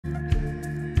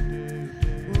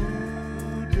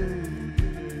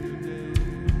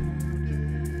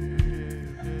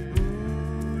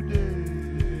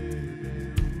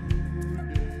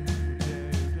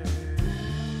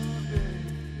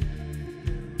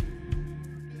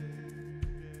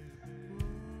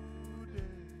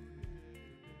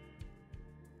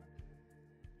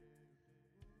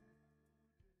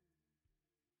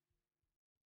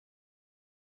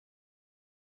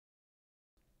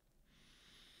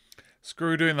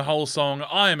Screw doing the whole song.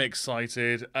 I am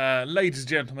excited. Ladies and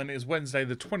gentlemen, it is Wednesday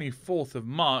the 24th of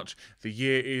March. The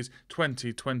year is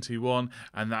 2021,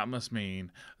 and that must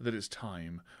mean that it's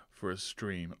time for a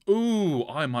stream. Ooh,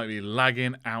 I might be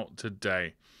lagging out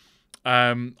today.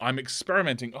 I'm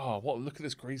experimenting. Oh, what? Look at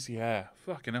this greasy hair.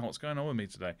 Fucking hell, what's going on with me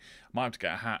today? Might have to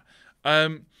get a hat.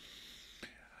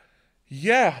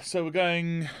 Yeah, so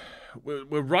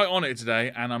we're right on it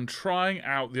today, and I'm trying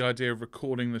out the idea of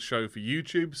recording the show for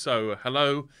YouTube. So,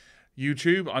 hello,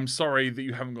 YouTube. I'm sorry that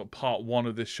you haven't got part one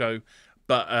of this show,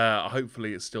 but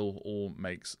hopefully it still all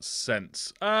makes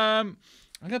sense. I'm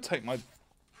gonna take my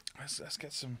let's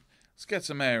get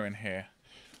some air in here.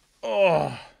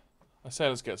 Oh, I say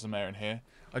let's get some air in here.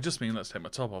 I just mean let's take my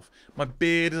top off. My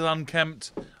beard is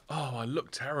unkempt. Oh, I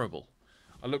look terrible.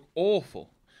 I look awful,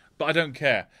 but I don't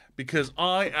care because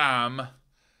I am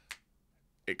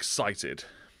excited.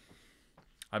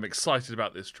 I'm excited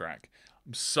about this track.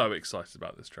 I'm so excited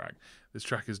about this track. This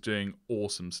track is doing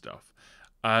awesome stuff.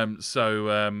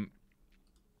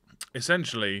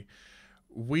 Essentially,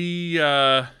 we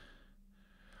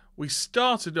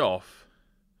started off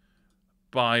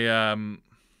by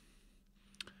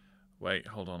wait,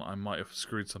 hold on. I might have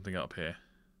screwed something up here.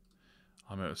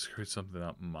 I might have screwed something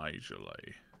up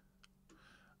majorly.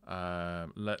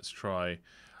 Let's try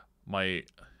my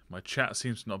chat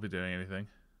seems to not be doing anything,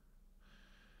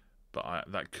 but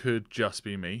that could just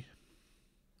be me.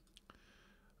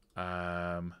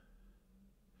 This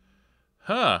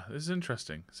is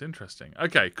interesting. It's interesting.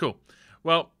 Okay, cool.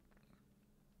 Well,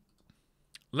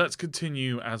 let's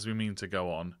continue as we mean to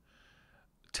go on,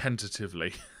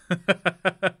 tentatively.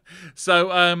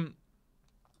 So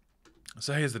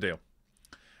here's the deal.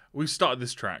 We've started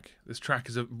this track. This track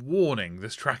is a warning.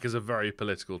 This track is a very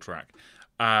political track.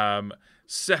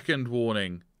 Second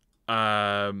warning.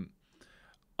 This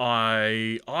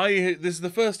is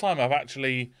the first time I've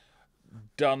actually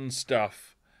done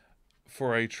stuff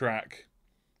for a track.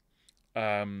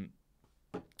 This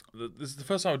is the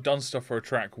first time I've done stuff for a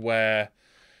track where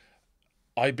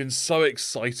I've been so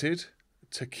excited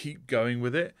to keep going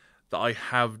with it that I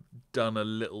have done a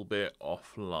little bit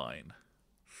offline.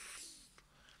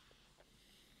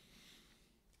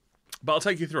 But I'll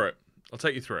take you through it.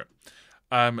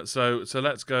 So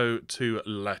let's go to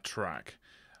Le Track.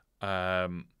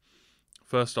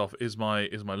 First off, is my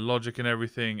logic and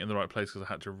everything in the right place because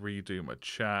I had to redo my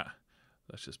chat.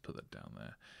 Let's just put that down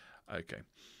there. Okay.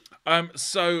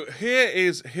 So here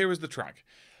is the track.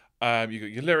 You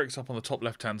got your lyrics up on the top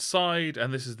left hand side,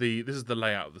 and this is the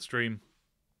layout of the stream.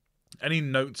 Any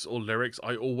notes or lyrics,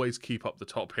 I always keep up the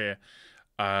top here.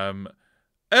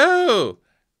 Oh,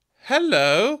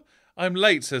 hello. I'm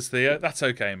late, says Thea. That's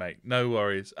okay, mate. No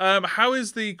worries. How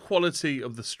is the quality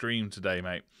of the stream today,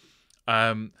 mate?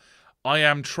 I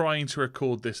am trying to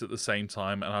record this at the same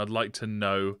time, and I'd like to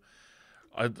know.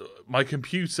 My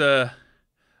computer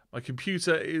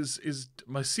is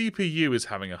my CPU is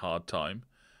having a hard time,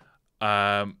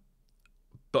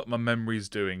 but my memory's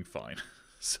doing fine.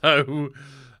 So,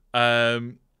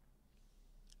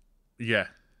 yeah.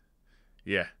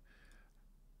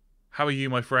 How are you,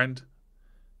 my friend?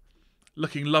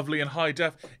 Looking lovely in high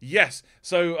def. Yes.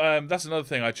 So that's another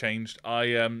thing I changed.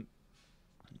 The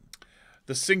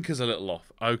sync is a little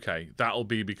off. Okay, that'll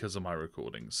be because of my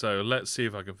recording. So let's see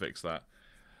if I can fix that.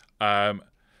 I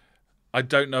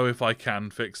don't know if I can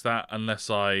fix that unless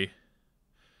I.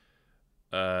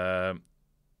 How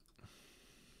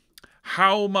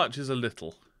much is a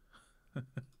little?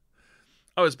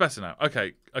 Oh, it's better now.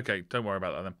 Okay. Don't worry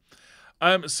about that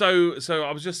then. So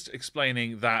I was just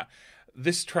explaining that.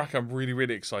 This track I'm really,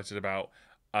 really excited about,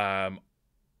 and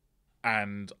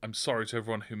I'm sorry to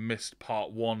everyone who missed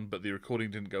part one, but the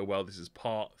recording didn't go well. This is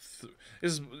this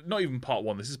is not even part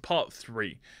one. This is part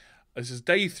 3. This is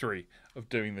day 3 of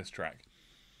doing this track.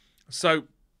 So,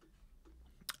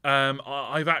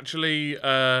 I've actually,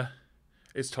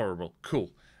 it's tolerable.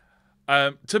 Cool.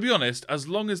 To be honest, as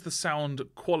long as the sound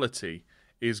quality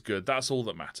is good, that's all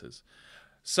that matters.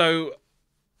 So,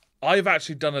 I've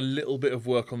actually done a little bit of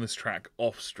work on this track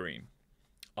off stream.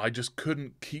 I just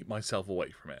couldn't keep myself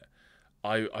away from it.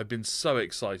 I've been so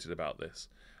excited about this.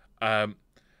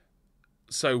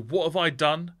 So what have I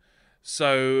done?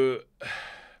 So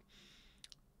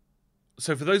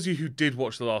for those of you who did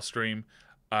watch the last stream,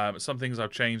 some things I've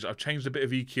changed. I've changed a bit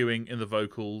of EQing in the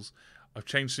vocals. I've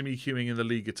changed some EQing in the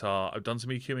lead guitar. I've done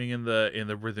some EQing in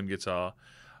the rhythm guitar.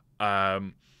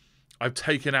 I've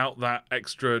taken out that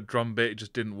extra drum bit, it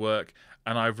just didn't work,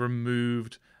 and I've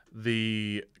removed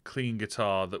the clean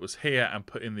guitar that was here and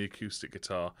put in the acoustic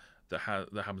guitar that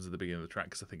happens at the beginning of the track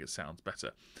because I think it sounds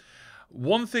better.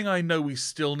 One thing I know we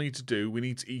still need to do, we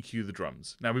need to EQ the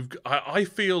drums. Now, I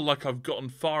feel like I've gotten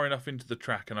far enough into the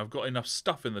track and I've got enough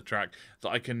stuff in the track that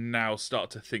I can now start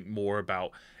to think more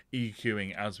about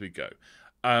EQing as we go.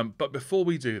 But before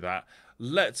we do that,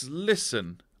 let's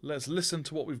listen. Let's listen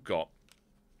to what we've got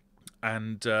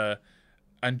and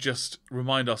just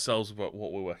remind ourselves about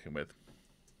what we're working with.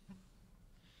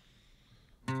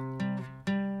 I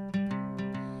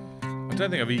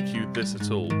don't think I've EQ'd this at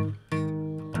all.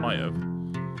 I might have.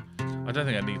 I don't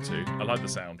think I need to. I like the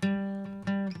sound.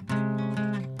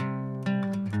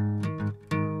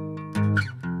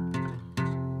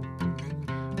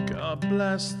 God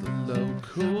bless the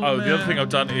local. Oh, the other thing I've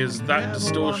done is that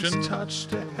distortion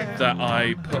that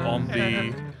I put on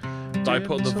the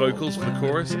vocals for the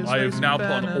chorus. I have now put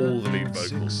on all the lead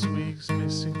vocals. 6 weeks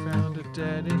missing, found her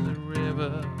dead in the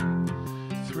river.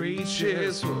 3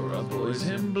 cheers for our boys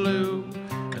in blue.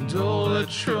 And all the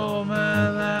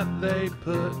trauma that they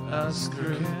put us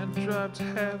through. Can't drive to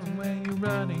heaven when you're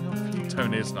running off you.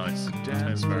 Tone is nice. Tone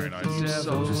is very nice.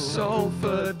 Soul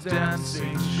for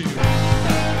dancing shoes.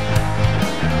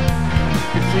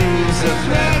 If he's a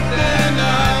threat, then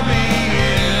I'll be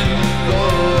in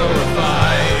for a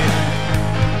fight.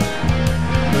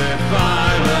 If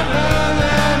I were her,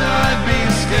 then I'd be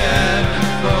scared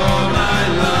for my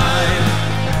life.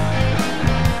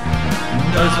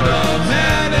 Not all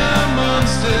men are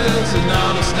monsters and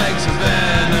all the snakes are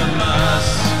venomous.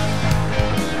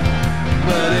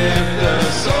 But if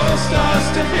the soul starts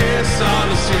to hiss,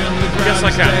 I'll assume the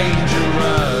ground's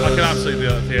dangerous. I can absolutely do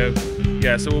that, Theo.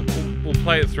 Yeah, so we'll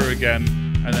play it through again,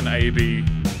 and then A, B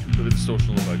with the distortion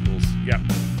on the vocals. Yep.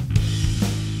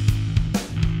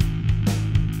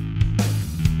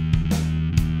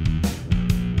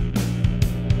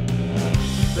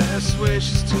 Best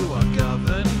wishes to our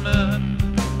government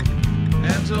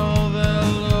and all the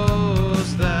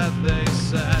laws that they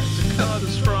set to cut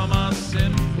us from our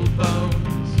sinful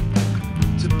bones,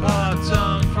 to part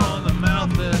tongue from the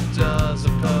mouth that does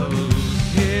oppose.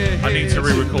 I need to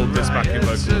re-record this backing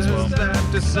vocal as well.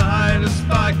 That decide to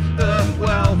spike the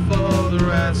well for the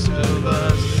rest of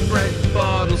us. Break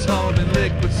bottles holding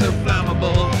liquids so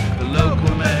flammable. The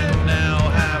local men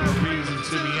now have a reason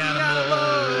to be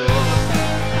animals.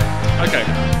 Okay,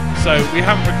 so we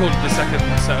haven't recorded the second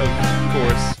set of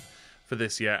chorus for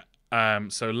this yet.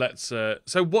 So let's.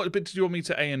 So what bit did you want me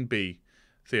to A and B,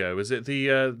 Theo? Is it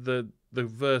the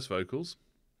verse vocals?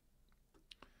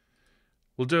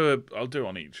 I'll do it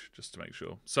on each just to make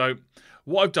sure. So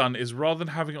what I've done is rather than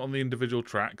having it on the individual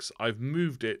tracks, I've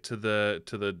moved it to the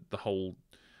whole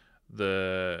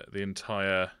the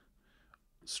entire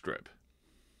strip.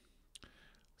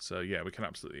 So yeah, we can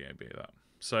absolutely A and B that.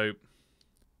 So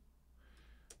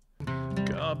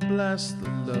God bless the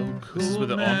local this is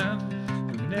with it on.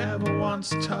 Who never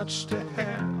once touched a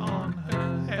hair on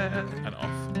her head. And off.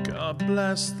 God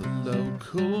bless the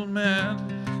local man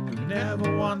who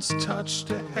never once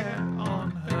touched a hair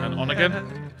on her and on again. Head.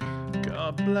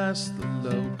 God bless the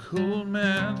local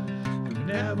man who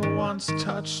never once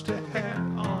touched a hair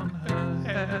on her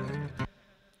head.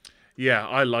 Yeah,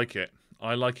 I like it.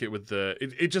 I like it with the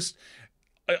it just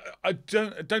I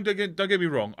don't get me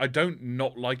wrong. I don't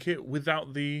not like it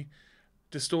without the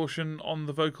distortion on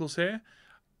the vocals here.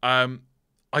 I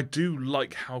do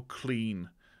like how clean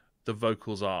the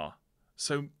vocals are.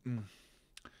 So,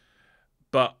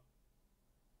 but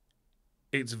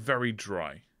it's very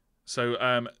dry. So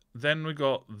then we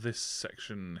got this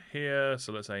section here.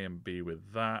 So let's A and B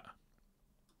with that.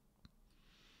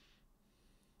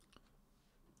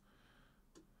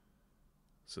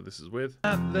 So this is with.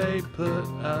 They put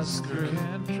us through.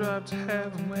 Can't drive to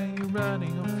heaven when you're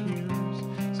running on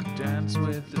fumes. So dance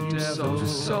with the devil.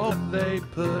 So they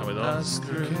put us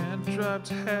through. Can't drive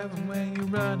to heaven when you're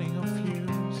running on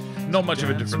fumes. Not much of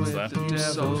a difference there.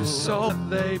 So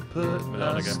they put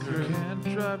us through. Can't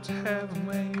drive to heaven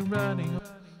when you're running on.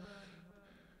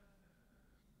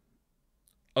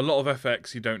 A lot of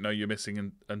FX you don't know you're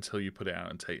missing until you put it out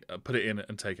and put it in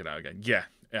and take it out again. Yeah.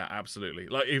 Yeah, absolutely.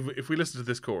 Like if we listen to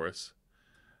this chorus,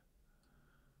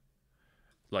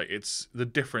 like the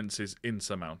difference is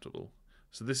insurmountable.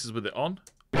 So this is with it on.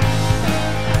 If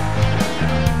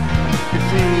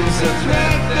he's a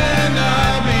threat, then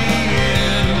I'll be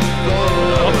in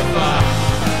for a fight.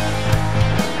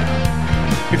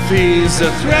 If he's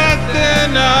a threat,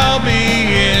 then I'll be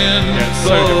in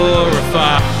for a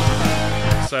fight.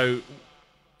 So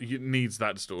it needs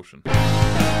that distortion.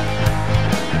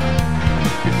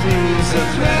 If he's a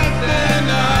threat, then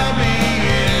I'll be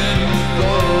in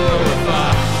for a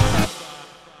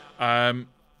fight.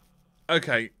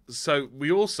 Okay, so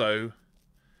we also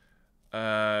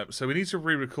So we need to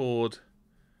re-record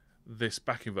this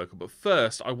backing vocal, but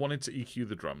first I wanted to EQ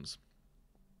the drums.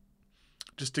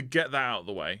 Just to get that out of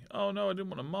the way. Oh no, I didn't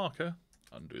want a marker.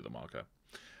 Undo the marker.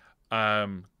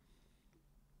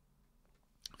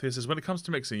 This is when it comes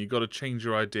to mixing, you've got to change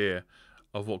your idea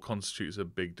of what constitutes a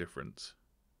big difference.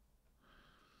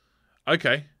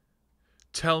 Okay.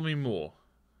 Tell me more.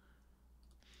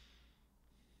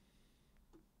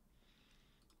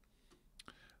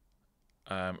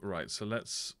 Right, so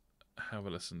let's have a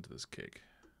listen to this kick.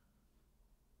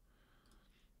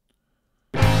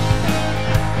 If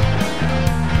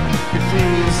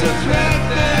he's a threat,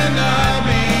 then I'll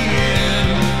be in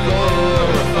for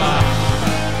a fight.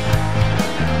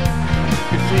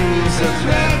 If he's a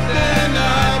threat, then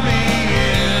I'll be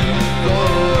in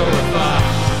for a fight.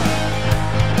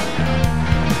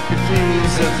 If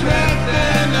he's a threat,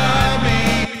 then I'll be...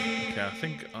 Okay, I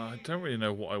think I don't really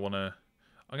know what I want to...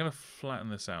 I'm going to flatten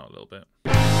this out a little bit.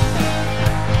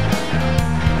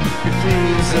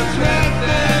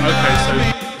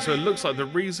 Okay, so it looks like the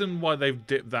reason why they've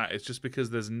dipped that is just because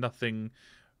there's nothing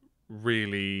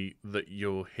really that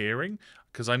you're hearing.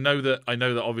 Because I know that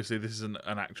obviously this isn't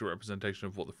an actual representation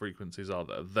of what the frequencies are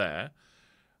that are there,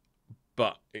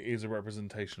 but it is a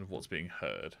representation of what's being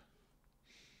heard.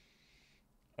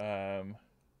 Of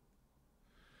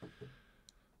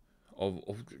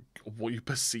what you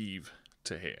perceive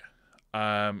to hear.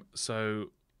 So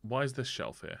why is this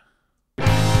shelf here?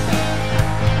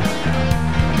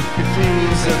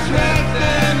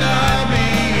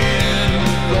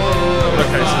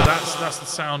 Okay, so that's the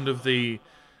sound of the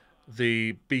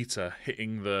beater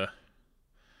hitting the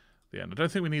end. I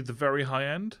don't think we need the very high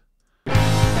end. I'm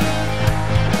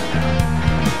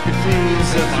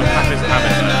happy to have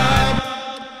it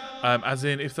there. As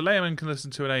in, if the layman can listen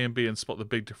to an A and B and spot the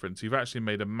big difference, you've actually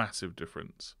made a massive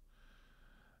difference.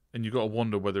 And you've got to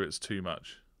wonder whether it's too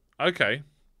much. Okay.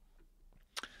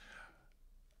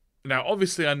 Now,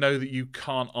 obviously, I know that you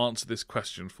can't answer this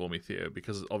question for me, Theo,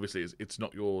 because obviously it's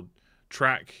not your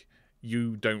track.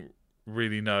 You don't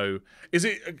really know. Is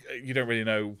it? You don't really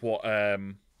know what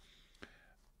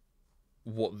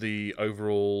the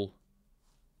overall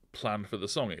plan for the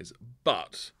song is.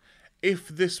 But if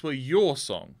this were your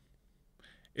song,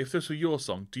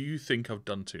 do you think I've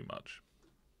done too much?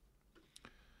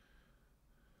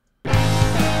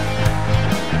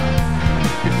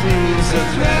 If he's a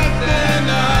threat, then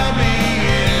I'll be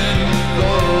in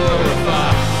for a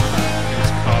fight.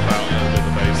 Let's carve out a little bit of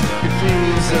the bass there. If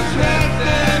he's a threat,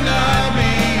 then I'll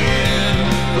be in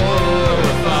for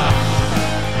a fight.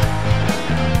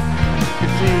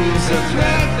 If he's a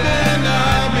threat, then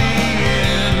I'll be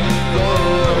in for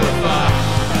a fight.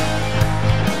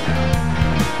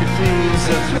 If he's a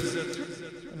threat.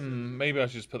 Maybe I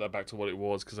should just put that back to what it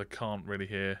was, because I can't really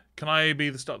hear. Can I be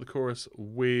the start of the chorus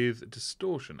with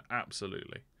distortion?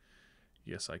 Absolutely.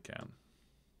 Yes, I can.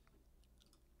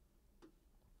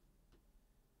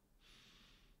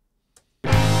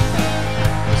 This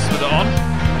is with it on.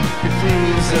 If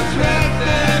he's a threat,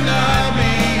 then I'll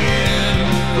be in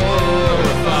for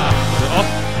a fight. Is it off?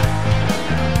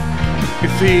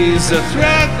 If he's a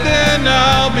threat, then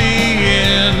I'll be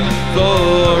in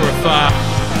for a fight.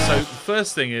 So the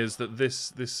first thing is that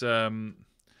this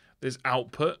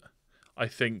output, I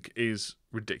think, is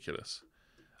ridiculous.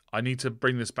 I need to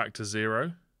bring this back to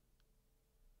 0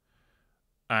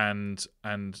 and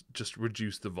just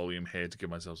reduce the volume here to give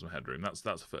myself some headroom. That's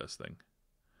the first thing.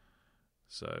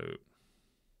 So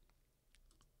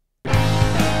if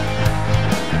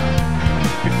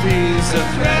he's a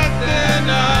threat, then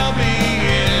I'll be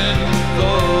in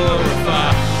for a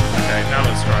fight. okay, now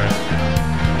let's try it.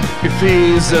 If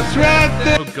he's a threat,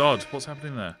 then... Oh God, what's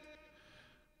happening there?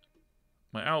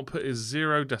 My output is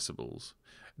 0 decibels.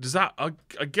 Does that... I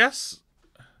guess...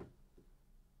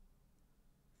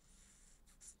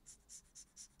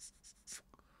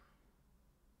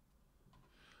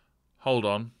 Hold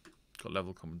on. Got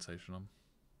level compensation on.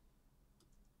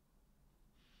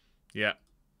 Yeah.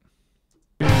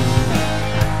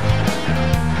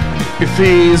 If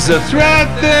he's a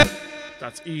threat, then...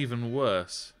 That's even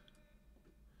worse.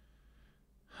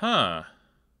 Huh.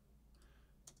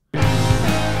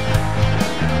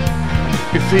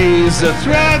 If he's a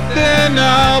threat, then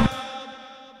I'll...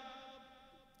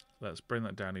 Let's bring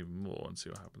that down even more and see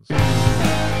what happens. If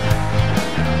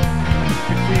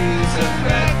he's a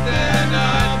threat, then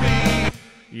I'll be...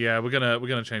 Yeah, we're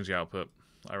gonna change the output,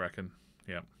 I reckon.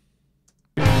 Yeah.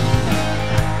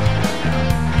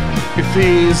 If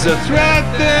he's a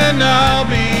threat, then I'll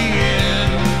be in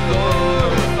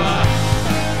for a fight.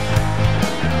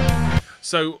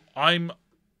 So I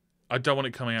don't want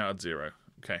it coming out at 0.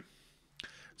 Okay.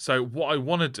 So what I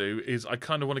want to do is I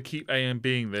kind of want to keep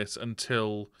AMBing this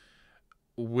until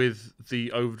with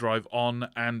the overdrive on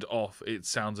and off, it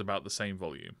sounds about the same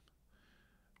volume.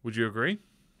 Would you agree?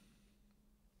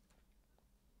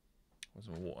 Where's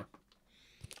my water?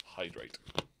 Hydrate.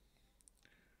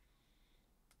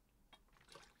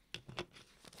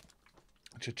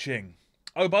 Cha-ching.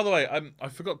 Oh, by the way, I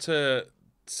forgot to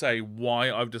say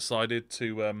why I've decided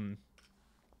to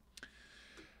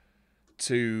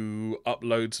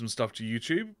upload some stuff to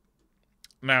YouTube.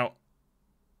 Now,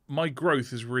 my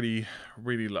growth is really,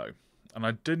 really low, and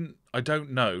I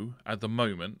don't know at the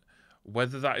moment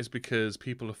whether that is because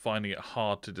people are finding it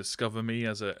hard to discover me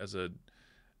as a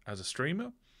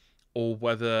streamer, or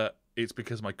whether it's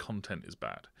because my content is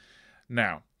bad.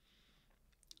 Now,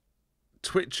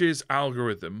 Twitch's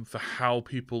algorithm for how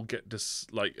people get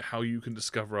how you can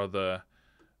discover other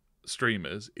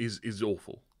streamers is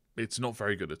awful. It's not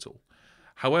very good at all.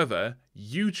 However,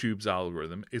 YouTube's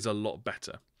algorithm is a lot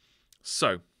better.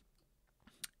 So,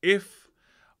 if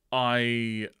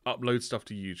I upload stuff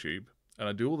to YouTube and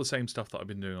I do all the same stuff that I've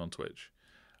been doing on Twitch,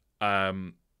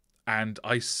 and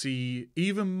I see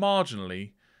even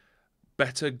marginally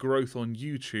better growth on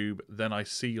YouTube than I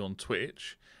see on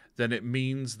Twitch, then it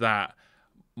means that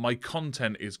my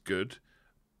content is good,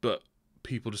 but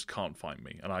people just can't find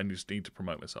me, and I just need to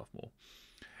promote myself more.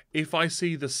 If I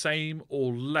see the same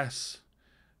or less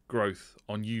growth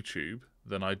on YouTube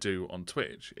than I do on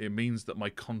Twitch, it means that my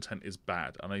content is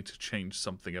bad. I need to change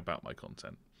something about my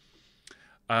content.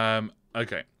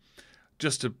 Okay,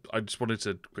 I just wanted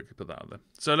to quickly put that out there.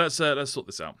 So let's sort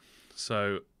this out.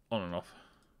 So on and off.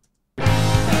 If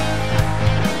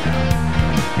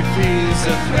he's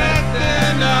a threat,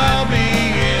 then I'll be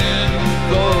in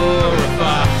for a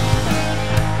fight.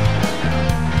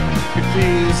 If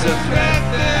he's a threat,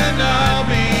 then I'll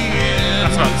be in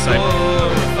for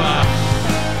a fight.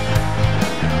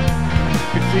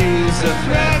 If he's a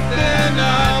threat, then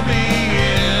I'll be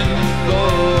in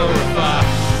for a fight.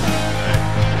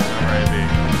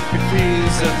 If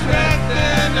he's a threat,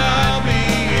 then I'll be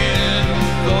in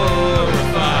for a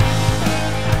fight.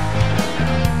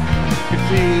 If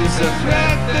he's a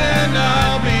threat, then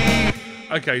I'll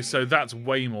be... Okay, so that's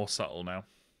way more subtle now.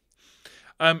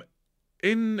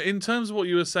 In terms of what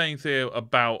you were saying, Theo,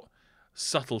 about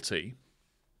subtlety,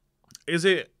 is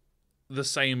it the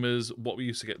same as what we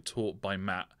used to get taught by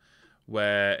Matt,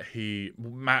 where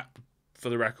Matt, for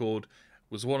the record,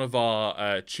 was one of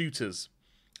our tutors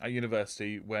at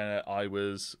university where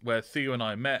Theo and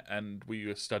I met and we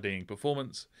were studying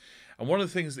performance. And one of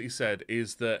the things that he said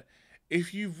is that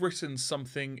if you've written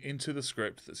something into the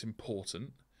script that's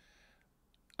important,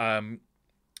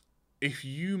 if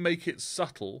you make it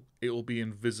subtle, it will be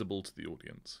invisible to the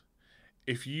audience.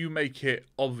 If you make it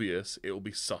obvious, it will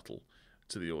be subtle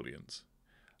to the audience.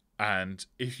 And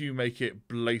if you make it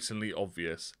blatantly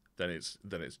obvious, then it's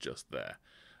just there.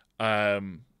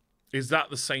 Is that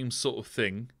the same sort of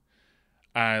thing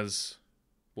as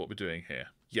what we're doing here?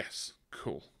 Yes.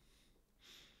 Cool.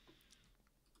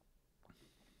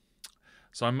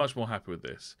 So I'm much more happy with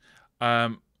this.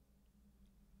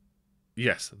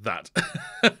 Yes, that.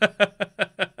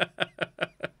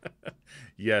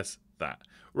 Yes, that.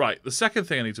 Right, the second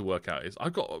thing I need to work out is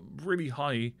I've got a really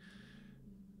high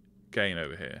gain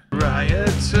over here.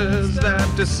 Rioters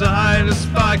that decide to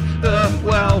spike the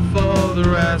well for the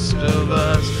rest of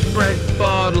us. Break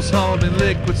bottles holding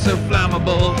liquid so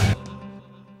flammable.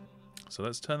 So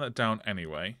let's turn that down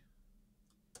anyway.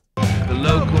 The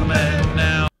local man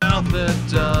now that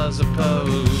does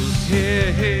oppose.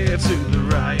 Here to the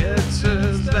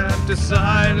rioters that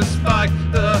decide to spike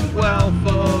the well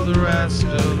for the rest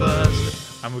of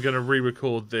us. And we're going to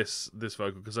re-record this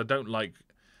vocal because I don't like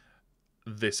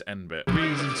this end bit.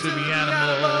 Reason to be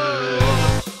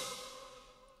animals.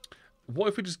 What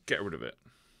if we just get rid of it?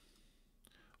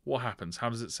 What happens? How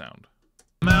does it sound?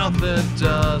 Mouth that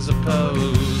does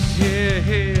oppose.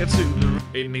 Here to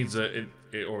the...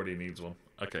 It already needs one.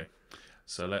 Okay.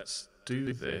 So let's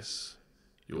do this.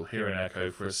 You'll hear an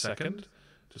echo for a second,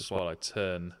 just while I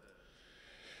turn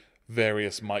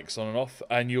various mics on and off,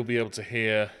 and you'll be able to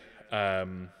hear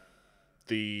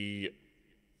the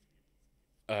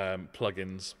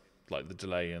plugins, like the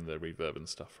delay and the reverb and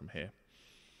stuff from here.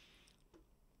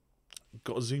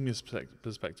 Got a zoom your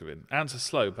perspective in. Ants are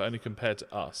slow, but only compared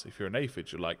to us. If you're an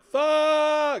aphid, you're like,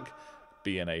 fuck!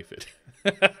 Be an aphid.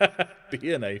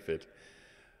 Be an aphid.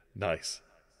 Nice.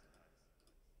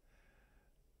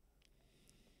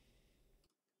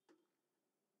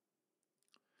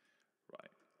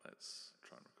 Let's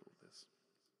try and record this.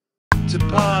 To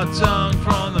part tongue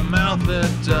from the mouth that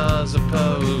does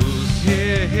oppose.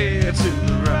 Here to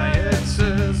the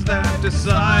rioters that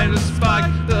decide to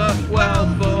spike the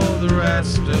wealth for the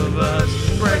rest of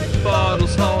us. Break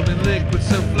bottles holding liquid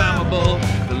so flammable.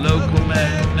 The local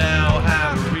men now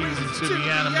have a reason to be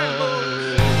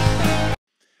animals.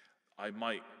 I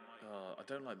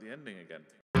don't like the ending again.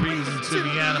 Reason to be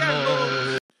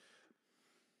animals.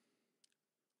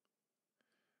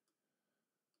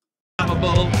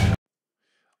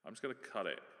 I'm just going to cut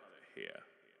it here.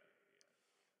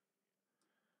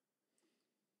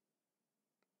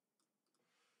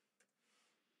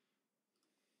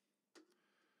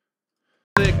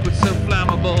 Liquid so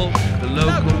flammable. The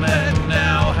local men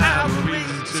now have a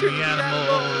reason to be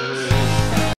animals.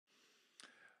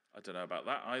 I don't know about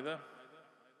that either.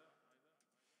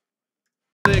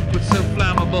 Liquid so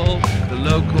flammable. The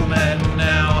local men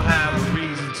now have a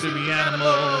reason to be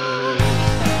animals.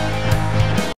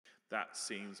 That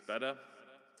seems better.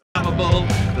 Flammable.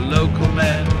 The local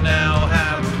men now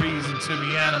have a reason to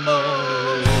be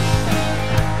animals.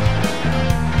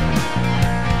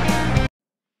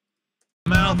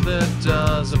 Mouth that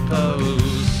does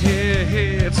oppose. Hear,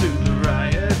 hear to the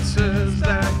rioters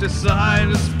that decide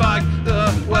to spike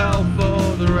the wealth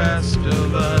for the rest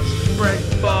of us. Break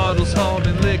bottles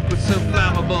holding liquid so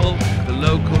flammable. The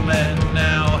local men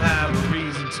now have a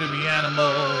reason to be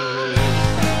animals.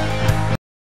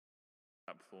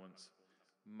 That performance.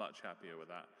 Much happier with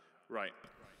that. Right.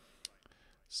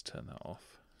 Let's turn that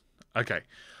off. Okay.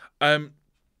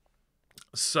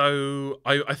 So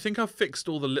I think I've fixed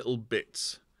all the little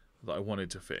bits that I wanted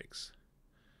to fix.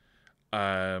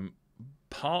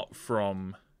 Apart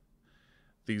from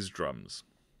these drums.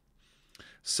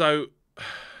 So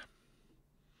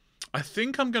I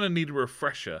think I'm going to need a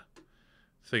refresher,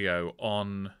 Theo,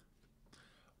 on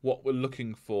what we're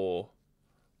looking for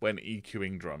when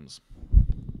EQing drums.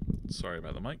 Sorry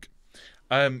about the mic.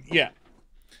 Yeah.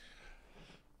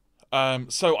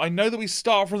 So I know that we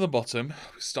start from the bottom.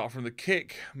 We start from the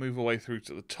kick, move our way through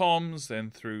to the toms, then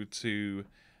through to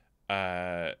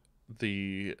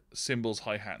the cymbals,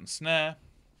 hi-hat, and snare.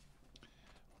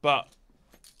 But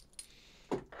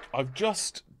I've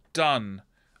just done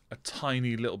a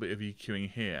tiny little bit of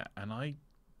EQing here, and I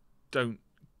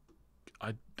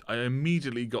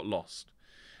immediately got lost.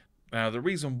 Now, the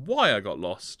reason why I got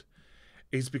lost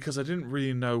is because I didn't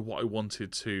really know what I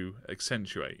wanted to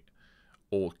accentuate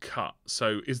or cut.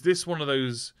 So is this one of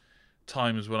those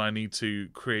times when I need to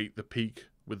create the peak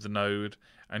with the node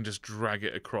and just drag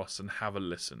it across and have a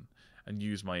listen and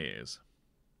use my ears?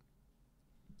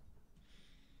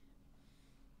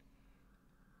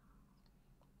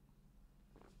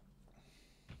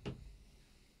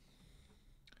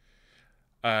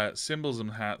 Cymbals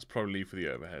and hats probably for the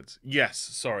overheads. Yes,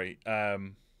 sorry. Yeah.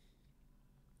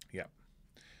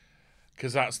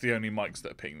 Because that's the only mics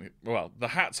that are picking. Well, the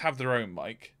hats have their own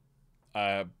mic,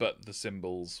 but the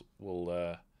cymbals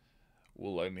will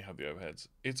only have the overheads.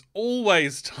 It's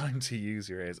always time to use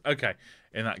your ears. Okay,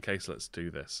 in that case, let's do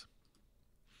this.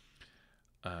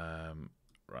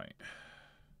 Right.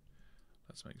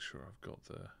 Let's make sure I've got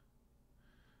the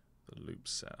loop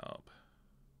set up.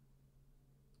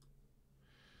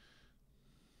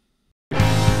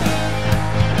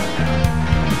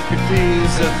 If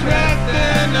he's a threat,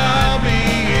 then I'll be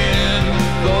in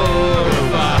for a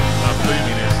fight. That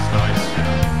boominess is nice.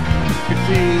 If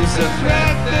he's a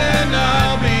threat, then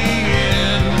I'll be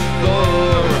in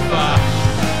for a fight.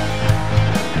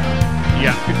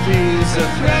 Yeah. If he's a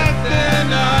threat, then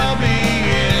I'll be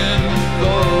in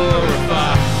for a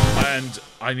fight. And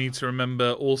I need to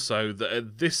remember also that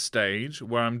at this stage,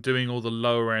 where I'm doing all the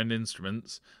lower end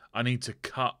instruments, I need to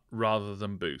cut rather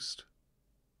than boost.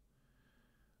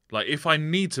 Like, if I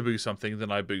need to boost something,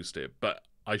 then I boost it. But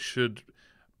I should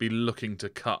be looking to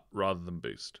cut rather than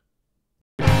boost.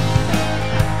 If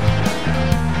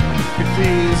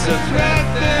he's a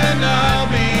threat, then I'll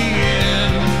be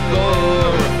in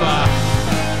for a fight.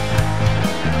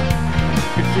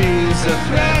 If he's a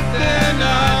threat, then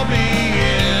I'll be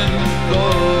in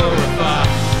for a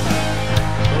fight.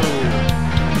 Oh.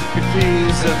 If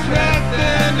he's a threat,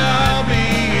 then I'll be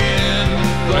in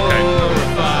for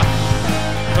a fight.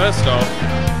 First off,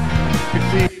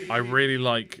 I really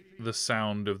like the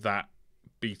sound of that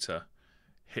beater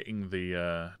hitting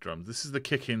the drums. This is the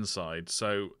kick inside,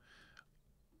 so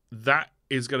that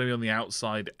is going to be on the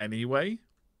outside anyway.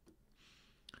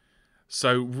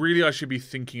 So really I should be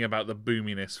thinking about the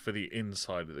boominess for the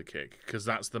inside of the kick, because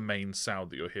that's the main sound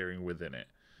that you're hearing within it.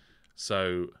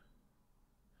 So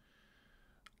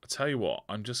I'll tell you what,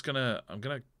 I'm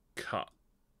gonna cut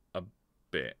a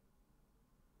bit.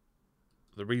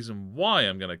 The reason why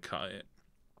I'm going to cut it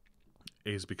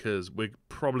is because we're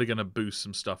probably going to boost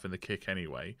some stuff in the kick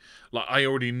anyway. Like, I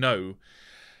already know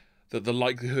that the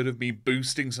likelihood of me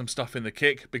boosting some stuff in the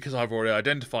kick, because I've already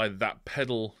identified that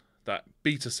pedal, that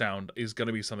beta sound, is going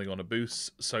to be something on a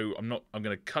boost. So I'm going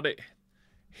to cut it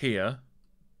here.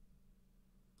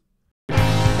 If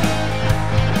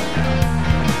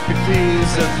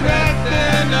he's a threat,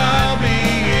 then I'll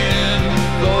be in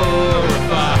for a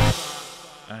fight.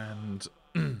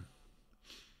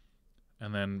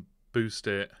 And then boost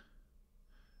it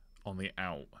on the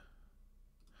out.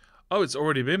 Oh, it's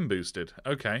already been boosted.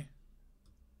 Okay.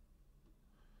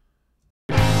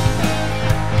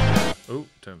 Oh,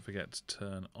 don't forget to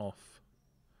turn off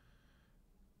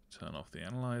the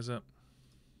analyzer.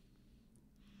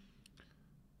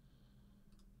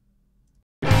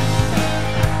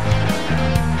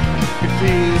 If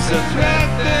he's a threat,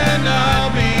 then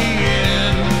I'll be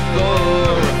in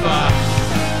for a fight.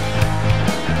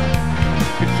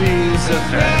 If he's a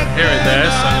threat, hear it there,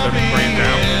 so I'm I'll going to bring it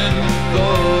down.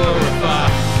 for a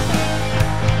fight.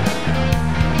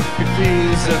 If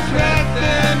he's a threat,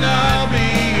 then I'll be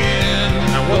in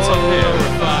And what's up here? for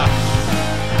a fight.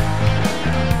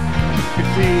 If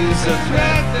he's a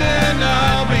threat, then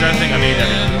I'll be I don't think I need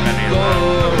any of that.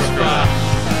 Screw that.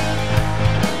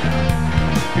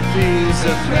 If he's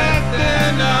a threat,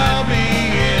 then I'll be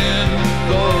in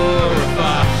for a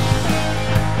fight.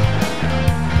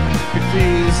 If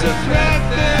he's a threat,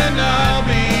 then I'll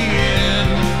be in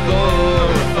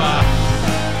for a fight.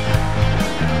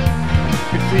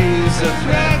 If he's a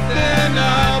threat, then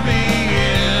I'll be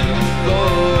in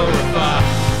for a fight.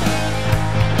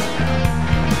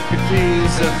 If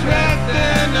he's a threat,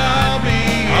 then I'll be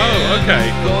okay.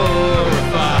 in for a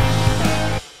fight.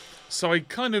 So I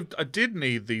did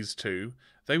need these two.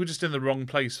 They were just in the wrong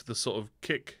place for the sort of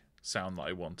kick sound that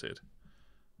I wanted.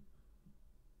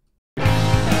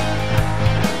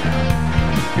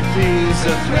 If he's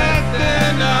a threat,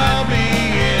 then I'll be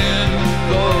in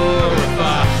for a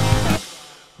fight.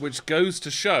 Which goes to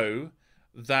show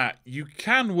that you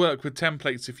can work with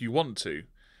templates if you want to,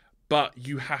 but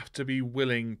you have to be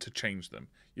willing to change them.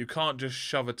 You can't just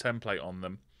shove a template on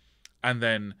them and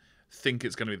then think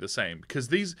it's going to be the same. Because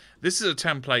this is a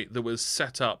template that was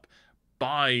set up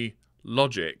by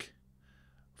Logic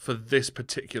for this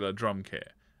particular drum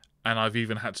kit. And I've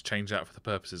even had to change that for the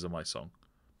purposes of my song.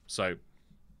 So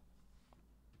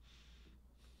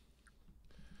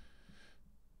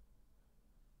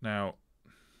now,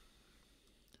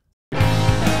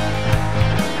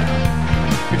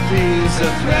 If he's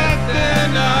a threat,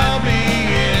 then I'll be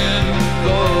in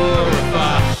for a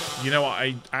fight. you know what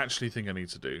I actually think I need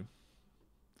to do?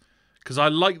 Because I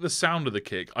like the sound of the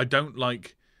kick. I don't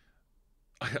like...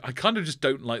 I kind of just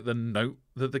don't like the note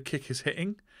that the kick is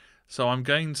hitting. So I'm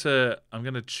going to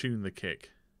tune the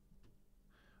kick.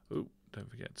 Oh, don't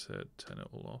forget to turn it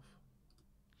all off.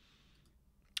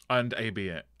 And A B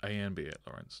it. A and B it,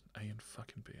 Lawrence. A and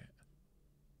fucking B it.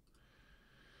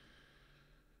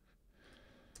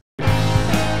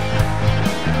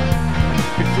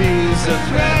 If he's a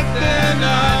threat, then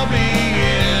I'll be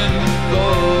in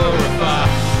for a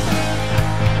fight.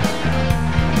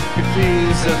 If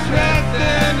he's a threat,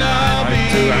 then I'll be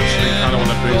I do actually kind of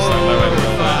want to boost that low end a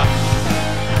little bit.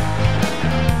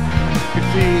 If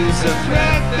he's a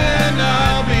threat, then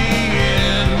I'll be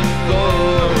in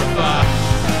for a fight.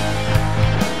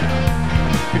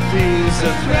 If he's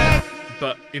a threat.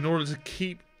 But in order to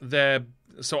keep their...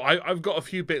 So I've got a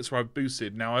few bits where I've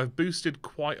boosted. Now, I've boosted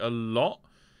quite a lot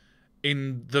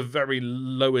in the very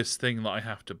lowest thing that I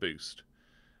have to boost.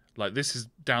 Like, this is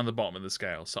down the bottom of the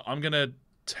scale. So I'm going to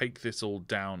take this all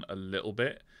down a little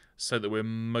bit so that we're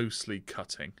mostly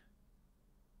cutting.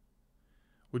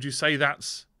 Would you say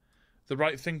that's the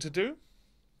right thing to do?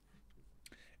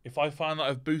 If I find that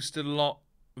I've boosted a lot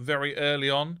very early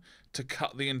on, to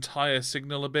cut the entire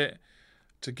signal a bit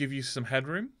to give you some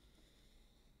headroom?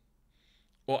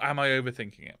 Or am I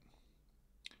overthinking it?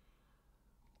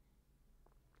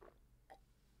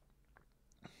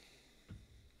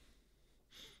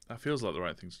 That feels like the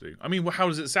right thing to do. I mean, how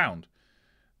does it sound?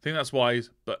 I think that's wise,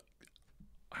 but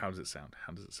how does it sound?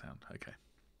 How does it sound? Okay.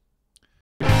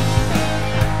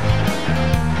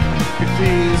 If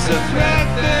he's a threat,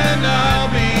 then I'll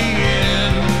be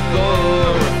in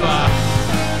for a fight.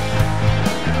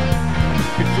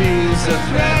 If he's a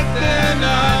threat, then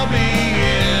I'll be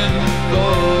in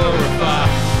for a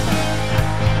fight.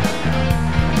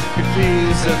 If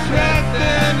he's a threat,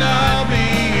 then I'll be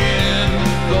in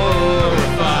for a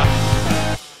fight.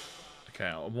 Okay,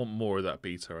 I want more of that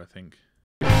beta, I think.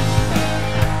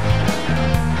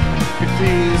 If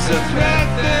he's a threat,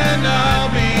 then I'll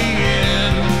be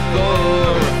in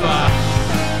for a fight.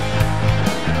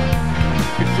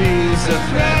 If he's a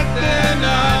threat, then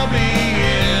I'll be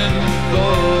in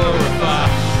for a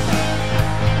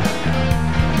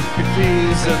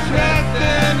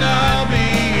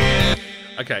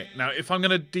Okay, now if I'm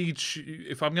gonna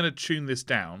tune this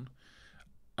down,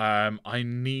 I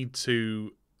need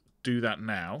to do that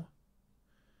now,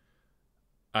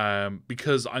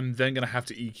 because I'm then gonna have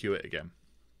to EQ it again.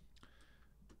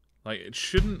 Like, it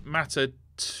shouldn't matter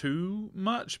too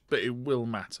much, but it will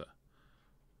matter.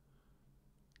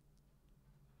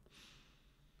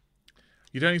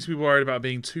 You don't need to be worried about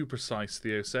being too precise,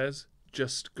 Theo says.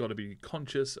 Just got to be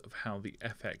conscious of how the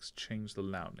FX change the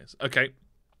loudness. Okay.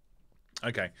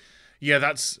 Okay. Yeah,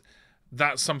 that's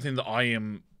something that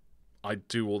I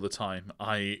do all the time.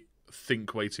 I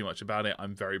think way too much about it.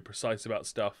 I'm very precise about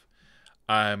stuff.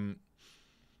 I mean,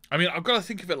 I've got to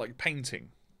think of it like painting.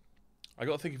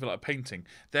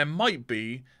 There might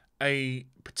be a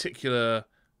particular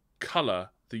color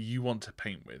that you want to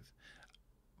paint with,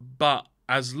 but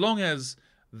as long as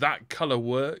that color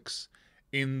works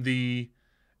in the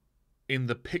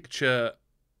picture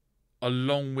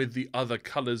along with the other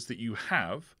colors that you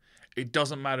have, it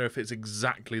doesn't matter if it's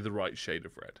exactly the right shade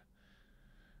of red.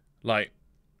 Like,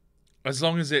 as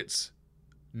long as it's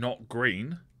not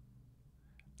green,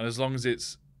 and as long as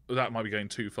it's, that might be going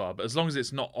too far, but as long as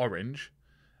it's not orange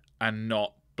and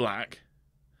not black,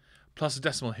 plus a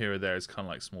decimal here or there is kind of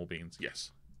like small beans.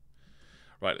 Yes.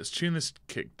 Right, let's tune this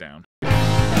kick down.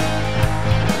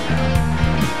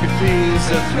 If he's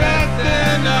a threat,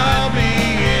 then I'll be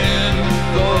in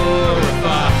for a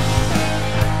fight.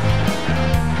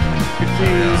 If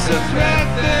he's a threat,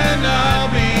 then I'll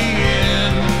be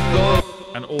in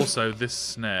for... And also, this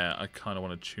snare, I kind of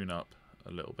want to tune up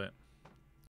a little bit.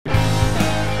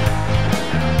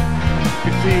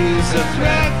 If he's a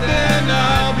threat, then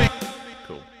I'll be...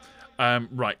 Cool.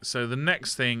 Right, so the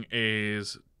next thing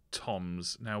is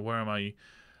toms. Now, where am I?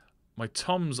 My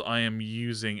toms I am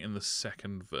using in the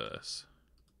second verse.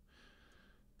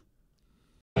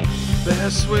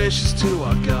 Best wishes to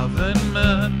our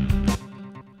government.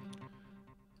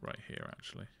 Right here,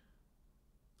 actually.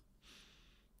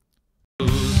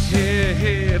 Here,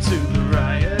 here to the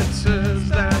rioters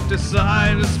that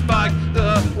decide to spike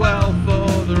the well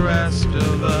for the rest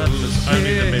of us. It's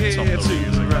only the mid-tom that we're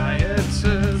using.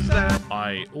 Rioters that...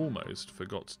 I almost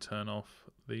forgot to turn off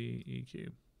the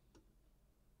EQ.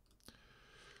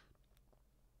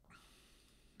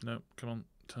 No, come on,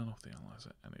 turn off the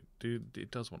analyzer. And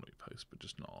it does want to be post, but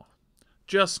just not off.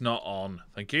 Just not on.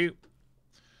 Thank you.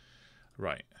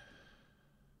 Right.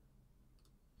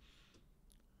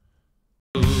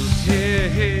 Here,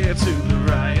 here to the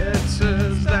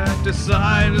rioters that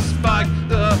decide to spike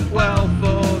the well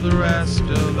for the rest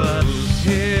of us.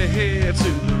 Here, here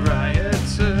to the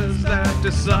rioters that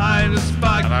decide to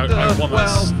spike the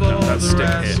well for the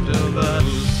rest of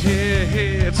us. Here,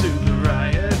 here to the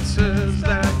rioters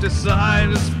that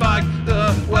decide to spike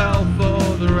the well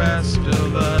for the rest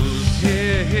of us.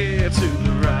 Here, here to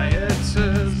the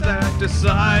rioters that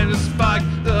decide to spike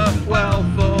the well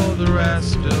for the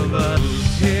rest of us.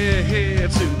 Here, here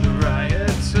to the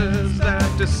rioters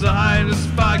that decide to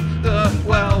spike the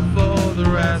well for the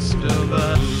rest of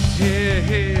us. Here,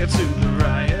 here to the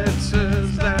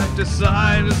rioters that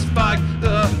decide to spike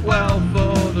the well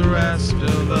for the rest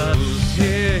of us.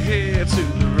 Here, here to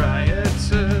the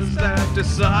rioters that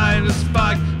decide to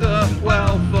spike the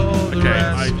well for the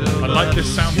rest of us. I like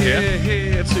this sound here. Here,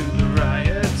 here to the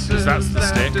rioters that's the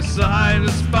stick. that decide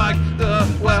to spike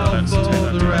the well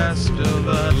for the rest of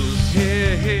us.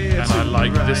 Here, here and I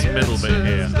like this middle bit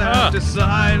here.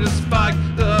 Decide to spike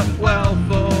the well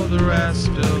for the rest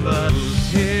of us.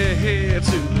 Here, here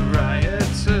to the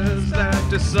rioters that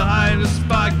decide to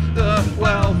spike the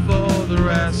well for the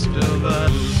rest of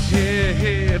us. Here,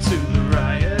 here to the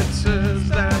rioters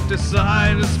that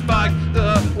decide to spike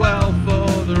the well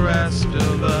for the rest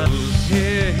of us.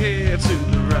 Here, here to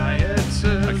the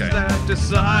rioters that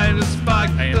decide to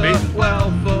spike the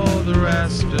well for the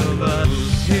rest of us.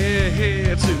 Here,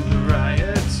 here to the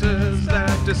rioters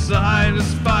that decide to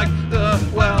spike the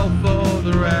well for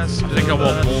the rest of us. I think I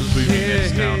want more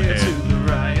boominess down here. To the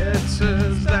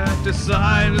rioters that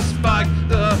decide to spike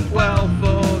the well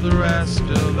for the rest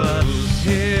of us.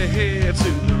 Here, here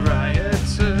to the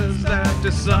rioters that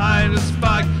decide to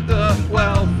spike the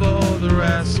well for the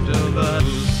rest of us.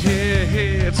 Here,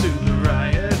 here to the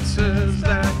rioters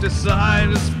that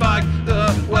decide to spike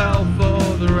the well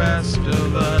for the rest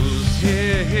of us.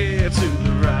 Here, here to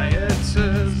the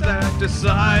rioters that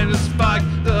decide to spike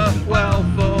the well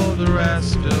for the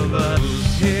rest of us.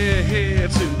 Here, here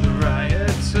to the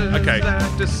rioters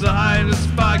that decide to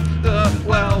spike the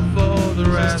well for the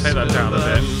rest of us. Let's take that down a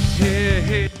bit. Here,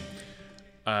 here.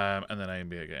 And then A and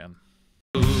B again.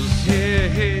 Here,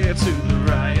 here to the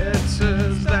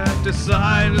rioters that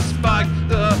decide to spike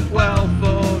the well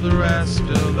for the rest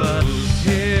of us.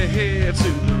 Here,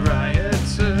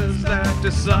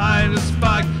 decide to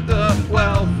spike the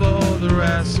well for the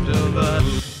rest of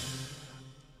us.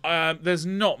 There's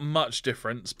not much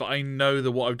difference, but I know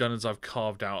that what I've done is I've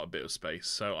carved out a bit of space,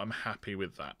 so I'm happy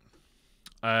with that.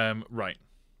 Right.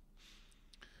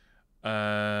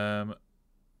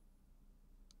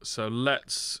 So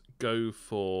let's go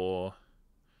for...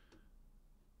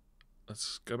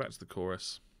 Let's go back to the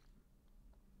chorus.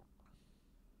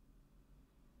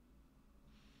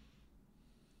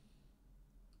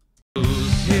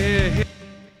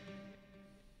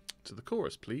 To the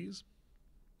chorus, please.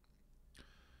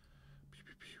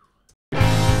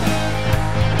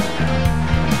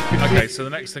 Okay, so the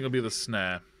next thing will be the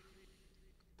snare.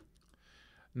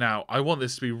 Now, I want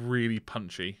this to be really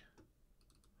punchy.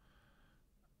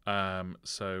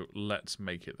 So let's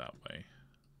make it that way.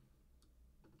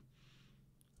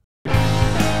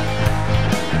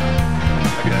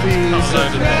 Okay, let's cut a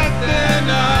load of that. Then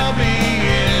I'll be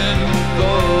in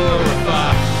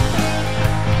glorified.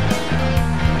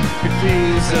 If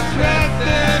he's a threat,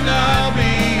 then I'll be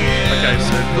in Okay,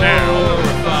 so now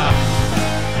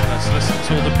let's listen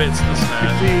to all the bits of the snare.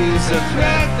 If he's a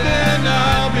threat, then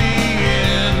I'll be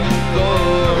in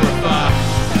glorified.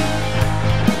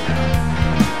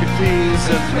 If he's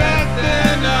a threat,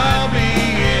 then I'll be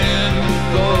in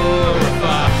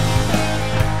glorified.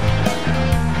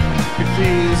 If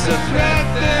he's a threat,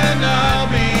 then I'll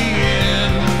be in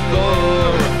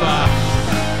glorified.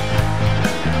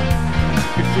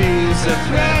 If he's a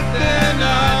threat, then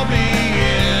I'll be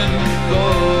in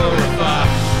glorified.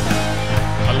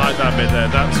 I like that bit there.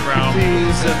 That's around If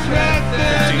he's a threat,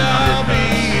 then I'll 1500 be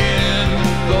hertz. in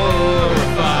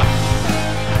glorified.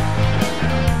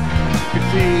 If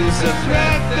he's a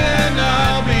threat, then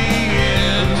I'll be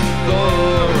in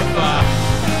glorified.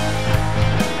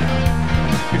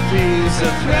 If he's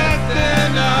a threat,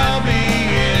 then I'll be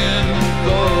in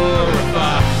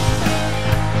glorified.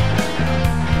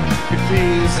 If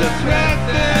he's a threat,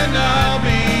 then I'll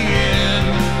be in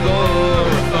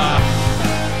glorified.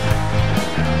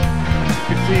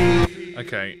 If he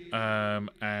Okay,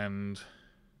 and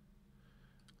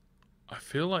I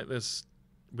feel like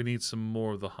we need some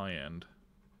more of the high end.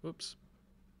 Whoops.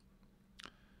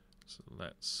 So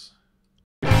let's...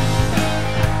 If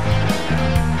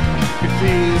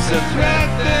he's a threat,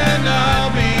 then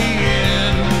I'll be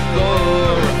in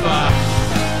glorified.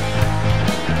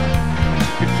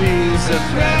 If he's a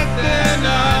threat, then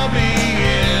I'll be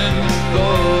in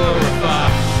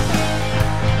glorified.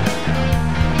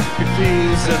 If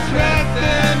he's a threat,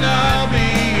 then I'll be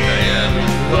in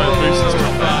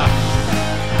glorified.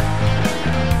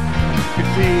 If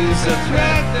he's a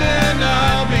threat, then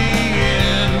I'll be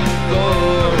in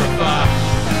glorified.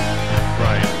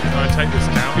 Right, can I take this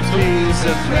down at If all? he's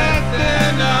a threat,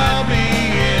 then I'll be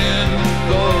in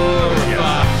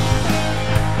glorified.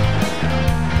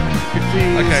 If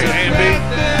he's Okay, a A and B. threat,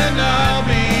 then I'll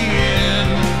be in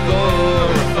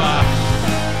glorified.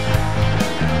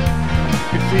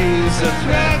 If he's a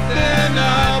threat, then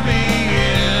I'll be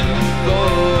in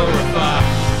glorified.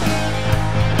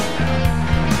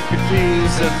 If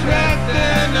he's a threat,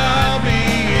 then I'll be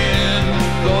in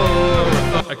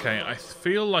glorified. Okay, I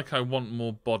feel like I want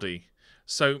more body.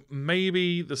 So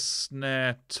maybe the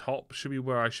snare top should be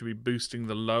where I should be boosting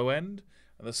the low end,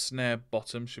 and the snare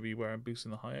bottom should be where I'm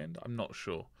boosting the high end. I'm not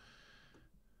sure.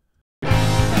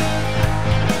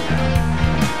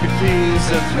 If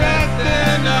he's a threat,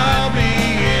 then I'll be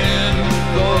in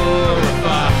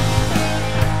glorified.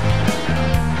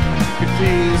 If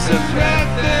he's a threat,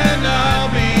 then I'll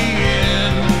be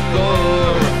in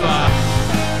glorified.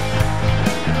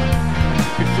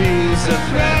 If he's a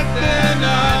threat, then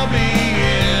I'll be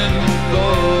in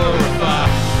glorified.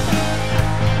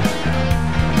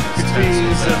 If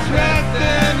he's a threat,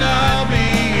 then I'll be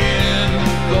in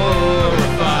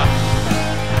glorified.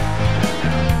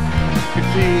 If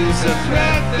he's a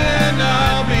threat, then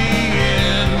I'll be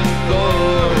in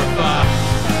glorified.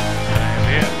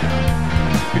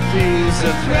 If he's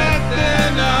a threat,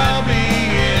 then I'll be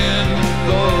in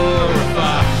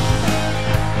glorified.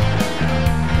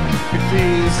 If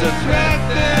he's a threat,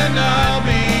 then I'll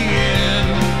be in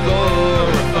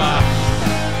glorified.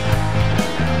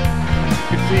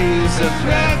 If he's a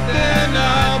threat, then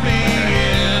I'll be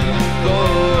in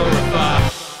glorified.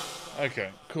 Okay,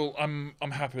 cool. I'm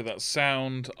happy with that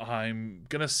sound. I'm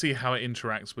gonna see how it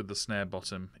interacts with the snare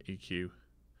bottom EQ.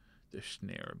 The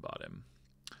snare bottom.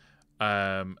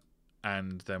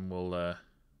 And then we'll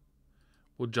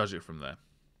judge it from there.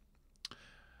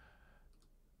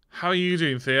 How are you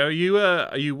doing, Theo?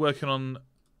 Are you working on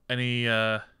any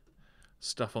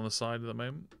stuff on the side at the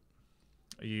moment?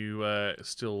 Are you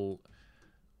still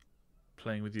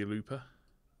playing with your looper?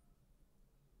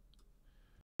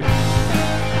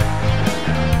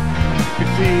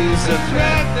 he's a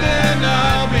threat, then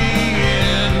I'll be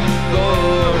in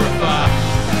for a fight.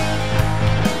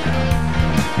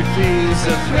 If he's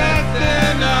a threat,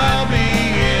 then I'll be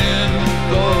in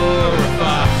for a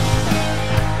fight.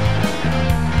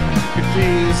 If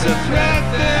he's a threat,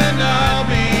 then I'll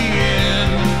be in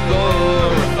for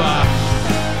a fight.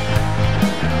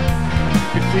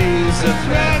 If he's a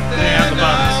threat, then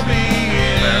I'll be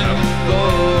in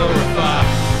for a fight.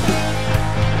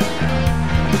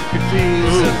 If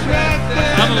he's a threat,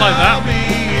 then like that. I'll be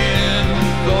in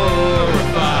for a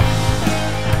fight.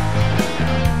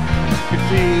 If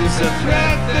he's a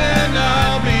threat, then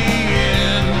I'll be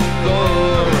in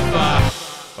for a fight.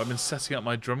 I've been setting up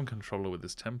my drum controller with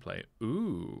this template.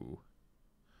 Ooh.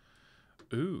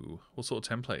 Ooh. What sort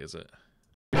of template is it?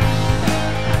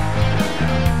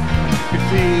 If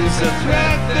he's a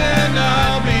threat, then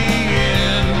I'll be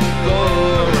in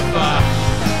for a fight.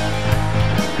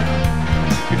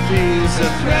 If he's a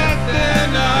threat,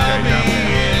 then I'll be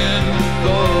in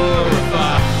for a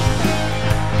fight.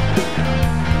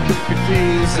 If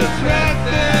he's a threat,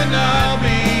 then I'll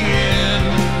be in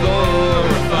for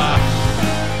a fight.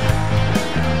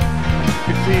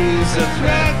 If he's a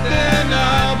threat, then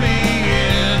I'll be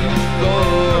in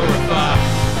for a fight.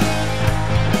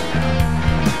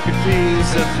 If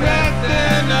he's a threat,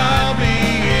 then I'll be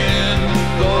in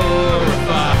for a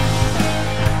fight.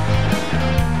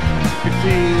 If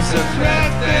he's a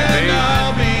threat, then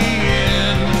I'll be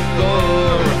in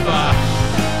for a fight.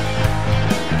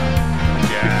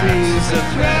 If he's a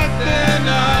threat, then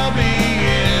I'll be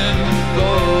in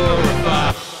for a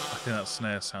fight. I think that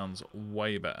snare sounds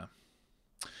way better.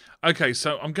 Okay,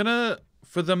 so I'm gonna,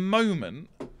 for the moment,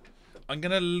 I'm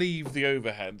gonna leave the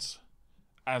overheads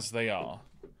as they are.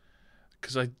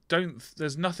 Because I don't,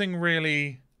 there's nothing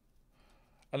really,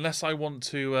 unless I want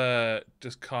to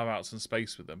just carve out some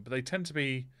space with them. But they tend to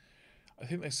be, I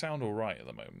think they sound all right at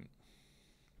the moment.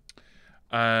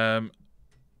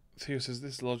 Theo says,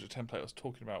 this Logic template I was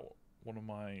talking about,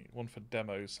 one for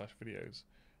demos / videos.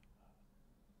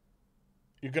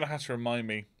 You're going to have to remind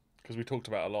me, because we talked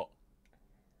about it a lot.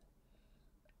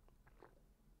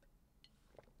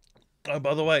 Oh,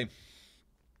 by the way,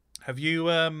 have you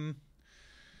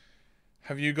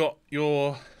got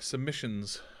your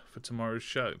submissions for tomorrow's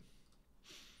show?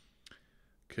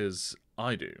 Because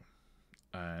I do.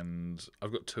 And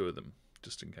I've got 2 of them,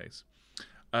 just in case.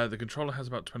 The controller has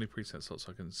about 20 preset slots,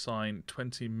 so I can assign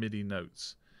 20 MIDI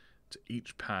notes to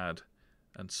each pad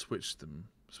and switch between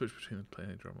the play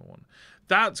and drummer one.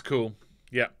 That's cool.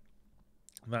 Yeah.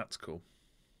 That's cool.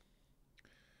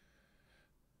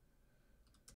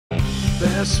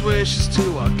 Best wishes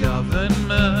to our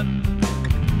government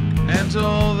and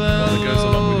all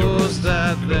those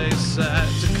that they set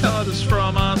to cut us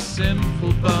from our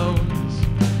sinful bones,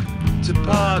 to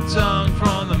part tongue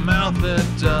from the mouth that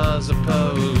does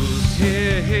oppose.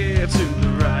 Hear, hear to the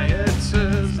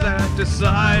rioters that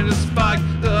decide to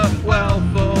spike the wealth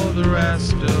for the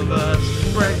rest of us.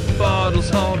 Break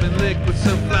bottles holding liquid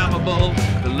so flammable,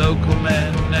 the local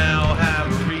men now have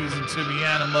a reason to be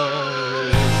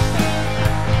animals.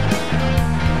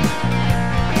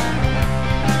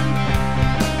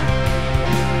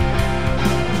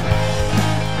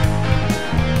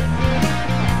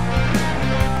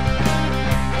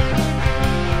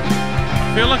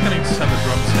 I feel like I need to set the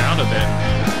drums down a bit.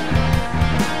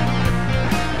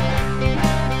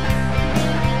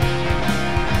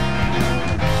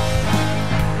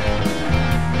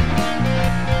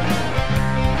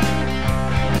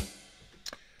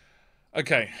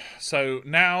 Okay, so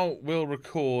now we'll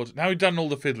record. Now we've done all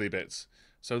the fiddly bits.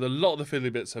 So a lot of the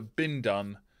fiddly bits have been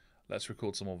done. Let's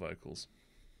record some more vocals.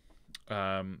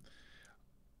 I'm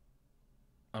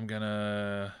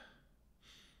gonna...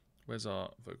 Where's our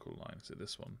vocal line? Is it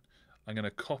this one? I'm going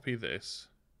to copy this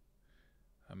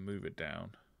and move it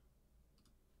down.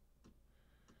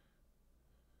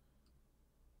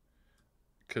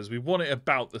 Because we want it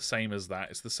about the same as that.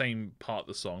 It's the same part of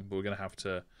the song, but we're going to have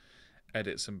to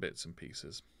edit some bits and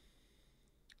pieces.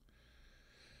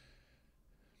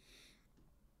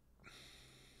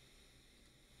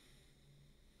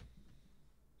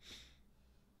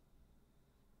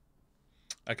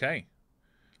 Okay.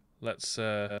 Let's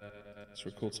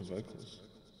record some vocals.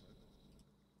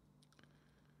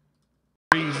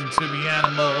 Reason to be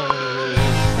animals.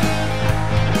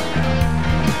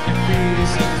 If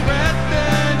he's a threat,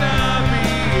 then I'll be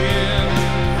in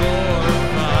for a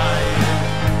fight.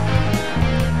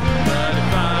 But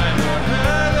if I were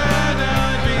her, then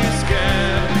I'd be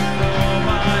scared for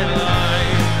my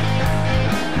life.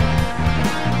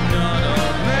 None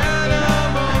of men are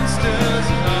monsters,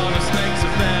 and all the snakes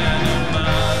are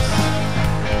venomous.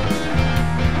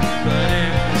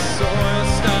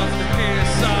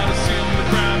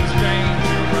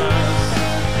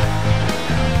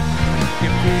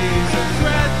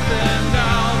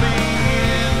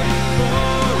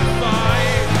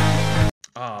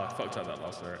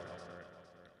 last lyric.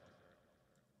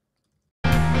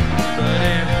 But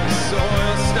if the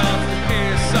soil starts to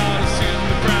hiss, I'll assume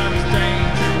the ground is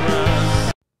dangerous.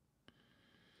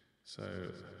 So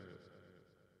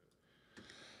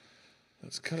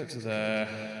let's cut it to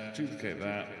there, duplicate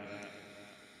that.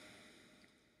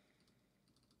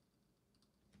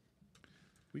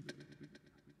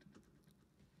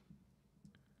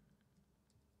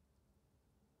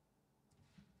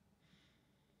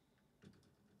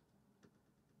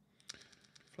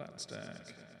 Flat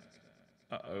stack.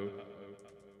 Uh-oh.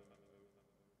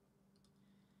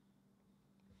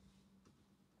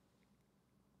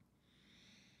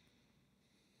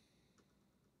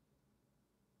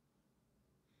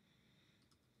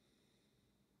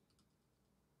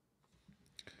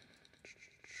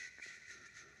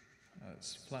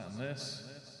 Let's flatten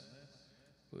this.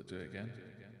 Will it do it again?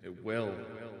 It will.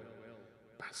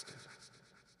 Bastard.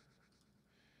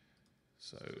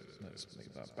 So let's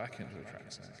make that back into a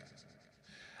track stack.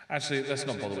 Actually, let's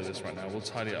not bother with this right now. We'll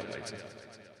tidy it up later.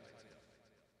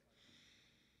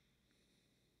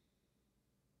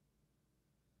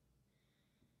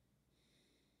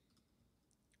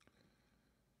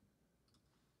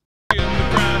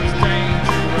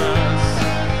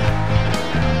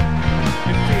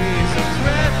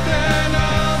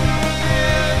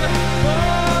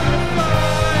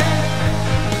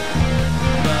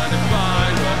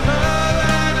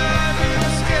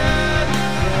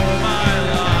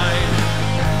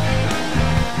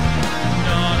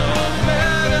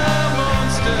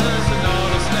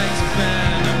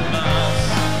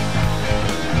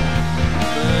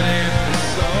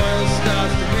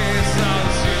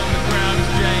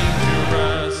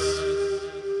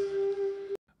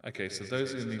 Okay, so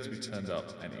those are going to need to be turned up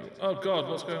anyway. Oh God,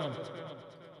 what's going on? Turn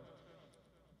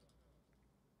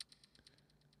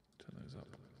those up.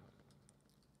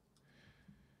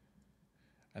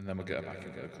 And then we'll get a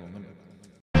backing vocal on them.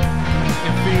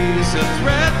 If he's a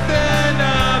threat, then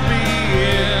I'll be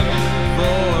in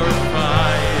for a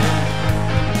fight.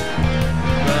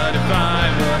 But if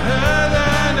I were her,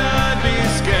 then I'd be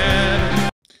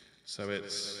scared. So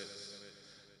it's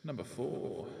number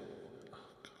 4.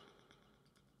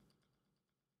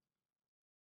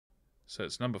 So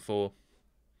it's number 4,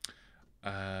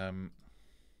 and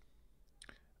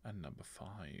number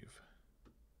 5.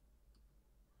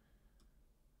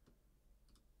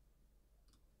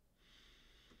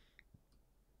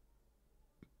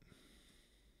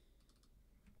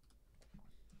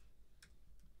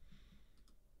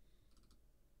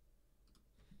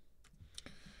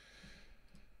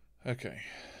 Okay.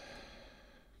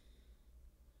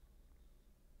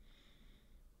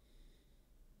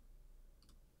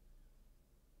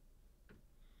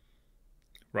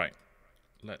 Right,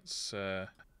 let's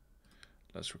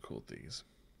record these.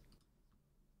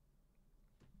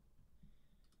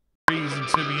 Reason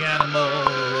to be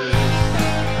animals.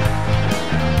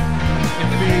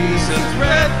 If he's a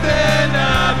threat, then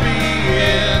I'll be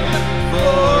in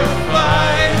for a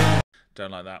fight.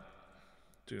 Don't like that.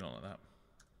 Do not like that.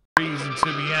 Reason to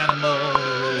be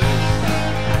animals.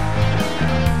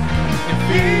 If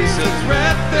he's a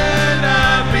threat, then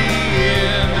I'll be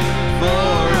in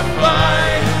for a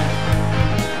fight.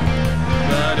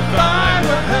 But if I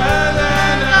were her,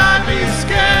 then I'd be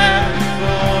scared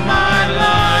for my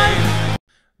life.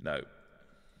 No.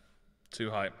 Too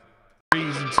high.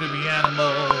 Reason to be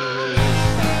animals.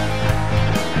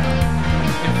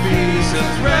 If he's a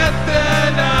threat,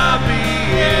 then I'll be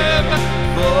in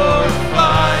for a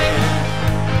fight.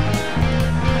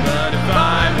 But if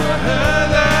I were her,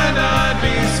 then I'd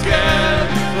be scared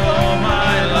for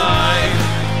my life.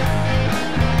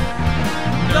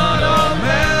 Not all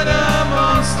men are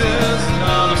monsters, and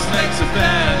all of snakes are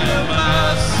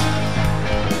venomous.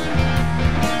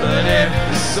 But if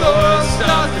the soil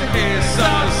starts to hiss,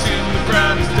 I'll assume the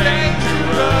ground is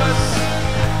dangerous.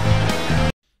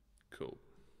 Cool.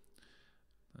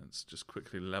 Let's just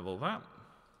quickly level that.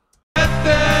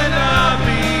 Then I'll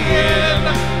be in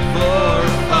for a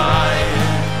fight.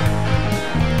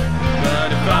 But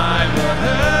if I were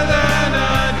her, then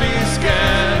I'd be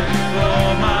scared for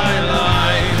my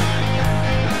life.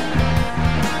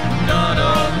 Not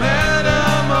all men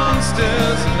are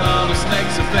monsters, and all the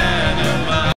snakes are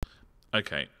venomous.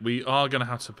 Okay, we are going to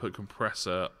have to put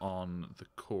compressor on the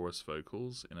chorus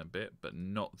vocals in a bit, but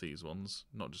not these ones.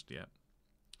 Not just yet.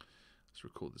 Let's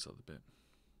record this other bit.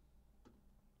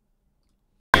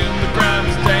 The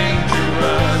ground's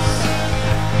dangerous.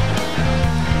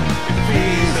 If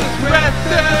he's a threat,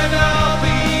 then I'll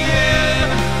be in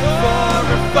for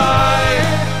a fight.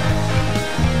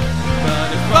 But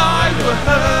if I were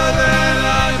her, then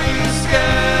I'd be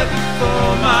scared for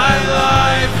my life.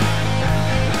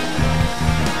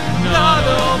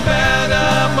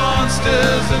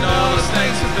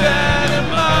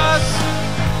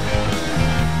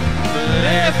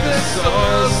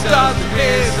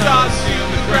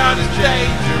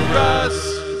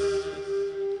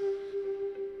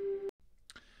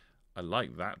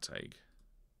 like that take.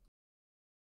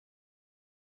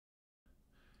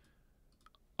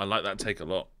 I like that take a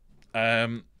lot.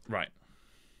 Right.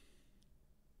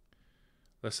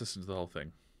 Let's listen to the whole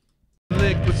thing.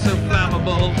 Liquid so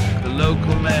flammable, the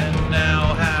local men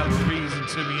now have a reason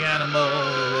to be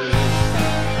animals.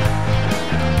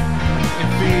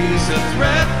 If he's a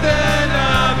threat, then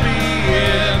I'll be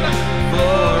in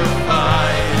for a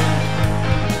fight.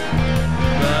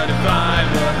 But if I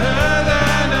were her,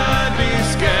 then I'd be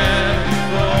scared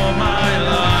for my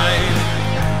life.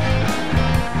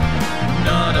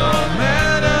 Not all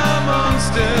men are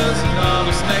monsters, and all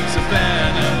the snakes are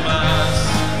venomous.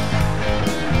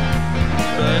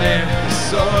 But if the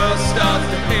soil starts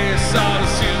to hiss, I'll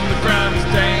assume the ground is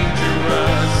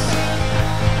dangerous.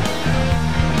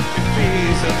 If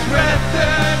he's a threat,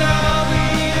 then I'll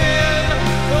be in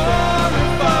for a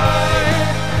fight.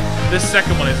 This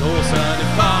second one is awesome. But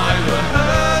if I were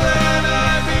her, then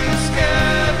I'd be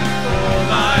scared for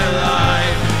my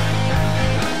life.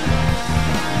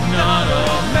 Not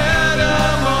all men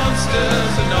are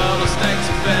monsters, and all the snakes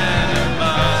are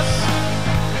venomous.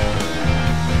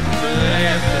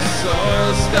 If the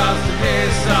soil starts to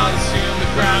hiss, I'll assume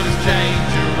the ground is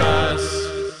dangerous.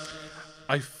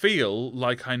 I feel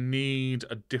like I need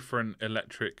a different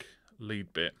electric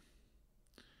lead bit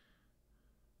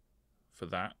for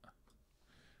that.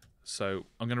 So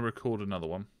I'm going to record another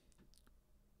one.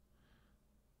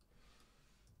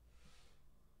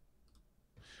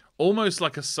 Almost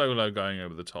like a solo going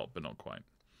over the top, but not quite.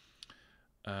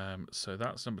 So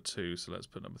that's number 2. So let's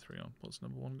put number 3 on. What's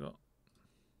number 1 got?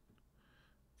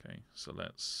 Okay, so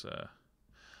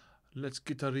let's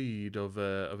get a read of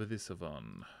this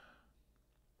one.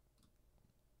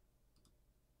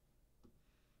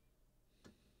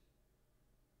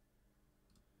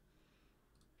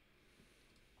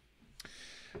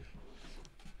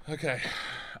 Okay,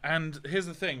 and here's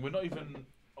the thing: we're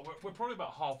probably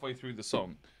about halfway through the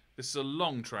song. This is a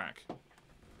long track.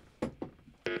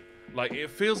 Like,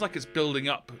 it feels like it's building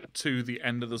up to the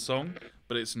end of the song,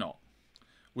 but it's not.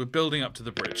 We're building up to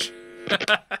the bridge.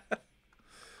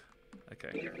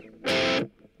 Okay.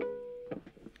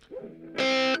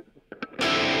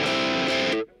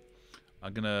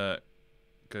 I'm gonna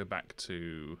go back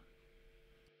to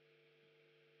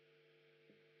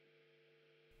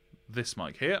this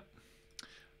mic here,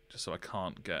 just so I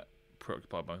can't get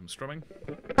preoccupied by him strumming.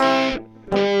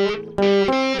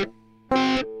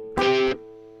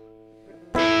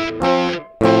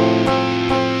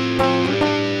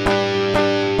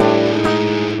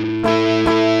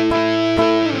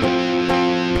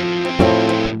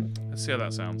 Let's see how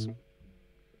that sounds.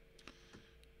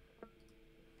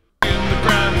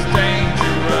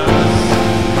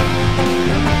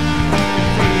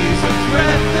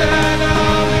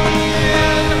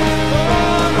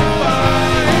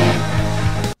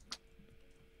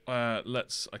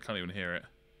 I can't even hear it.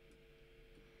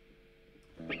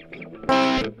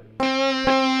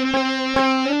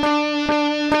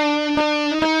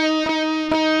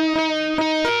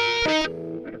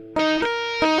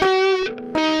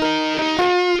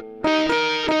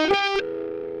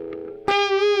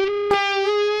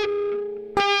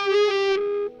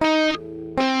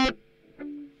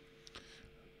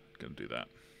 Gonna do that.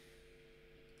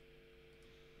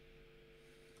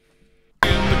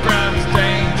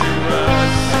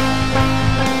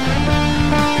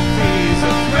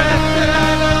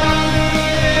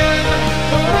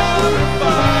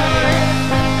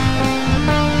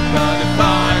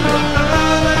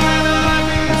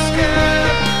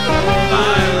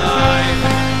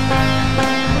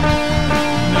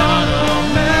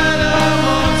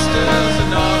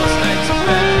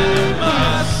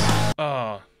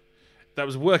 That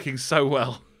was working so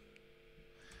well.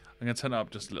 I'm going to turn it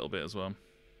up just a little bit as well.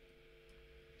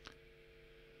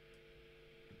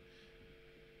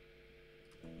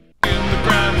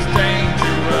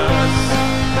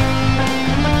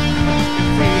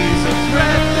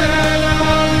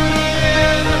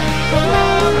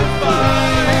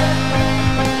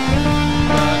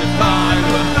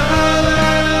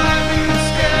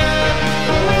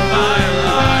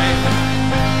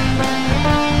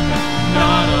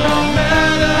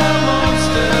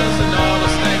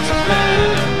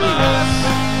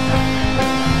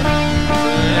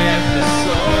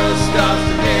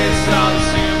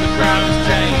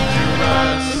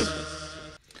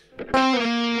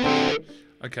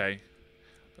 Okay,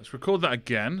 let's record that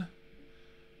again.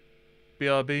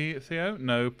 BRB, Theo,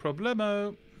 no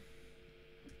problemo.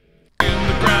 The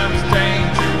ground's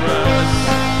dangerous.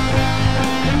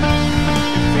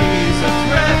 He's a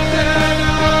threat that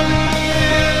I'll be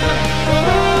in for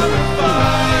a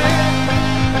fight.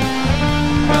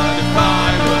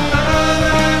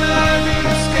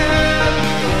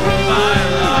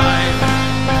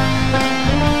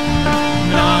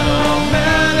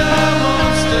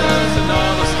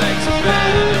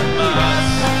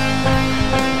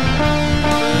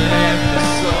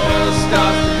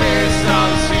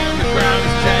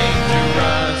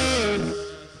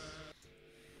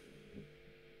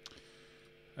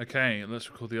 Okay, let's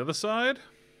record the other side.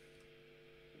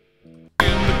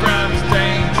 The ground is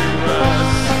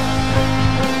dangerous.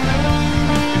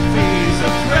 If he's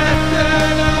a threat,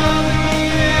 then I'll be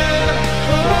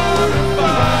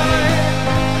horrified.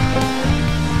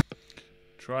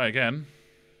 Try again.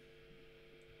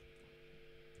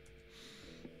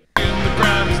 The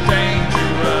ground is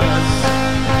dangerous.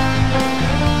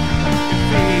 If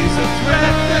he's a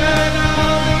threat, then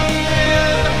I'll be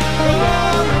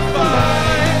horrified.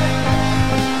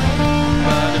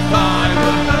 But if I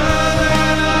were her,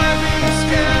 then I'd be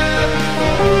scared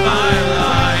for my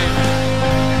life.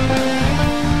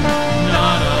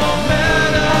 Not all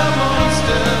men are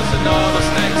monsters, and all the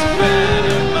snakes are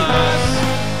venomous.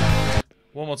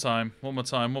 One more time, one more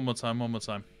time, one more time, one more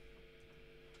time.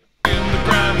 The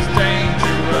ground is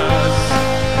dangerous.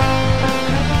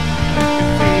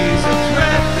 If he's a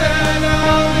threat, then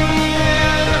I'll be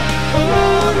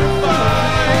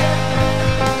horrified.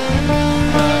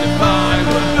 But if I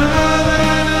were her,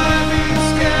 then I'd be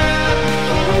scared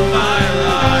for my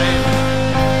life.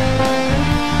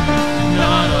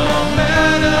 Not all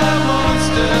men are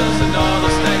monsters, and all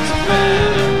the snakes are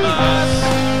venomous.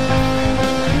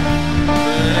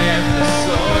 But if the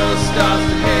soil starts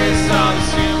to hiss, I'll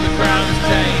assume the ground is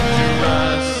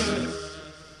dangerous.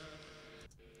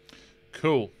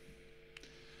 Cool.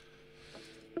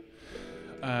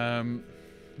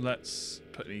 Let's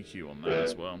put an EQ on that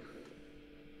as well.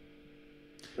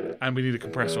 And we need a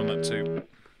compressor on that too.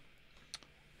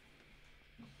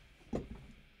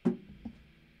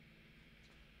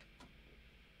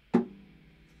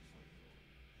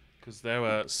 Because there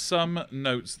were some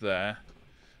notes there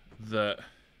that...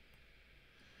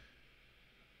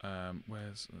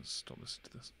 let's stop listening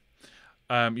to this.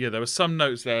 Yeah, there were some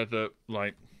notes there that,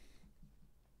 like...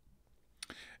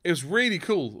 It was really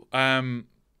cool.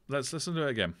 Let's listen to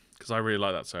it again, because I really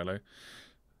like that solo.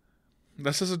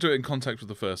 Let's listen to it in context with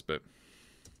the first bit.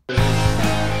 If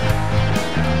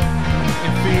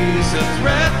he's a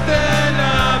threat, then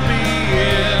I'll be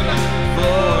in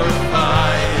for a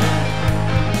fight.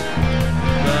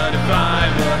 But if I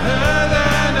were her,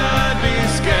 then I'd be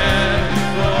scared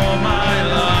for my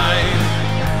life.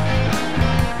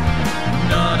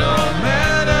 Not all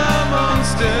men are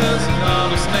monsters, and all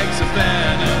the snakes are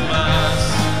venomous.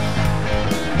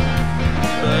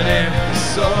 But if the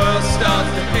soil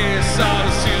starts to hiss, I'll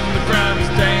assume the ground is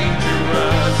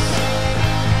dangerous.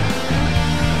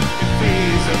 If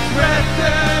he's a threat,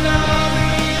 then I'll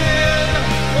be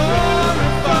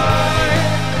horrified.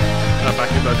 That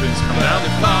backing vocal's coming out.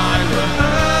 If I were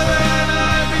her, then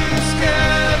I'd be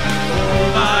scared for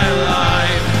my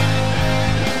life.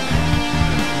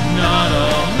 Not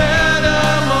all men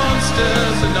are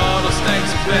monsters, and all the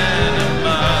snakes are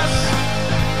venomous.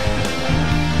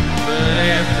 But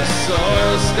if the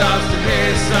soil starts to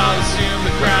hiss, I'll assume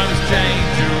the ground is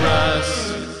dangerous.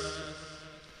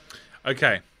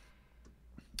 Okay.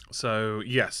 So,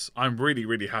 yes, I'm really,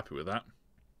 really happy with that.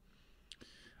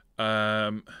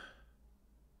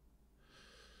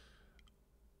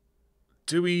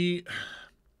 Do we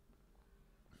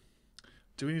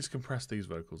need to compress these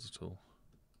vocals at all?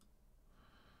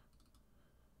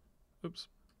 Oops.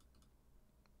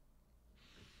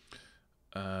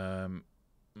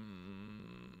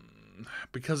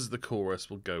 Because it's the chorus,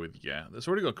 we'll go with yeah. There's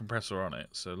already got a compressor on it,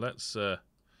 so let's...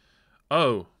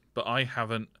 Oh, but I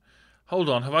haven't... Hold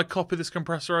on, have I copied this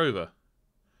compressor over?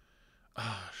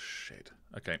 Ah, shit.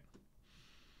 Okay.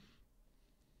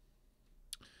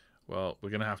 Well, we're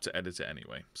going to have to edit it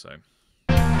anyway, so...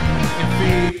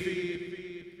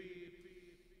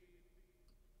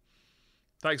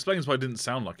 That explains why it didn't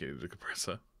sound like it needed a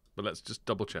compressor, but let's just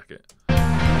double check it.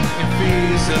 If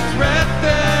he's a threat,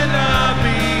 then I'll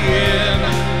be in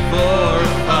for a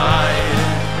fight.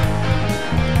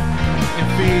 If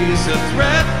he's a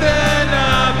threat, then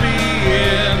I'll be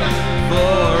in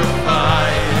for a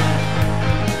fight.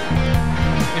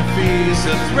 If he's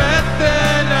a threat,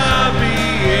 then I'll be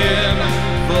in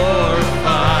for a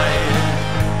fight.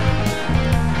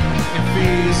 If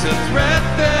he's a threat,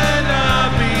 then I'll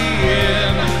be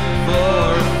in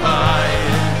for a fight.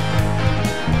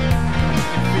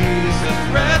 If he's a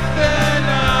threat, then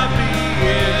I'll be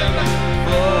in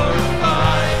for a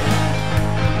fight.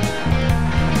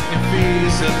 If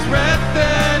he's a threat,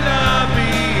 then I'll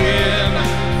be in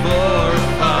for a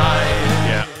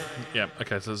fight. Yeah,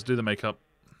 okay, so let's do the makeup.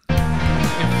 If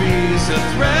he's a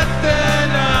threat, then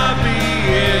I'll be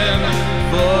in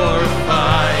for a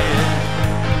fight.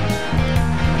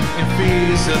 If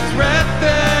he's a threat,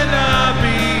 then I'll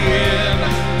be in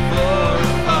for a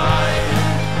fight.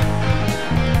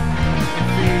 If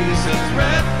he's a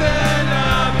threat, then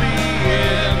I'll be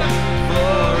in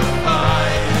for a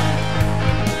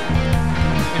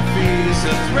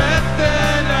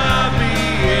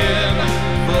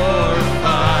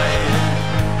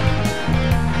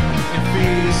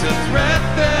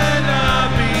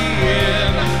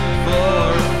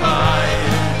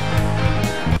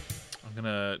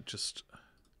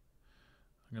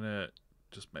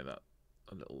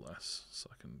a little less so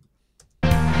I can.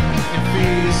 If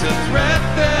he's a threat,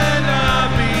 then I'll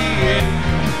be it.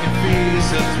 If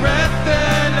he's a threat,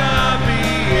 then I'll be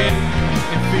it.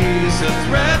 If he's a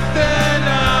threat, then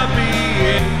I'll be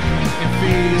it. If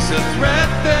he's a threat,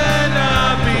 then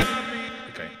I'll be.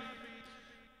 Okay.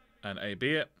 And A, B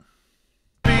it.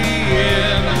 Be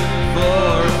in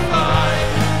for a fight.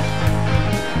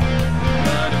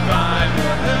 But if I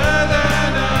were her,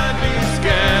 then I'd be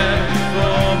scared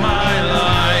for my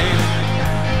life.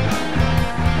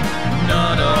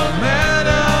 Not all men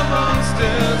are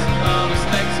monsters, all the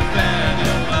snakes are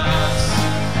venomous.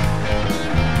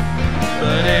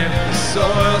 But if the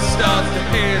soil starts to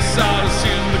hiss, I'll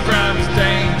assume the ground is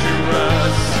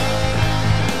dangerous.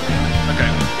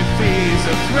 Okay. If he's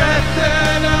a threat,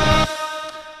 then I'll...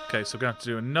 Okay, so we're going to have to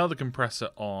do another compressor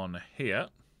on here.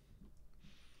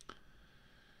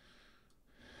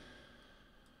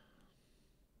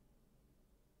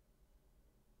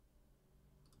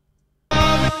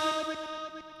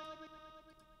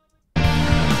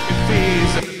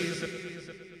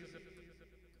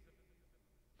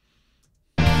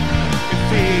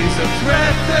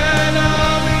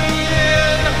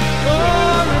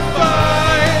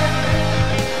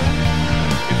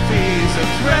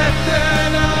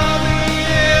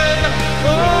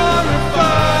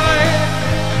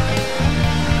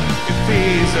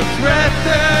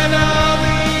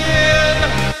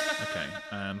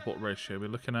 What ratio we're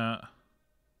looking at?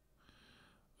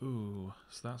 Ooh,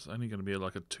 so that's only going to be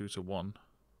like a 2 to 1.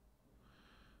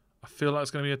 I feel like it's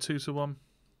going to be a 2 to 1.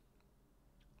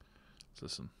 Let's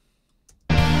listen.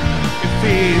 If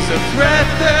he's a threat,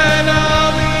 then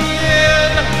I'll be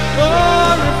in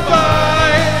for a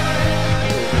fight.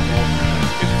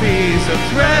 If he's a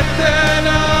threat, then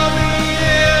I'll be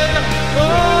in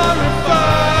for a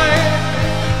fight.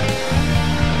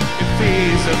 If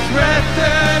he's a threat,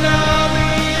 then I'll be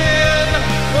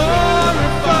for a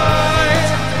fight.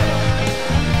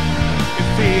 If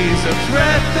he's a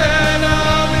threat, then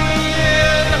I'll be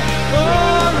in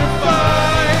for a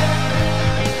fight.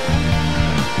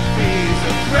 If he's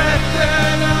a threat,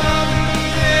 then I'll be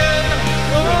in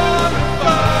for a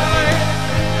fight.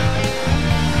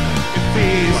 If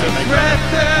he's a threat,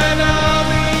 then I'll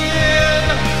be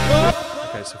in for...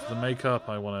 Okay, so for the makeup,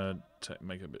 I want to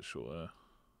make it a bit shorter.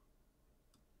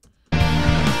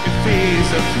 If he's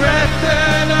a threat,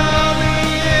 then I'll be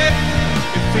it.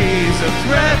 If he's a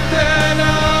threat, then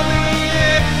I'll be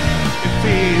it. If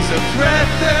he's a threat,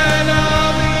 then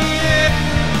I'll be it.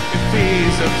 If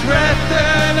he's a threat,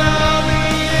 then I'll be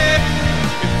it.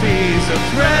 If he's a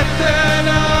threat, then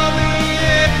I'll be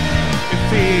it. If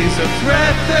he's a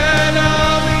threat, then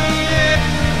I'll be it.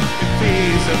 If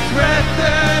he's a threat,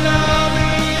 then I'll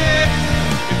be it.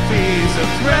 If he's a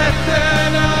threat,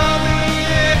 then I'll be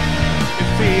it.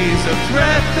 If he's a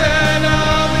threat, then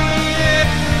I'll be it.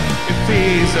 If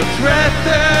he's a threat,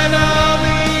 then I'll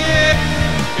be it.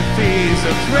 If he's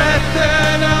a threat,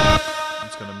 then I'll... I'm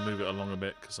just going to move it along a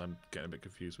bit because I'm getting a bit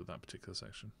confused with that particular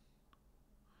section.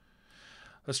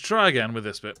 Let's try again with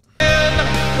this bit. For a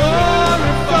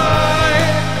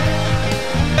fight.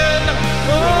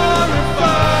 For a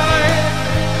fight.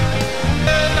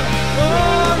 For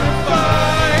a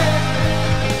fight.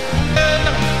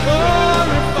 For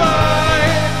a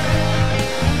fight.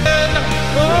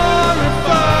 For a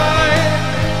fight.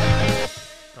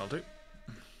 That'll do.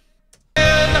 For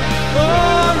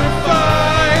a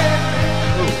fight.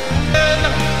 For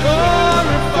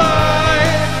a fight.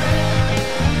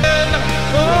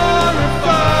 For a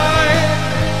fight.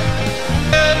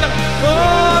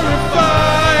 For a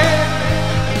fight.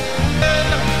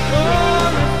 For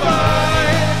a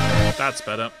fight. That's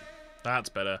better. That's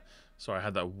better. Sorry, I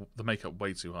had the makeup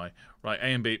way too high. Right, A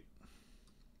and B.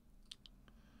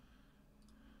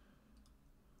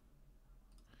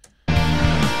 He's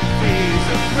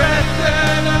a threat,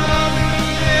 then I'll be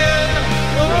in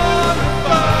for a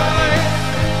fight.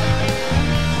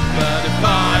 But if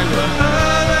I were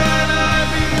her, then I'd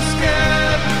be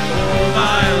scared all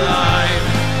my life.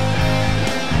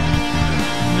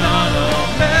 Not all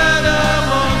men are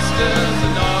monsters,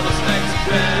 and all the snakes are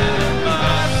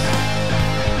venomous.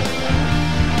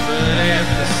 But if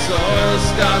the soil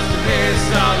starts to hiss,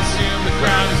 I'll assume the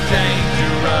ground is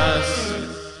dangerous.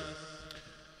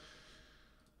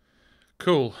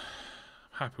 Cool.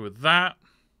 Happy with that.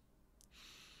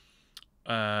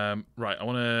 Right, I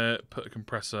want to put a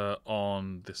compressor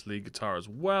on this lead guitar as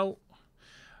well.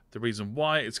 The reason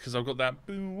why is because I've got that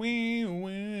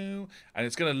and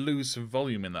it's going to lose some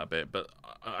volume in that bit. But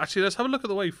actually, let's have a look at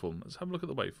the waveform. Let's have a look at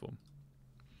the waveform.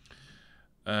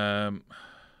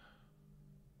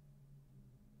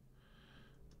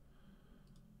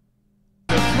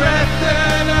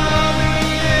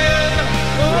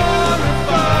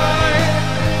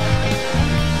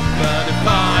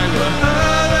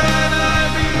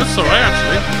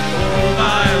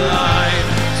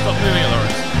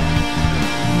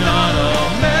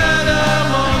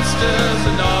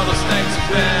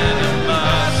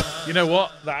 You know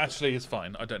what? That actually is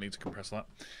fine. I don't need to compress that.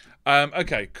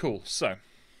 Okay, cool. So,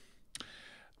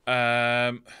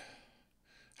 how's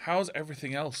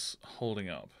everything else holding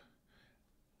up?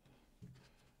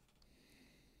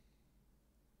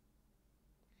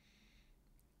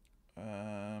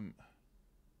 I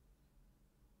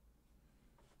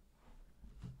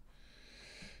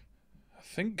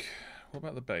think. What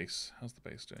about the bass? How's the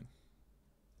bass doing?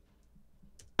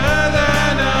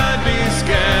 I'd be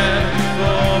scared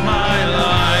for my life.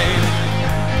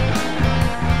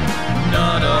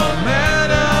 Not a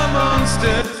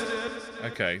monster.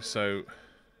 Okay, so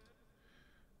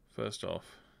first off,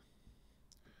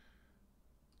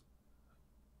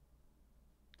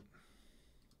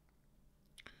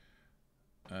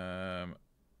 I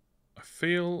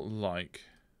feel like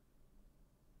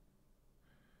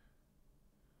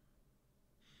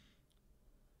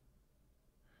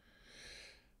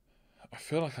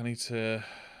I need to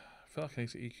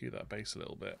EQ that bass a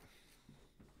little bit.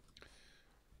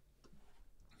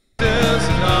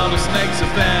 All the snakes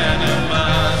are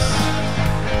venomous.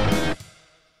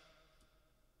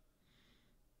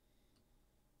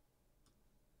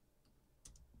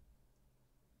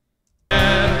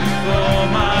 For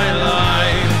my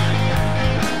life,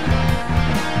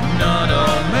 not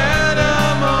all men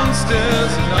are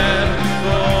monsters.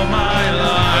 For my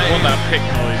life, I want that pick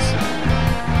noise.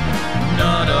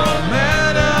 not all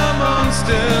men are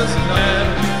monsters.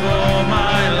 For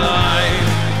my life,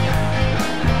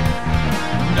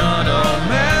 not all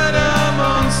men are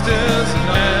monsters.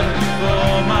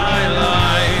 For my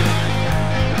life,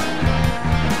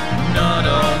 not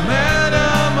all men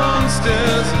are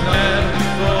monsters.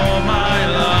 For my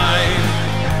life,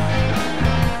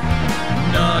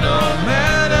 not all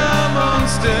men are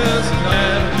monsters.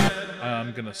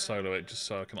 I'm gonna solo it just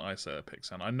so I can isolate the pick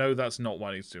sound. I know that's not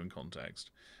what I need to do in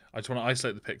context. I just want to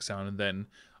isolate the pick sound and then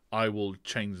I will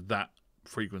change that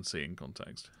frequency in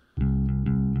context.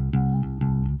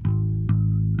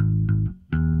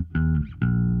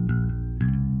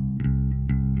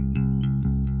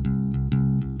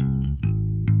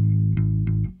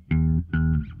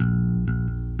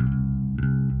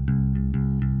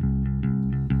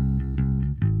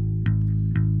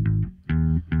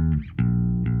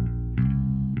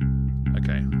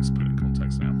 Okay, let's put it in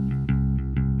context now.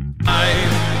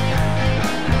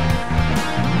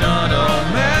 Not all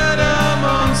men are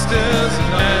monsters.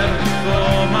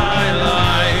 For my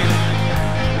life,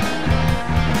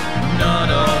 not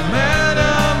all men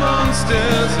are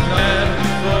monsters.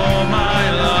 For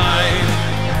my life,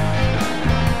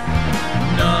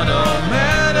 not all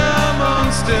men are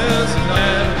monsters.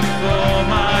 For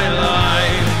my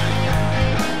life,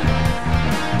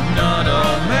 not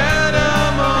all men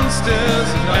are monsters.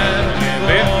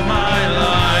 For my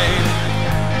life,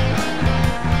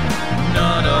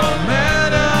 not all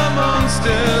men are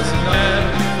monsters.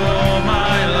 For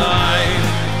my life,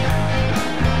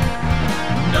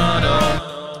 not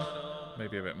all.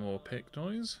 Maybe a bit more pick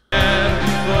noise. For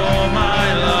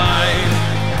my life,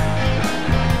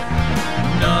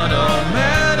 not all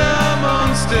men are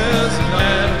monsters.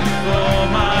 For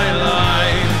my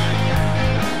life,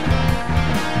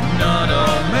 not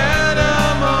all men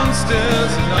are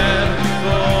monsters.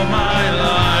 For my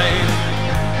life,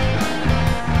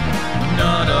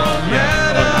 not all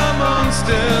men are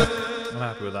monsters. I'm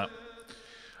happy with that.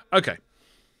 Okay.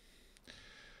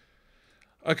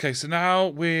 Okay, so now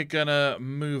we're gonna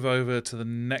move over to the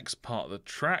next part of the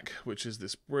track, which is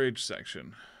this bridge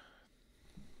section.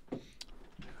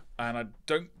 And I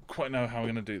don't quite know how we're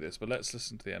gonna do this, but let's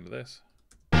listen to the end of this.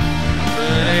 But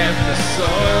if the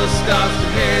soil starts to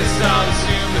hiss, I'll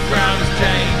assume the ground is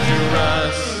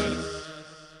dangerous.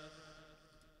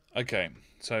 Okay,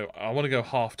 so I want to go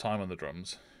half time on the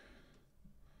drums.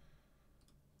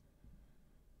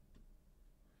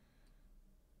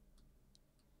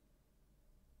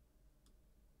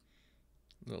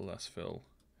 A little less fill.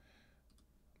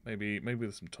 Maybe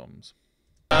with some toms.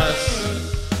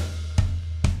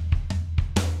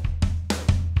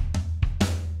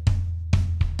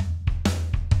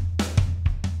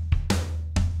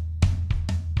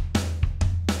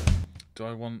 Do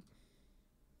I want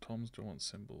toms? Do I want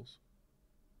cymbals?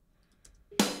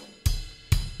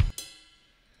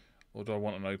 Or do I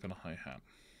want an open hi-hat?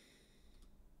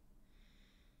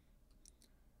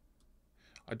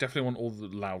 I definitely want all the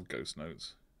loud ghost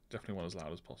notes. Definitely want as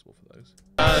loud as possible for those.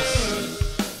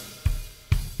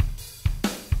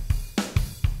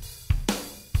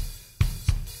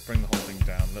 Let's bring the whole thing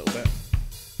down a little bit.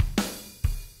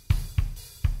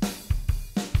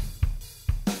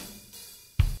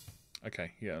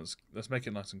 Okay, yeah, let's make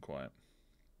it nice and quiet.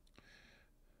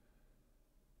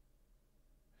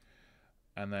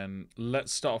 And then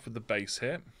let's start off with the bass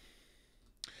here.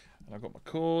 And I've got my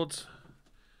chords.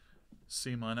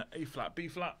 C minor, A flat, B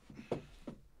flat.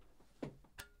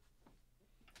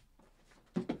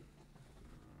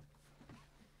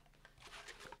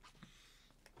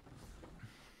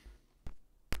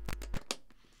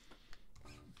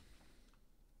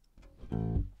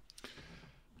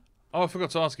 Oh, I forgot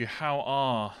to ask you, how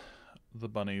are the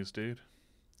bunnies, dude?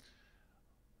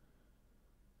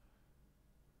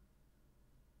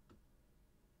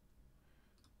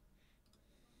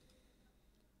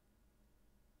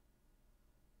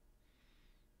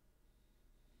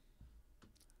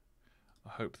 I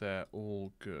hope they're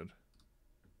all good.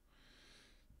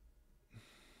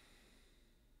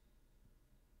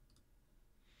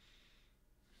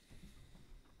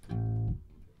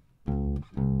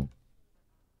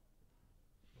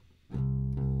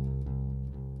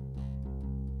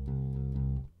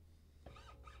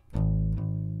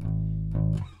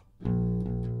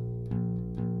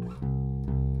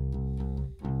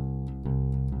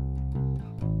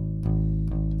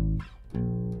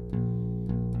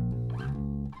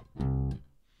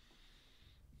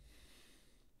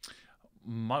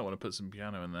 Might want to put some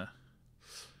piano in there.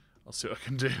 I'll see what I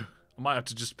can do. I might have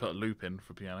to just put a loop in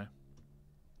for piano.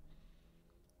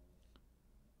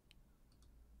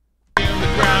 The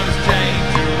ground is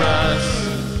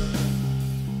dangerous.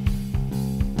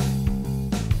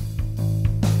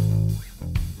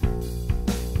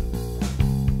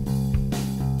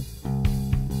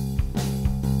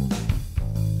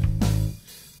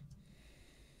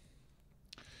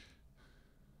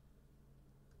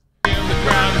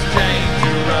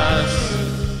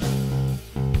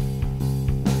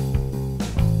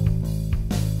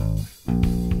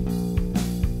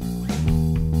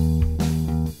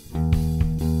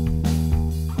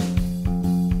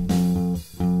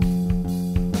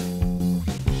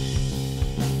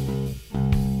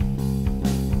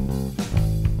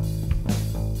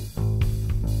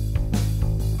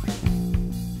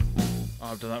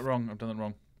 I've done that wrong. I've done that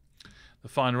wrong. The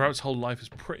fine rabbit's whole life is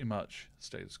pretty much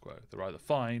status quo. They're either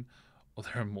fine or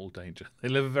they're in mortal danger. They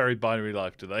live a very binary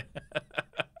life, do they?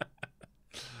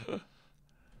 They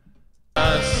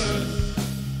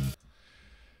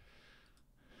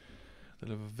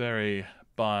live a very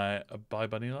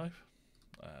bunny life.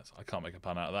 So I can't make a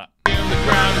pun out of that. The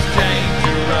ground is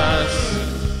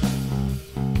dangerous.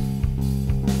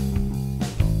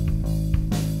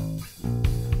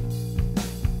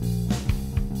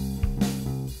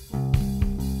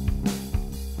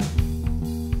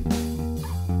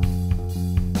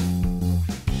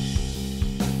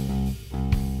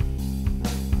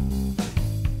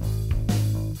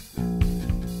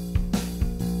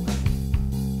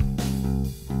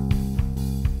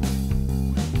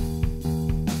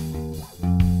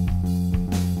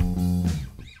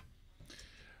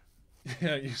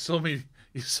 Yeah, you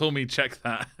saw me check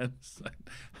that and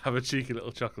have a cheeky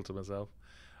little chuckle to myself.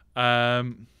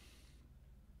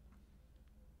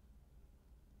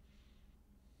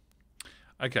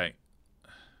 Okay.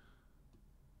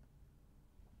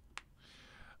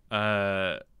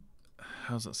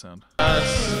 How's that sound?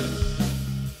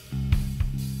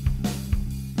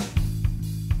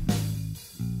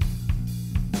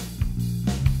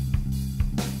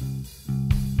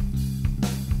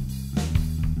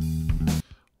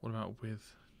 What about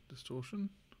with distortion?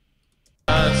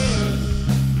 Nah.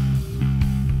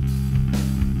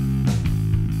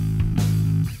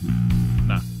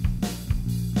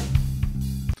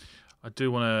 I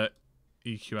do want to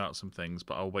EQ out some things,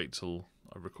 but I'll wait till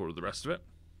I recorded the rest of it.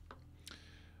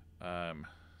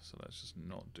 So let's just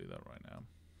not do that right now.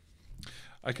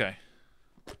 Okay.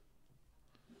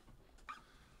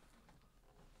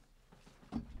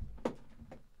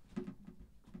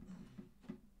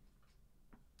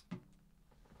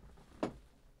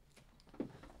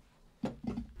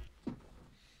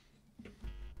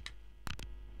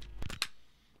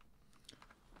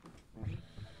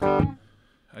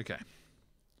 Okay.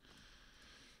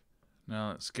 Now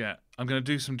let's get... I'm going to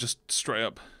do some just straight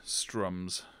up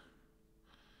strums.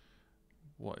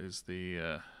 What is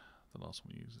the last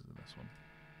one we used? Is this one?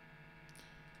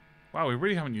 Wow, we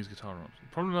really haven't used guitar knobs.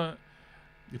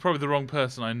 You're probably the wrong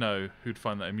person I know who'd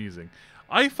find that amusing.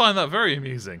 I find that very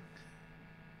amusing.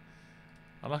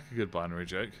 I like a good binary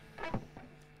joke.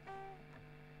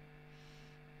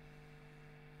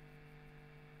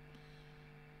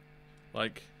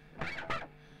 Like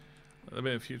a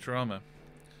bit of Futurama.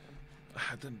 I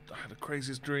had the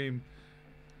craziest dream.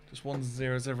 Just ones and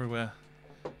zeros everywhere.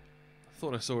 I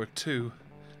thought I saw a 2.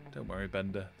 Don't worry,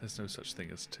 Bender. There's no such thing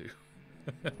as 2.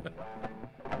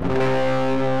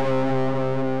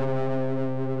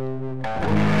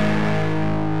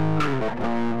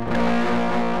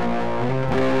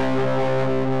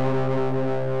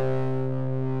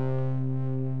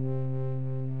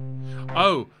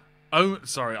 don't.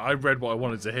 Sorry, I read what I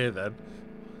wanted to hear then.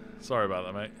 Sorry about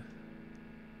that, mate.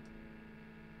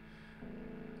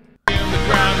 The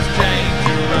ground is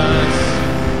dangerous.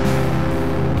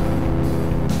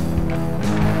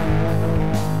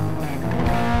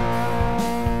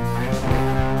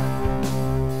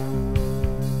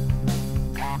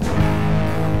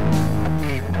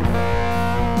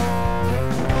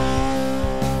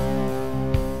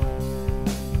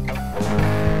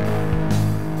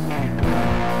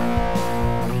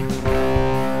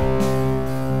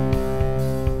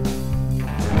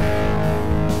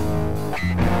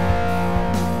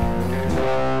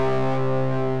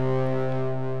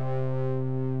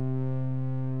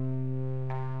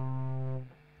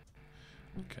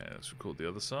 Okay, let's record the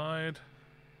other side.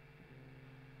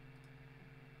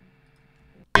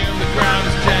 The ground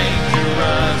is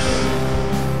dangerous.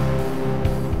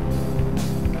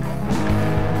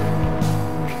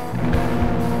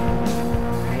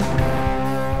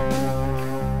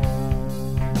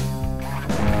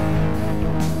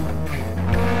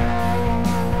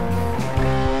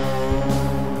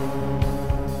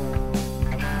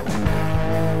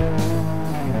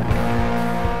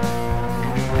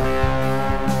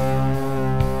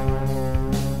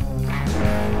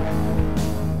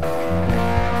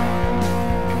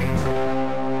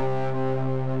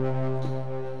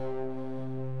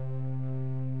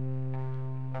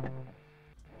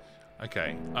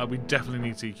 Okay, we definitely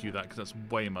need to EQ that because that's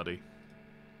way muddy.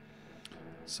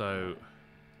 So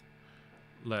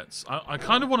let's. I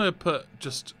kind of want to put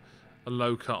just a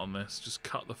low cut on this. Just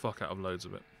cut the fuck out of loads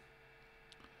of it.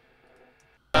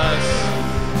 And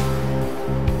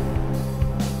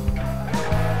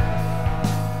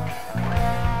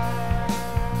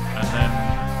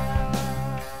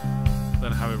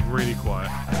then have it really quiet.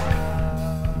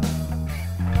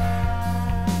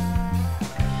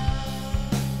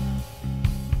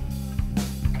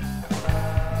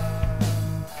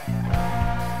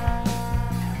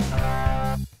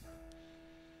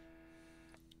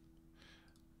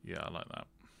 Yeah, I like that.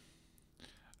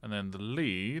 And then the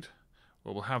lead,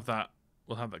 well, we'll have that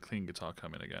clean guitar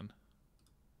come in again.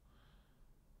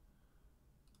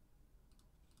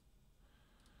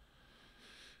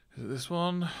 Is it this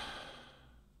one?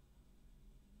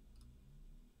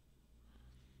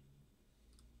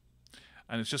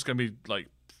 And it's just going to be like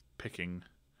picking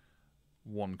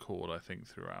one chord, I think,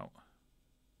 throughout.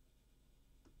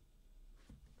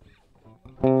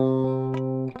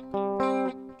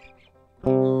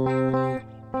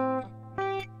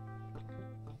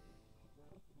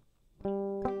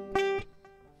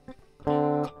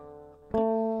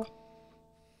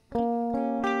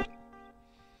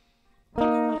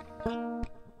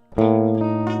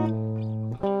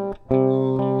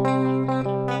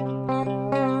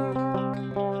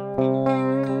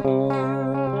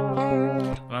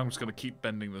 And I'm just going to keep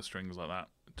bending the strings like that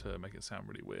to make it sound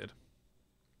really weird.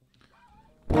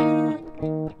 The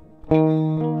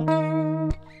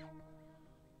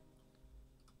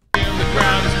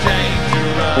ground is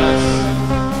dangerous.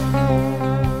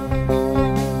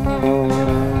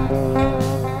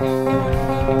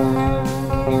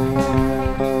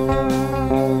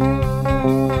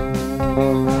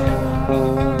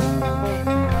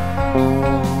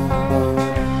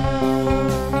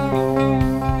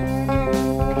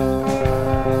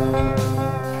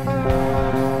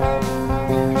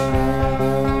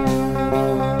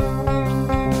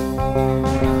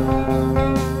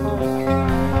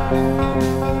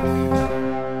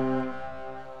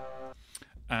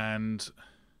 And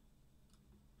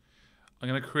I'm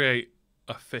going to create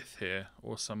a fifth here,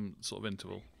 or some sort of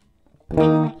interval,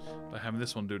 by having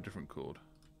this one do a different chord.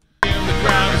 The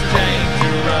ground is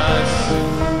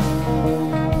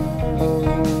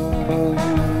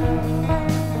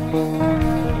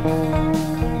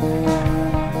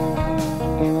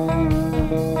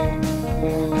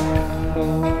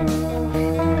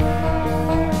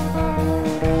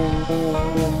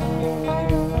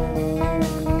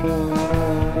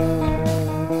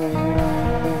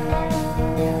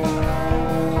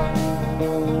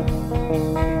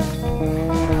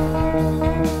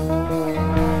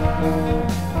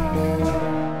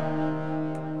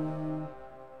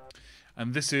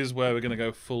And this is where we're going to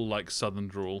go full like southern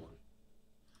drawl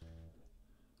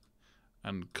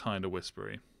and kind of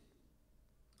whispery.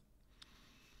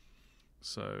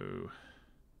 So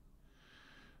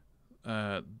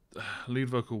lead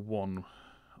vocal 1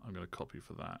 I'm going to copy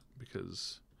for that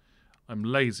because I'm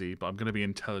lazy, but I'm going to be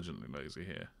intelligently lazy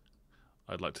here.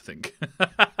 I'd like to think.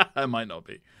 I might not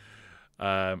be.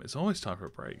 It's always time for a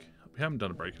break. We haven't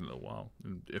done a break in a little while.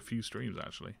 In a few streams,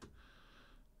 actually.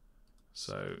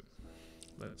 So,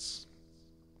 let's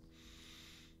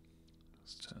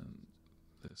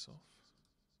this off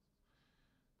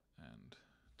and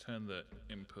turn the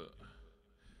input.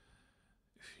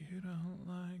 If you don't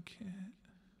like it,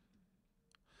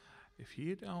 if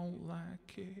you don't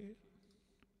like it.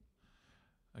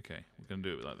 Okay, we're going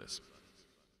to do it like this.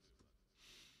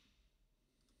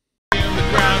 The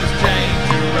ground's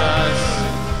dangerous.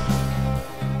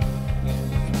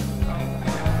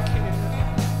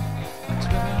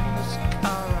 Turn this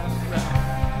car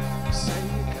around. Say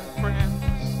you got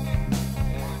friends.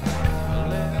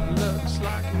 Well, it looks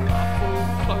like we're awful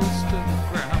close to the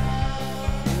ground.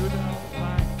 If you don't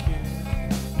like it,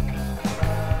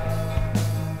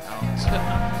 I'll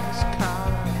turn this car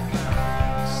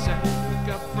around. Say you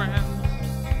got friends.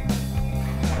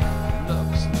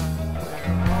 Looks like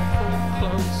we're awful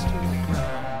close to the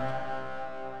ground.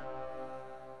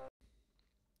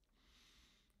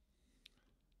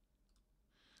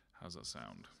 How's that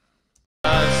sound?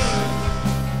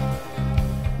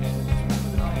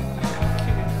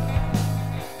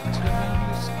 Turn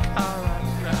this car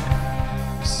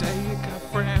around. Say you got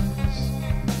friends.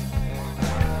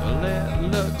 Well, it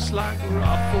looks like we're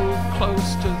awful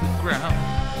close to the ground.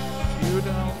 If you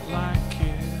don't like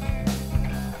it,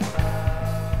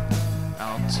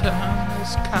 I'll turn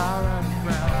this car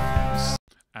around.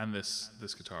 And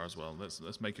this guitar as well.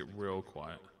 Let's make it real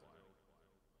quiet.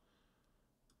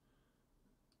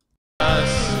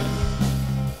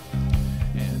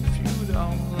 And if you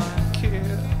don't like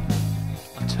it,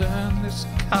 I'll turn this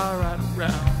car right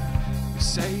around. You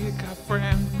say you got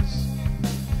friends.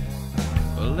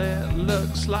 Well, it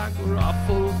looks like we're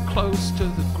awful close to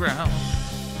the ground.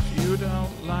 If you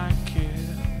don't like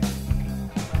it,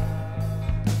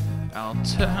 I'll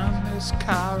turn this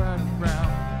car right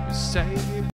around. You say.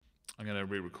 I'm gonna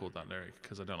re-record that lyric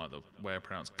because I don't like the way I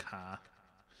pronounce car.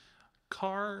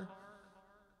 Car.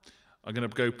 I'm gonna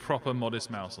go proper Modest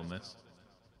Mouse on this.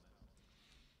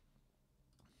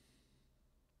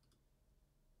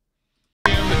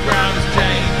 The ground's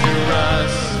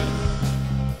dangerous.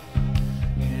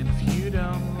 And if you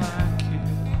don't like it,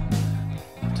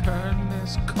 I'll turn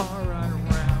this car right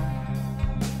around.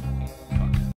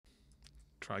 Fuck.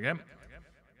 Try again.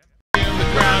 The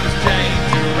ground's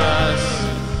dangerous.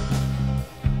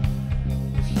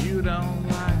 If you don't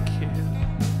like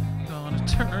it, gonna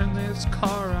turn this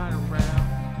car right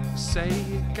around. Say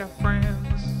you got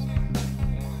friends.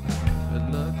 It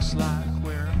looks like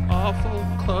we're awful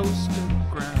close to the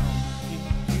ground.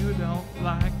 If you don't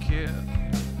like it,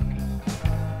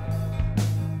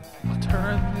 I'll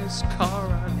turn this car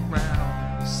right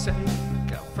around. Say you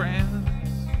got friends.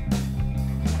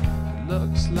 It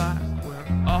looks like we're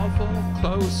awful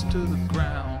close to the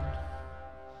ground.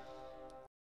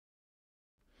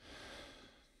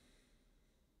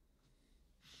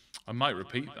 I might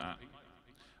repeat that,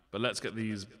 but let's get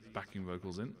these backing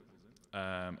vocals in.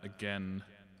 Again,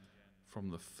 from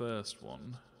the first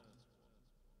one.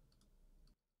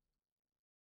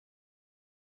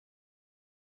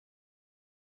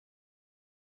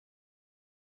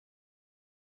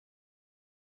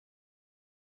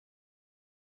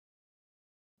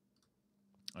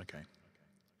 Okay.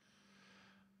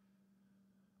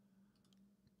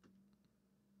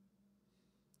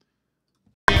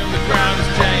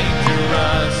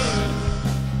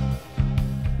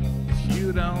 If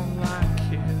you don't like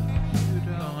it, you're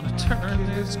gonna turn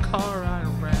this car right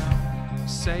around.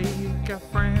 Say you got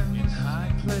friends in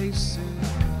high places.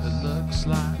 It looks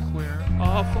like we're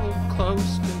awful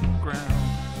close to the ground.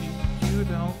 If you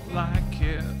don't like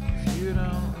it, if you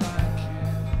don't like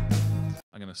it.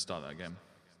 I'm gonna start that again.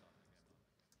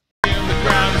 The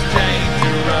ground's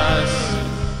dangerous.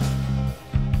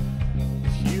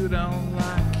 If you don't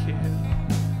like it,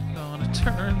 gonna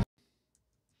turn.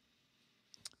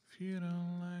 If you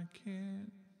don't like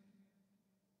it.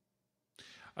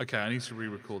 Okay, I need to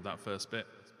re-record that first bit.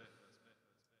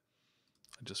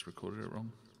 I just recorded it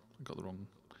wrong. I got the wrong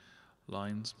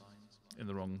lines in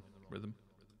the wrong rhythm.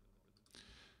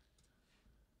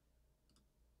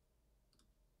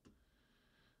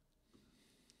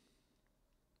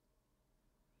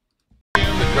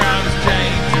 The ground's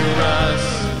dangerous.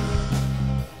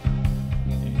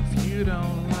 If you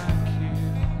don't like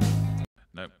it.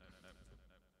 Nope.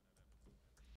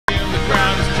 The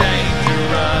ground's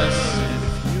dangerous. And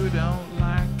if you don't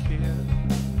like it,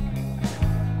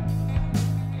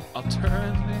 I'll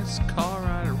turn this car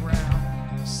right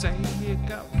around. Say you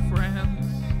got friends.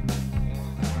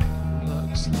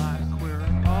 Looks like we're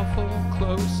awful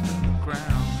close to the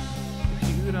ground. If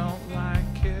you don't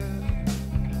like it,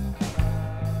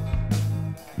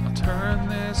 I'll turn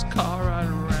this car right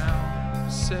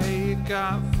around. Say you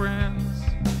got friends.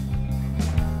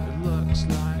 It looks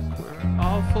like we're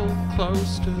awful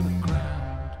close to the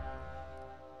ground.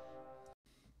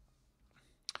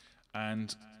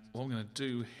 And what I'm going to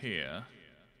do here,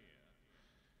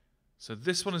 so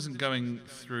this one isn't going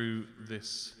through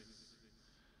this,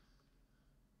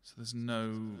 so there's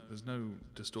no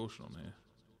distortion on here.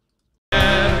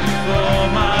 For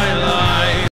my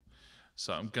life.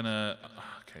 So I'm gonna,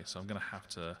 okay, so I'm gonna have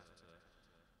to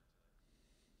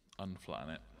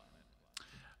unflatten it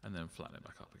and then flatten it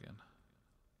back up again.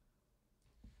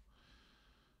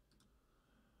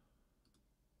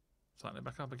 Flatten it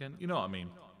back up again. You know what I mean?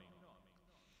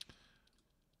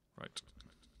 Right.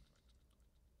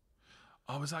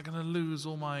 Oh, is that gonna lose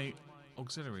all my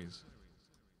auxiliaries?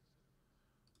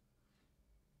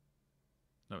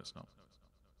 No, it's not.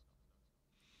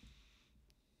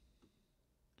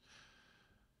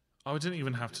 Oh, I didn't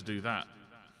even have to do that.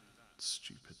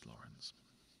 Stupid Lawrence.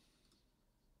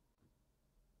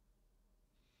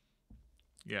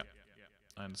 Yeah,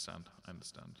 I understand. I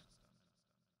understand.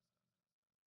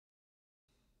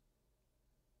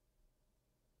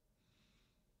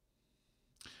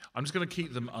 I'm just going to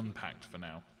keep them unpacked for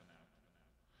now.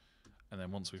 And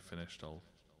then once we've finished,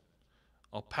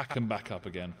 I'll pack them back up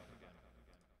again.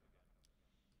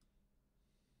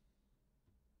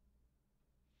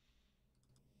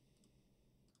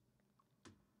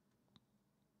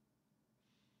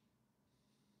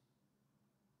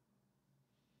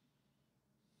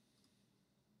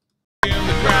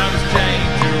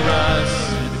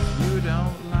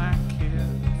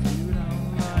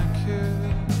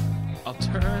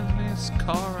 Turn this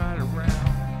car right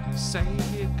around. Say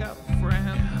you got friends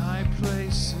in high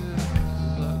places.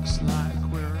 Looks like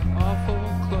we're awful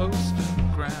close to the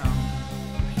ground.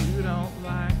 If you don't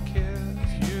like it,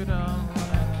 if you don't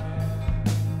like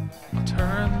it, I'll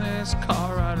turn this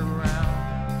car right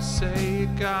around. Say you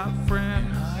got friends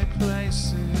in high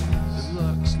places. It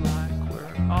looks like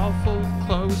we're awful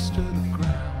close to the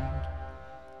ground.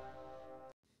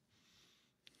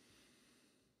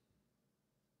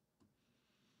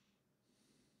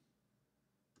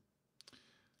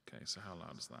 Okay, so how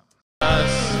loud is that?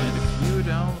 If you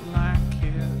don't like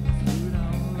it, if you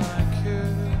don't like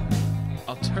it,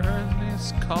 I'll turn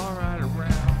this car right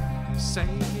around. Say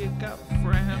you got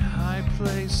friends in high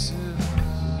places.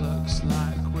 Looks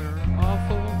like we're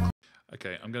awful.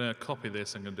 Okay, I'm going to copy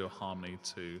this. I'm going to do a harmony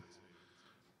to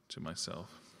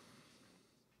myself.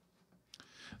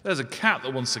 There's a cat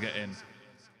that wants to get in.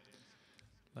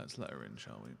 Let's let her in,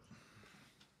 shall we?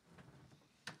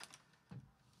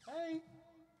 Hey.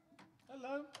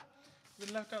 Hello. You've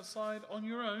been left outside on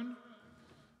your own?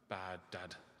 Bad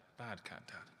dad. Bad cat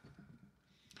dad.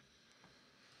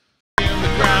 The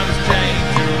ground's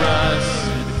dangerous.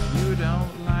 If you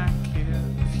don't like it,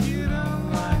 if you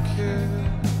don't like it,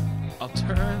 I'll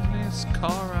turn this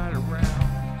car right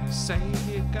around. Say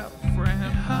you got friends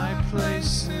in high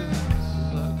places.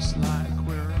 Looks like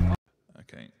we're.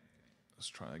 Okay, let's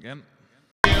try again.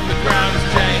 The ground's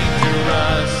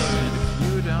dangerous.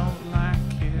 If you don't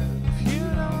like it, if you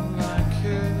don't like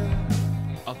it,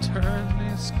 I'll turn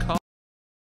this car.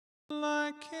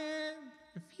 Like it,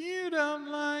 if you don't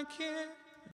like it.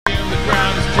 The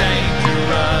ground's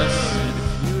dangerous.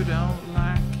 If you don't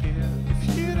like it,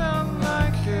 if you don't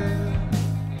like it,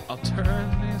 I'll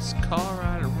turn this car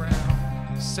right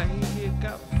around. Say you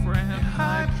got friends in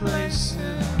high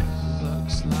places.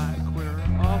 Looks like we're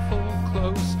awful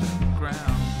close to the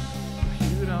ground.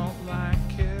 If you don't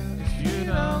like it, if you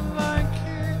don't like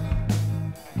it,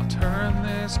 I'll turn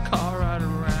this car right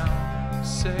around.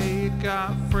 Say you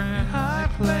got friends in high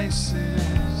places.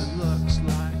 It looks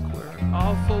like we're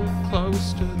awful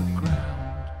close to the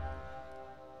ground.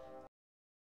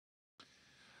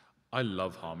 I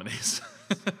love harmonies.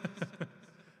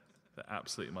 They're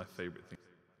absolutely my favorite thing.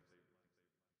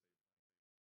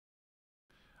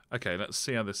 Okay, let's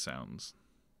see how this sounds.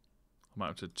 I might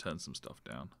have to turn some stuff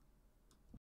down.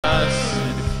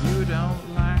 If you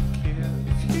don't like it,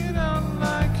 if you don't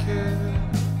like it,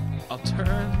 I'll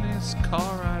turn this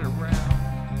car right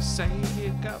around. Say you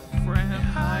got friends in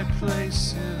high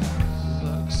places.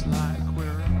 Looks like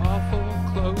we're awful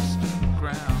close to the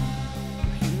ground.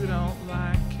 If you don't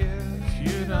like it, if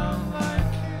you don't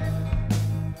like it,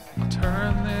 I'll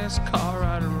turn this car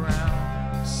right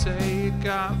around. Say you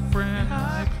got friends in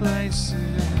high places.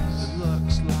 It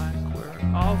looks like we're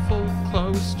awful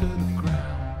close to the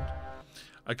ground.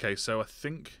 Okay, so I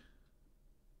think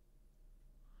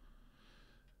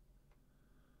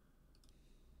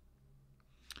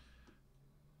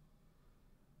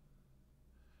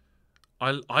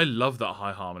I love that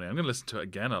high harmony. I'm going to listen to it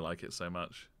again. I like it so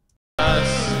much.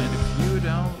 If you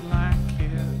don't like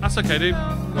it, That's okay, dude.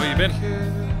 Where you been?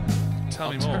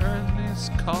 Tell me more. this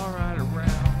car right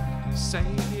around. Say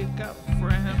you got a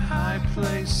friend. High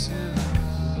places.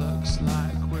 Looks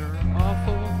like we're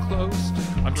awful close to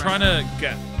the I'm trying to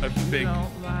get a big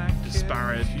like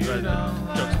disparate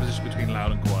juxtaposition between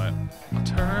loud and quiet. I'll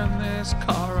turn this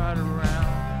car right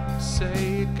around.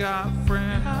 Say you got a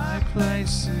friend. High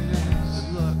places.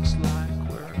 It looks like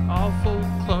we're awful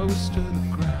close to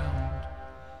the ground.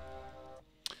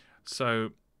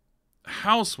 So,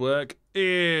 housework,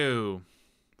 ew,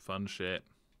 fun shit.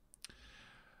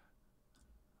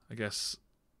 I guess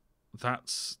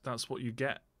that's what you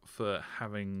get for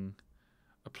having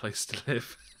a place to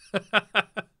live.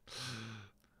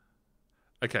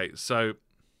 Okay, so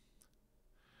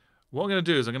what I'm going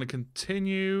to do is I'm going to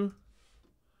continue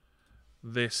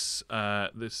this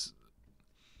this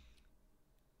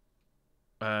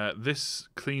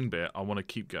clean bit. I want to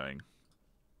keep going.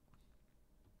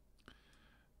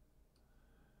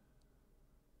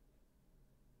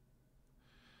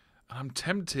 I'm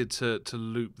tempted to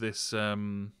loop this.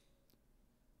 I'm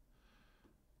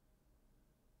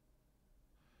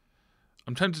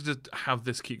tempted to have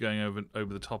this keep going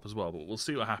over the top as well, but we'll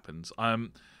see what happens.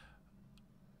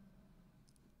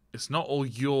 It's not all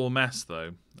your mess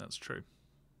though. That's true.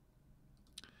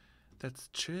 That's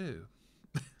true.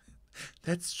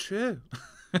 That's true.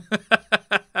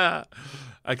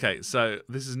 Okay, so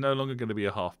this is no longer going to be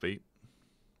a half beat.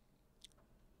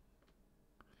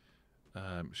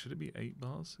 Should it be 8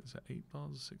 bars? Is it 8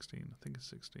 bars or 16? I think it's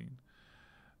 16.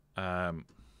 And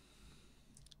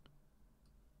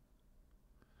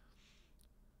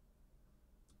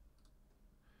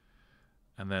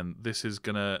then this is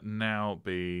gonna now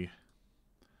be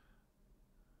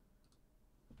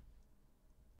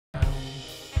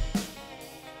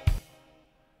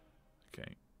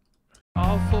okay.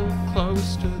 Awful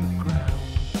close to the ground.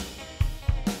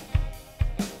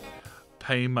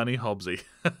 Pay Money Hobbsy.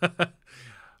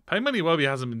 Pay Money Wobby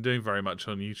hasn't been doing very much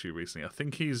on YouTube recently. I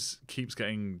think keeps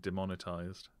getting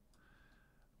demonetized,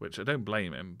 which I don't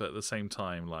blame him, but at the same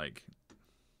time, like,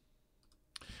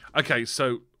 okay,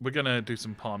 so we're gonna do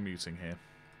some palm muting here.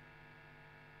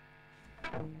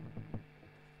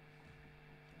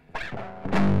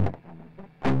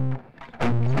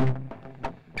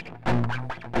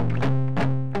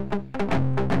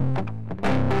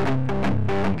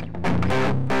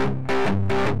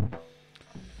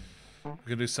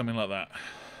 We're going to do something like that.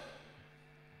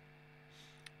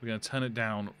 We're going to turn it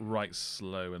down right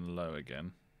slow and low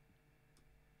again.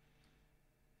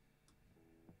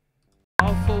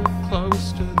 Awful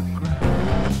close to the ground.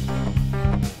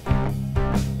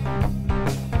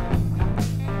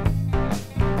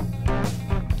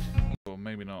 Or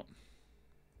maybe not.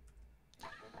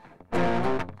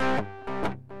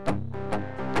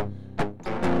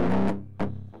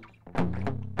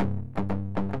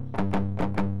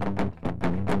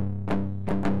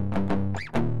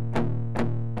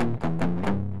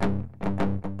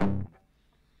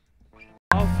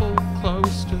 Awful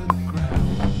close to the ground.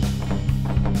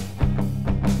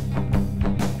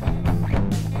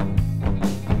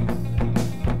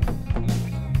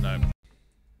 No.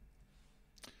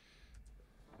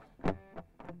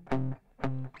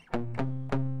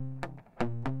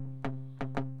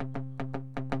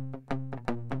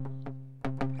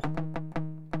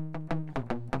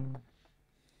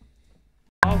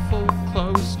 Awful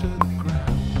close to the ground.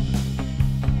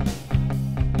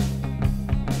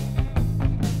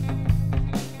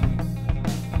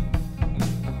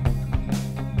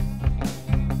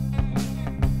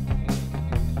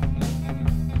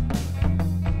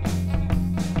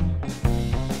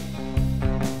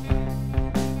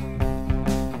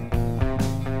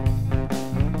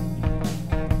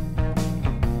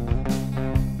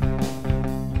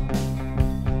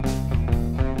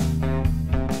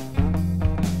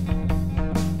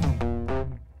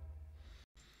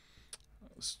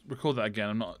 Let's record that again.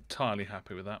 I'm not entirely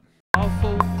happy with that.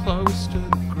 Awful close to the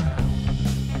ground.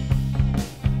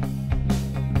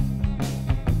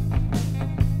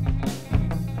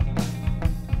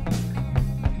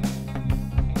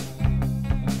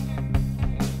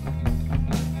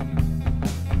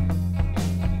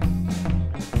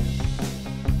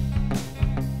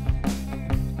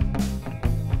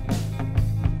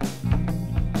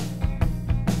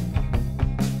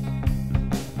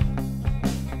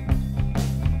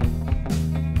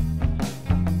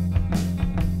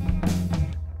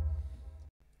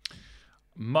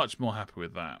 Much more happy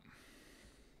with that.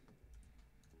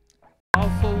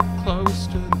 Awful close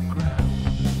to the ground.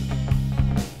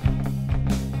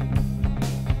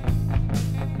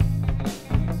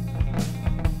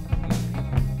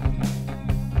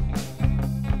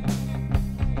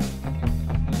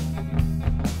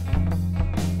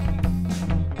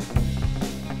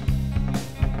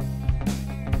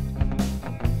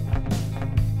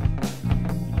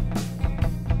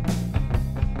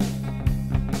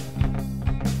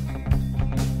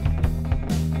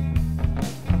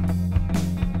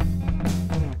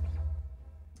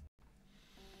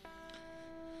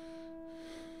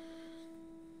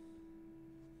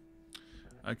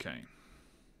 Okay.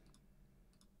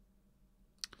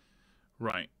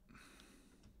 Right.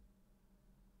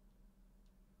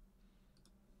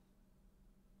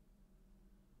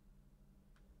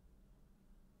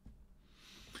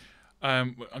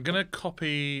 I'm gonna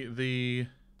copy the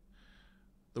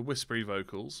whispery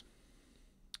vocals,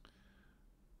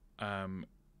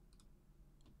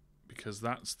 because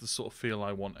that's the sort of feel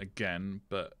I want again,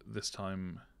 but this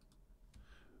time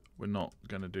we're not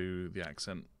gonna do the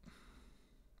accent.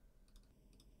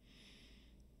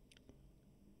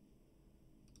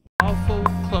 Awful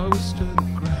close to the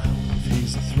ground. If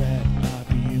he's a threat, I'd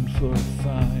be in for a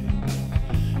fight.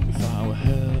 If I were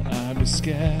her, I'd be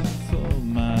scared for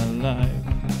my life.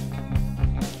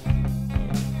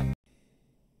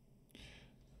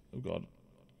 Oh God.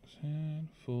 Scared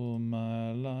for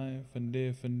my life, and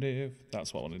if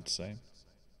that's what I wanted to say.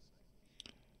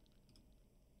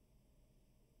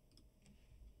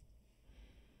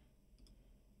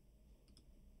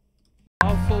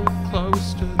 Awful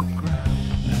close to the ground.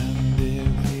 And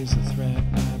if he's a threat,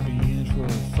 I'd be in for a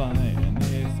fight. And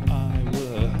if I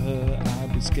were her,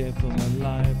 I'd be scared for my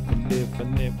life. And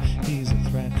if he's a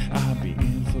threat, I'd be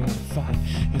in for a fight.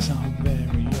 It's not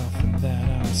very often that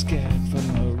I'm scared for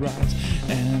my rights.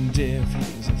 And if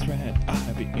he's a threat,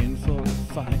 I'd be in for a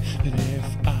fight. But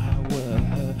if I were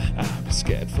her, I'd be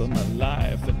scared for my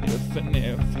life. And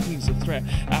if he's a threat,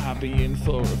 I'd be in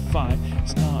for a fight.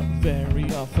 It's not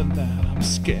very often that I'm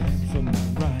scared for my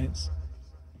rights.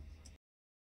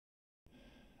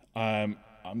 I'm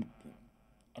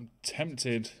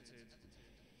tempted.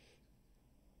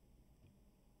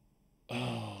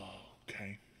 Oh,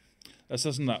 okay. Let's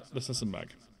listen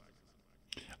back.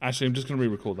 Actually, I'm just going to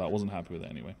re-record that. I wasn't happy with it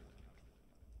anyway.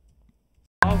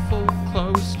 Awful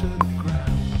close to the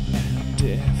ground. And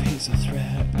if he's a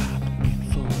threat, I'd be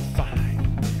in for a fight.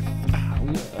 If I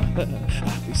were her,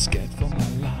 I'd be scared for my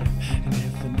life. And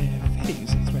if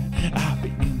he's a threat, I'd be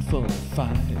in for a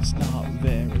fight. It's not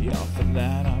very often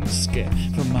that I'm scared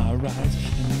for my rights.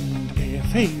 And if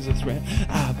he's a threat,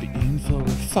 I'd be in for a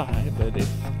fight. But if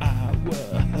I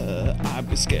were her, I'd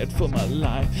be scared for my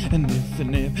life. And if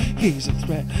he's a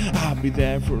threat, I'd be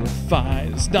there for a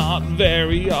fight. It's not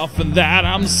very often that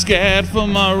I'm scared for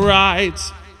my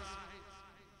rights.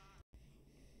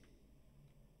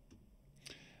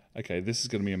 Okay, this is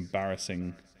going to be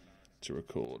embarrassing to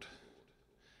record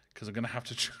because I'm going to have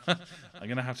to try. I'm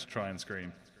going to have to try and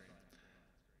scream.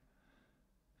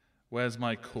 Where's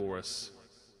my chorus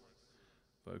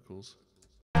vocals?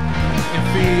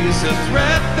 If he's a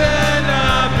threat, then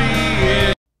I'll be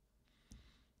in.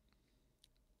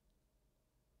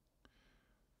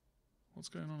 What's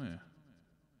going on here?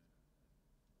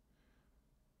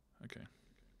 Okay.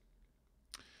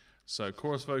 So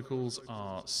chorus vocals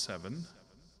are 7.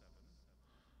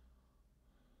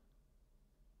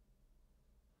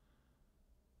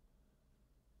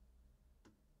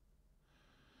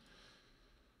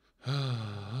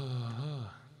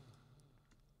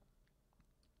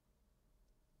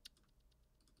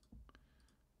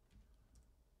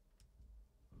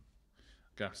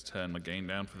 Got to turn my gain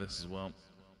down for this as well.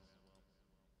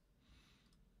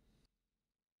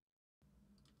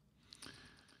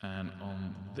 And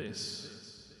on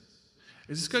this,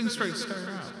 is this going straight to stereo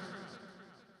out?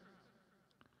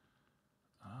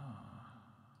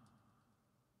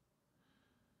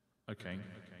 Okay.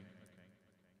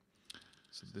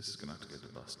 So this is going to have to go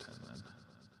to bus 10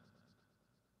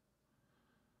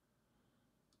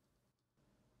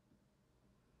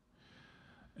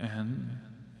 then. And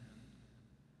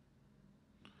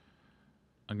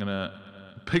I'm going to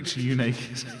picture you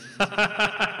naked. I'm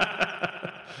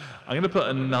going to put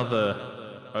another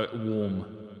warm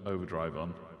overdrive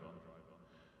on.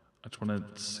 I just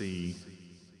want to see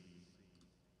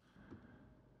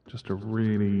just a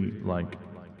really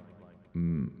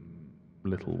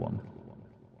little one.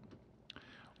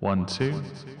 1, 2.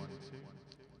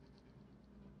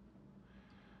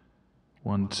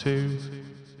 1, 2.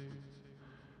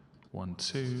 1,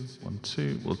 2. 1,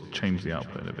 2. We'll change the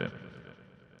output in a bit.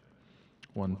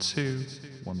 1, 2.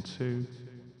 1, 2.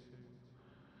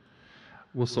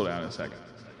 We'll sort it out in a second.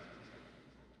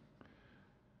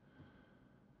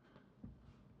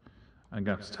 I'm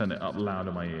going to have to turn it up loud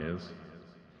in my ears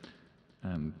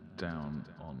and down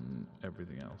on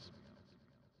everything else.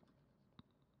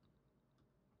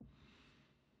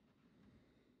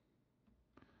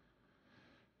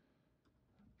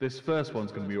 This first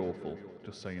one's going to be awful,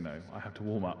 just so you know. I have to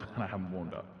warm up, and I haven't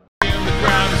warmed up. The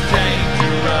ground is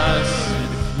dangerous.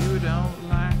 And if you don't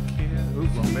like it, Ooh,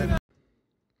 wrong bit.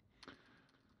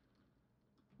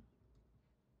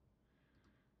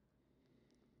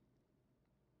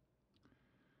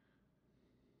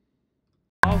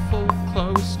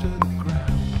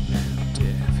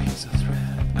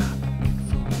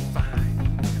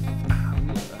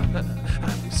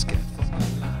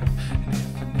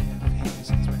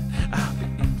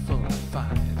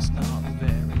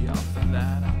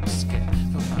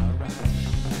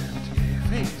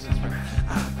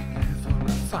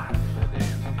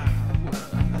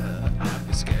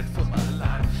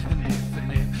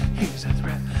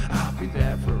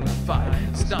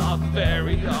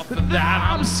 For that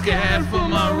I'm scared for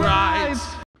my rights.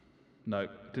 No,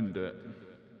 didn't do it.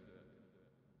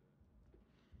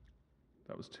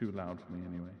 That was too loud for me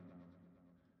anyway.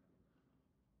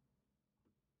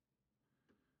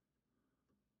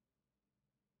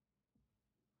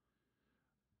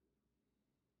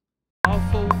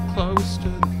 Awful close to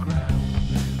the ground.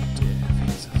 Death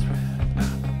is a threat.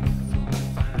 I'm full of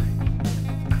fight.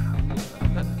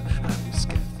 I'll be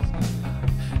scared for my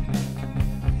life. And if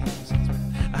he's a threat,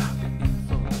 I'll be in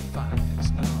for a fight.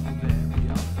 It's not very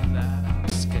often that I'm scared for my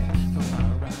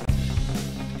right.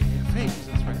 If he's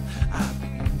a threat, I'll be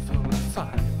in for a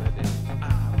fight. But if I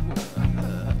were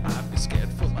her, I'd be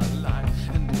scared for my life.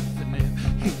 And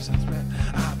if he's a threat,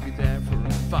 I'll be there for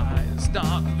a fight. It's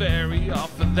not very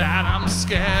often that I'm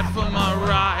scared for my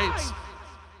rights.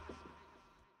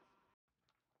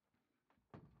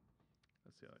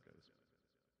 Let's see how that goes.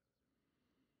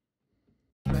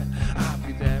 I'll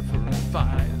be there for a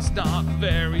fight. It's not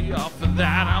very often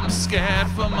that I'm scared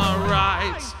for my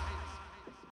rights.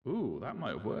 Ooh, that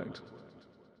might have worked.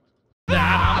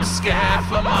 That I'm scared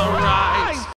for my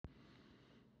rights.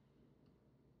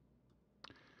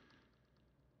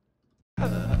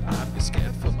 I'll be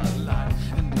scared for my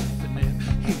life. And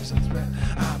if he's a threat,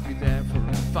 I'll be there for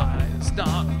a fight. It's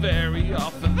not very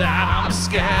often that I'm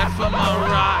scared for my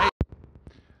rights.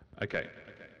 Okay.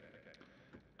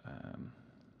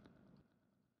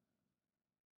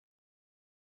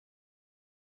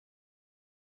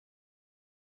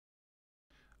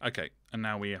 Okay, and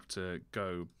now we have to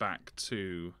go back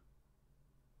to...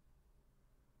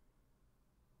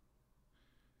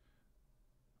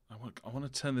 I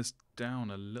want to turn this down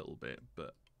a little bit,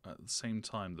 but at the same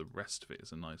time, the rest of it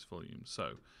is a nice volume.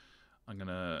 So I'm going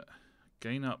to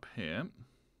gain up here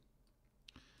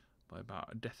by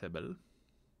about a decibel,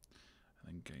 and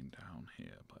then gain down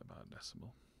here by about a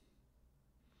decibel.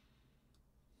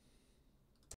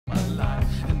 My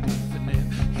life, and even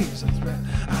if he's a threat,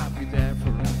 I'll be there for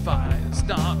a fight. It's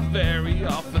not very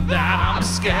often that I'm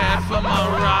scared for my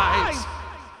rights.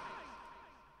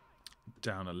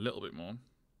 Down a little bit more.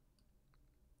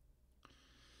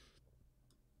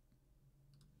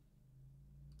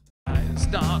 It's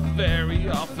not very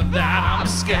often that I'm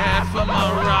scared for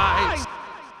my rights.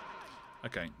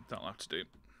 Okay, that'll have to do.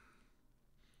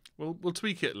 We'll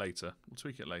tweak it later. We'll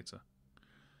tweak it later.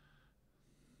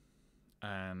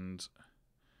 And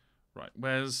right,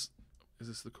 is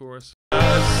this the chorus? If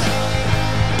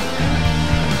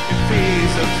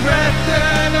he's a threat,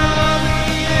 then I'll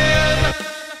be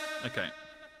in. Okay.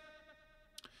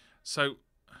 So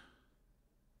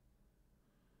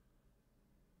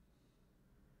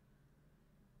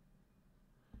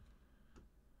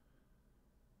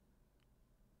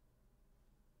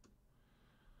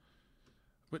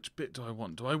which bit do I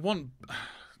want? Do I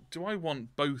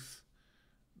want both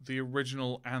the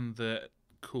original and the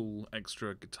cool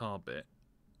extra guitar bit?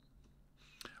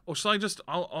 Or should I just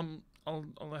I'll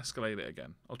escalate it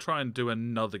again. I'll try and do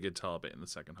another guitar bit in the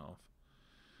second half.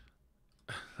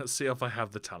 Let's see if I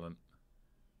have the talent.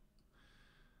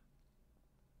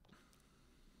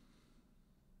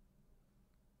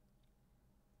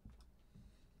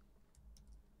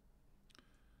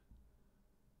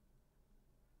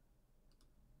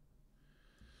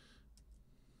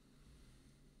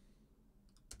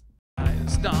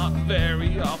 It's not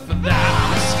very often that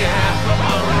I'm scared for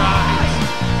my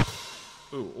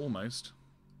rights. Ooh, almost.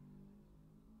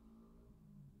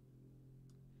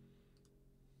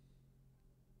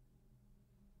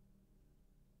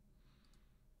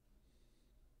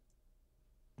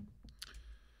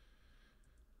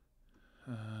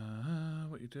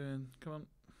 What are you doing? Come on.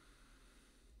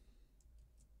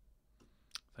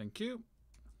 Thank you.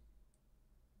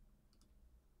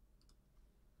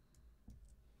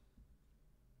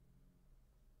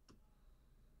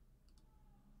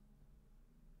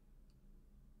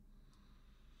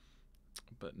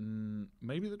 But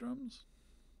maybe the drums?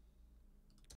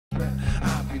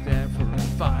 I'll be there for a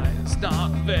fight. It's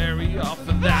not very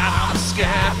often that I'm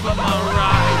scared for my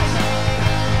rights.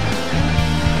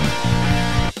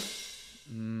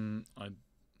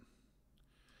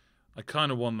 I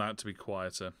kind of want that to be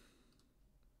quieter.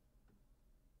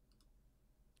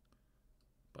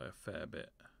 By a fair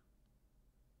bit.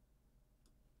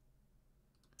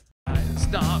 It's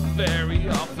not very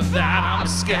often that I'm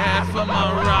scared for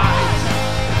my rights.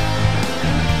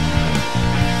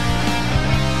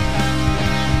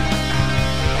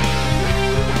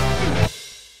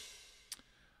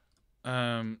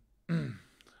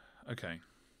 Okay.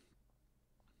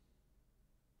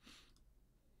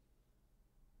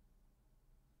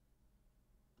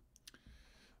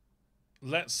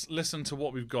 Let's listen to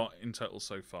what we've got in total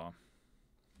so far.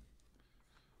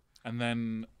 And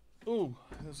then, oh,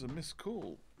 there's a missed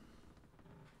call.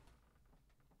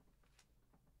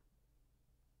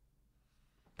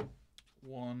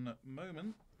 One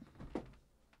moment.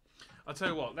 I'll tell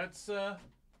you what. Let's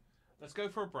go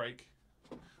for a break.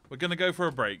 We're gonna go for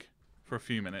a break for a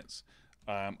few minutes.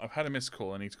 I've had a missed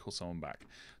call. I need to call someone back.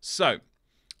 So,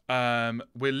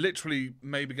 we're literally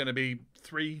maybe going to be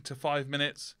 3 to 5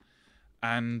 minutes,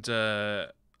 and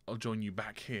I'll join you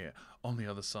back here on the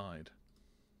other side.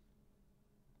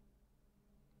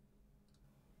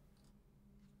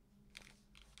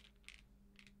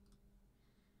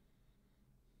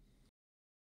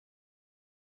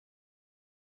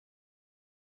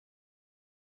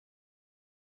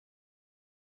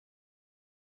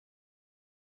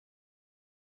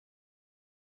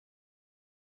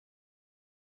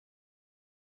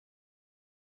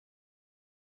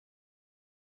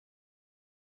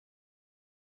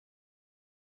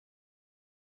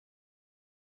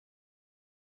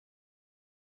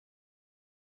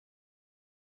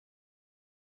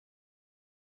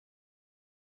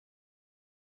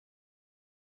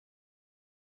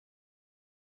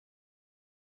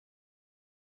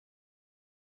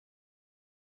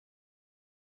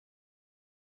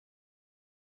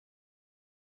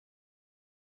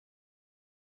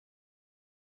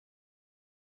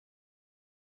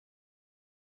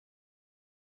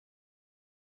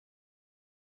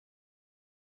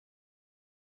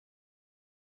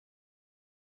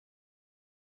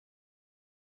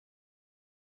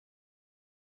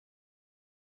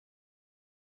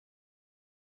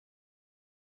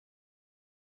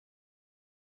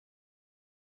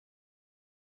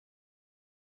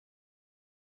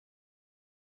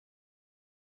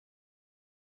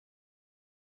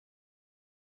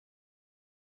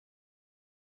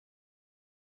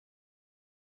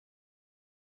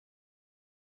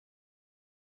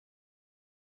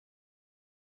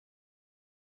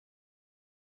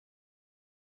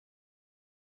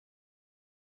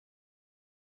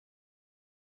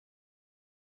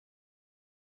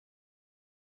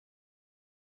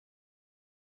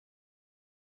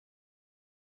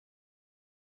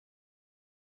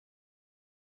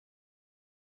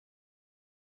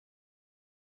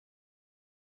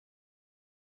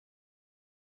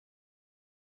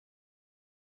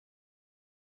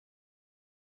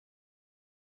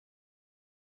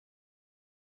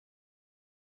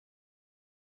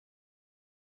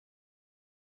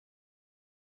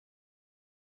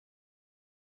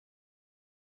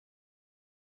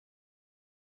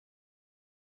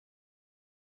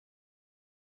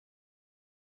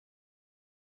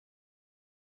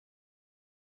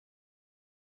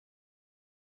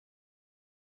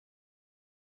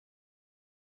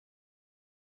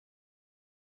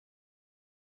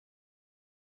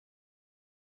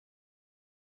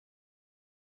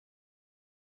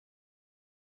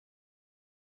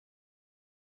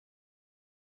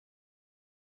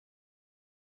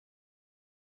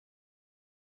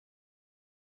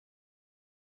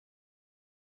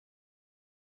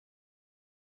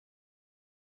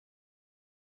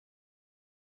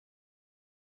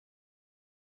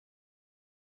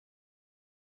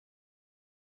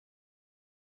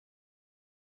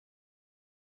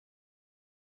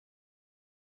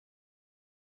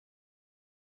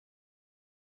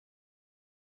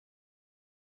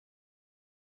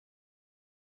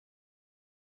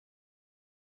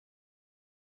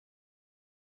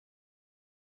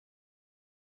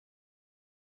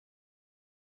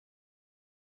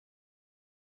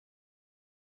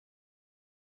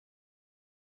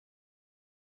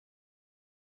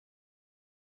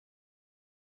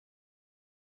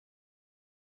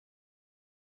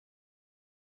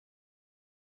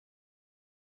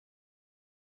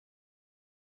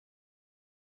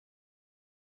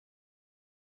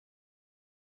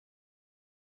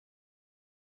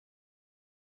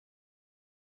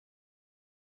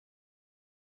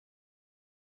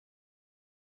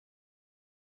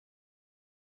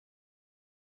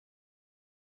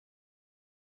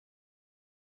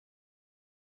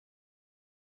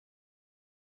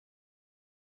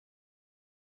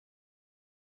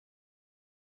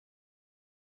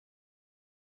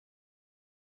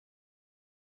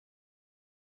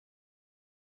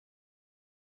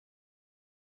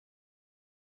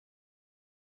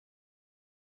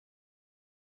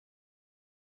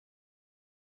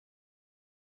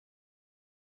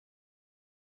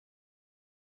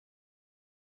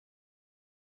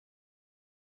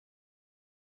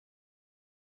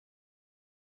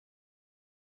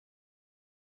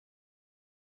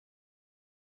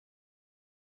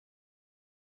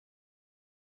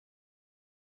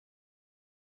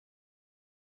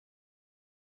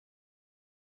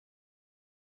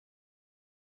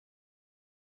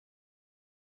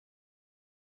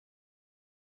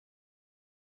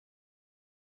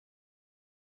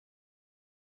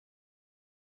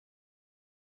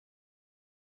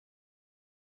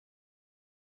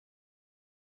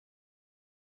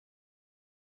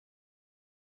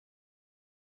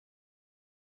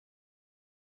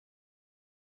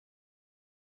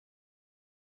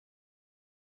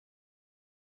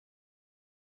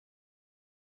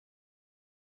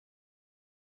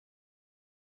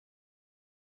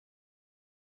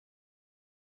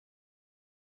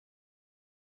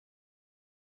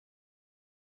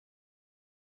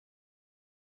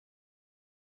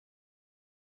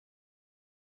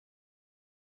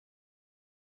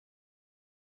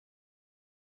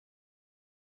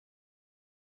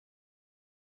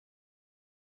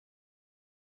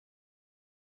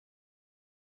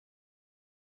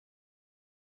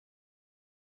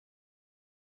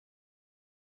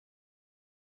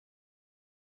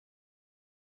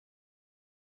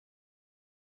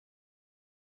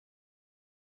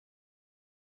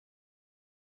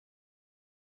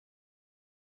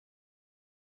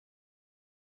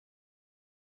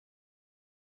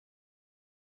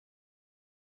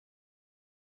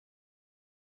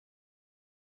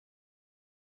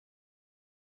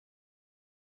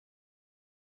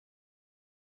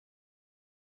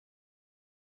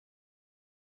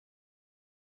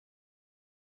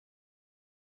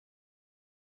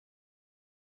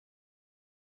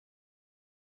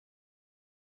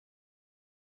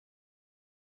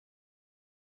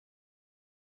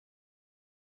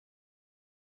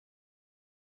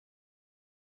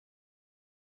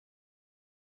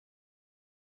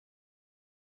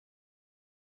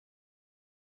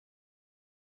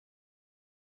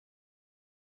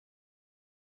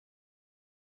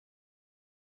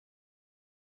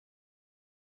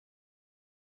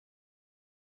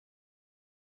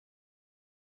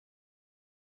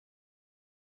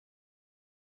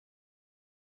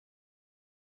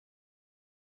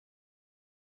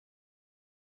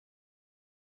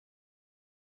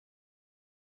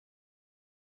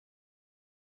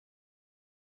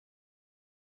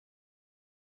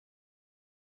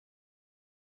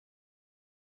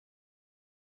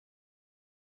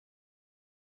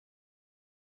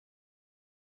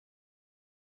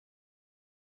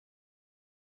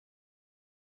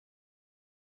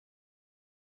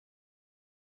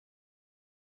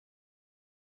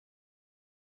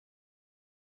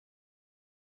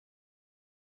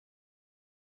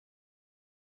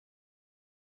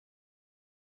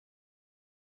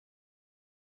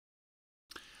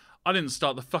 I didn't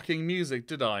start the fucking music,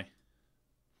 did I?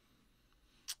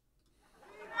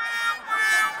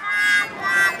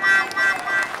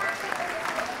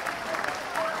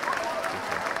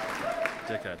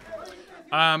 Dickhead.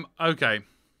 Okay.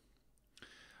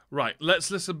 Right,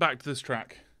 let's listen back to this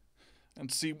track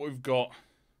and see what we've got.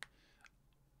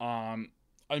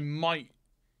 I might...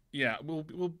 Yeah,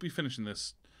 we'll be finishing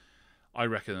this. I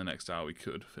reckon the next hour we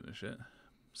could finish it.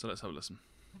 So let's have a listen.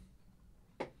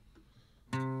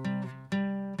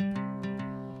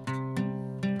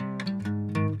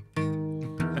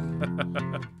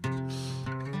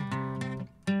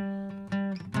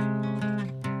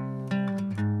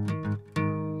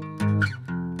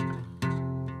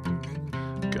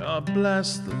 God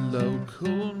bless the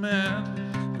local man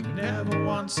who never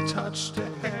once touched a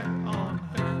hair on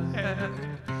her head.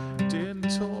 Didn't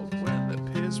talk when the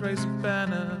peers raised a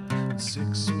banner.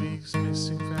 6 weeks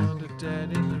missing, found her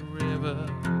dead in the river.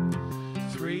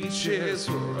 3 cheers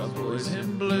for our boys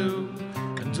in blue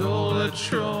and all the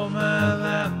trauma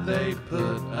that they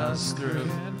put us through.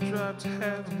 And drive to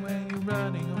heaven when you're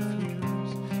running on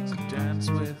fumes. So dance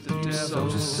with the devil,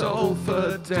 just soul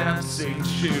for dancing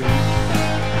shoes.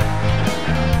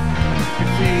 If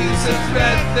he's a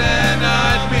threat, then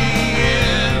I'd be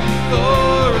in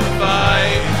for a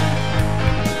fight.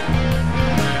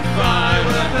 If I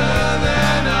were her,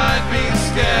 then I'd be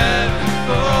scared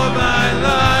for my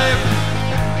life.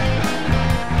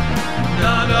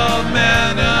 Not all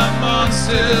men are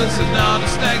monsters, and not all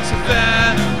snakes are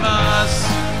venomous.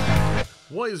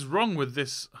 What is wrong with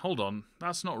this? Hold on,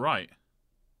 that's not right.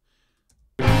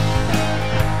 If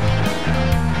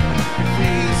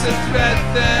he's a threat,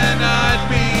 then I'd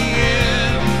be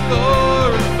in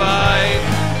for a fight.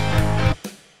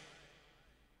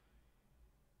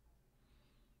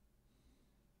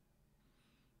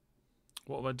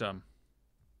 What have I done?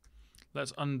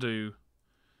 Let's undo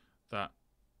that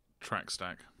track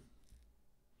stack.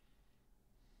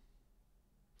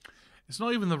 It's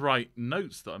not even the right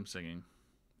notes that I'm singing,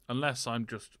 unless I'm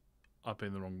just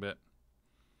upping the wrong bit.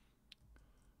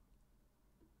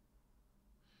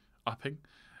 Upping?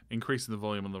 Increasing the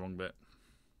volume on the wrong bit.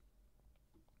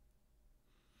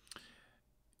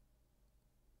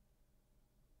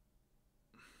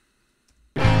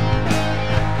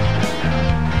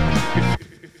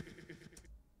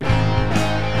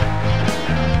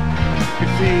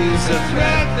 If he's a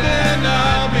threat, then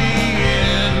I'll be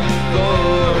in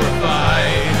for a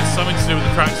fight. It's something to do with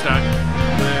the track stack.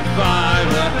 If I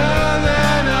were her,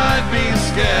 then I'd be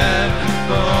scared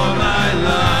for my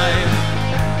life.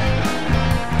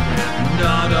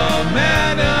 Not all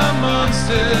men are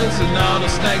monsters, and not all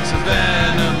snakes are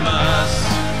venomous.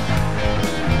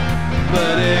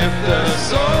 But if the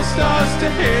soul starts to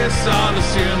hiss, I'll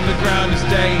assume the ground is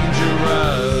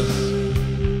dangerous.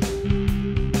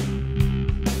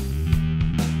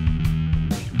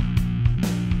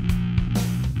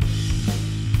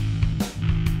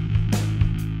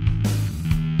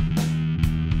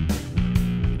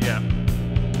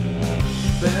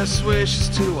 Best wishes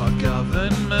to our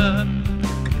government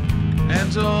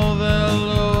and all the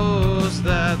laws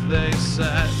that they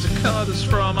set to cut us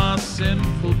from our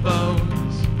sinful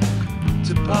bones,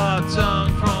 to part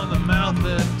tongue from the mouth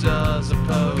that does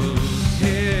oppose.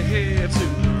 Hear, hear to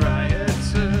the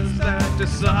rioters that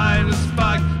decide to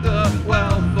spike the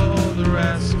wealth for the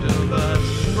rest of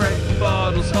us. Break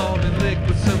bottles holding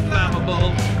liquid so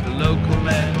flammable, the local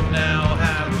men now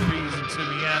have a reason to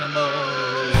be animals.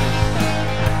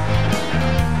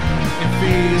 If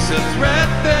he's a threat,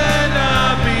 then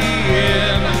I'll be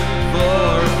in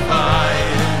for a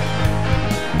fight.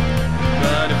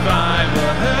 But if I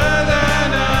were her,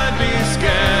 then I'd be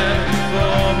scared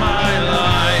for my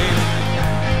life.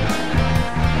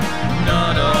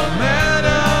 Not all men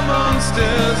are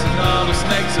monsters, and all the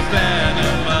snakes are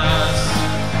venomous.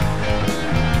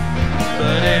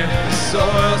 But if the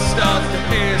soil starts to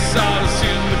hiss, I'll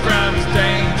assume the ground is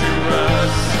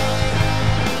dangerous.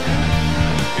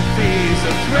 If he's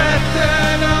a threat,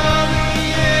 then I'll be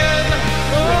in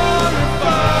for a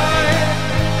fight.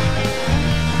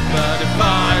 But if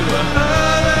I were her,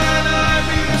 then I'd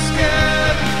be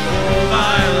scared for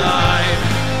my life.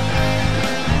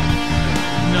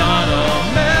 Not all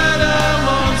men are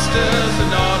monsters,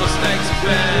 and all the snakes are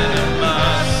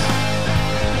venomous.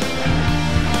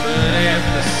 But if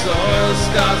the soil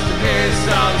starts to hiss,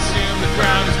 I'll assume the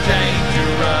ground is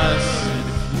dangerous.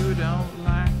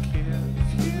 And if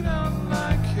you don't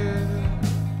like it,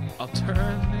 I'll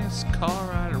turn this car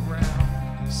right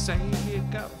around. Say you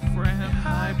got a friend in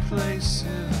high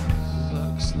places.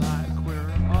 Looks like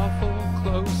we're awful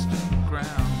close to the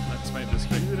ground. Let's make this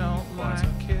If you don't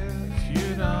like it, if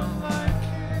you don't like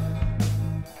it,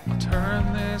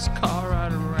 turn this car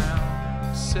right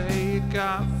around. Say you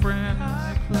got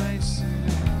friendly places.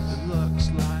 It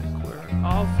looks like we're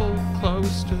awful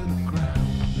close to the ground.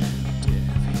 If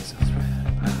he's a threat,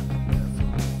 I'll be careful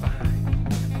to find.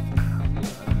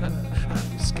 I'll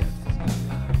be scared for my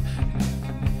life.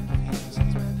 And if he's a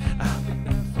threat, I'll be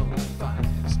careful to find.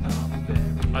 It's not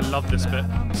very I love this bit.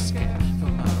 I'm scared for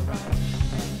my right.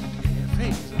 If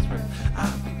he's a threat,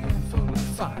 I'll be careful to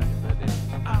find. But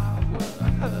if I were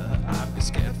her, I'd be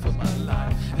scared for my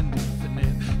life. And even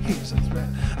if he's a threat,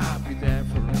 I'll be there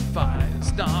for him fine.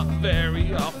 It's not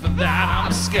very often that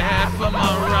I'm scared for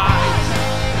my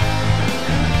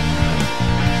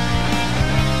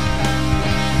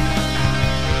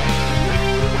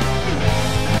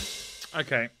right.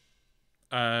 Okay.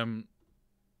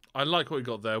 I like what we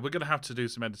got there. We're going to have to do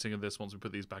some editing of this once we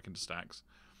put these back into stacks.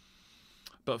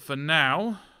 But for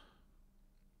now,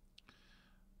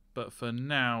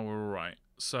 we're right.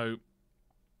 So,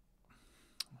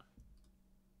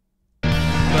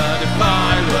 But if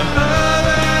I were her,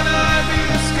 then I'd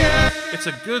be scared. it's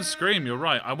a good scream, you're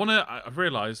right. I've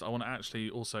realised I want to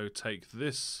actually also take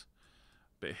this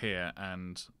bit here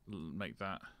and make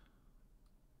that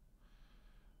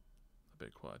a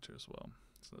bit quieter as well.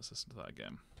 So let's listen to that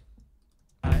again.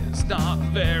 It's not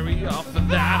very often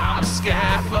that I'm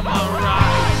scared for my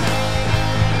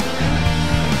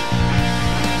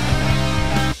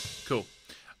right. Cool.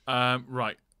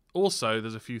 Right. Also,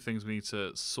 there's a few things we need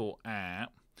to sort out.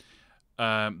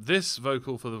 This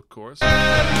vocal for the chorus,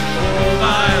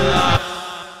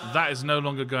 that is no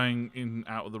longer going in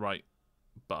out of the right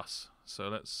bus. So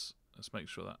let's make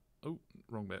sure that. Oh,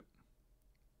 wrong bit.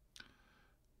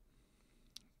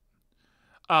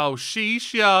 Oh,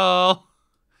 sheesh, y'all.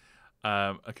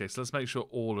 Okay, so let's make sure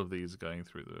all of these are going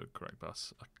through the correct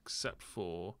bus, except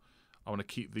for I want to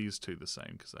keep these two the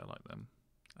same because I like them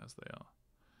as they are.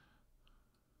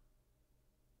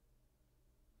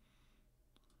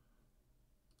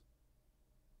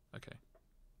 Okay.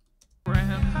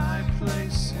 Brand high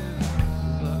places,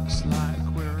 looks like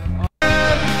we're all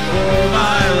for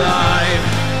my life.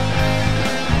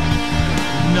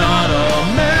 Not all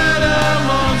men are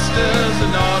monsters,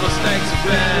 and all the snakes are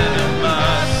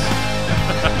venomous.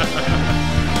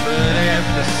 But if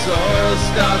the soil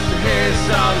starts to hiss,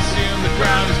 I'll assume the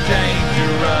ground is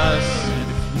dangerous. And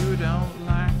if you don't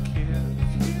like it,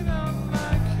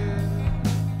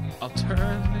 I'll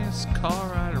turn this car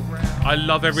right around. I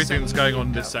love everything that's going on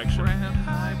in this section.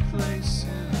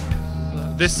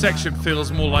 This section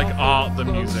feels more like art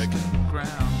than music. If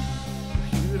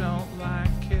you don't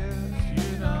like it,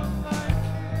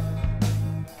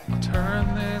 I'll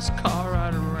turn this car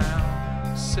right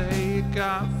around. Say you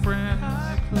got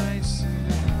friendly places.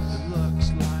 It looks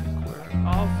like we're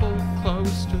awful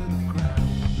close to the ground.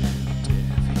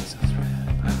 If he's a threat,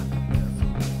 I'll be careful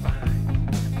to find.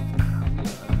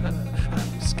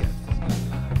 I'll be scared for my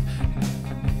life.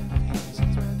 And if he's a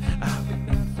threat, I'll be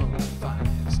careful to find.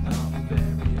 It's not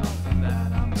very often that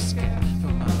I'm scared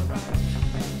for my right.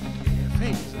 If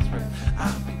he's a threat,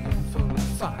 I'll be careful to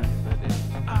find. But if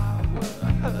I were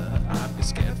her, I'd be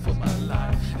scared for my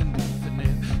life. And even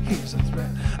if he's a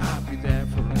threat, I'll be there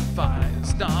for him fine.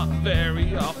 It's not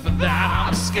very often that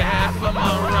I'm scared for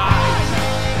my right.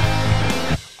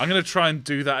 I'm going to try and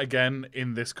do that again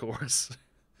in this chorus.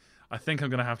 I think I'm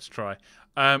going to have to try.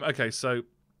 Okay, so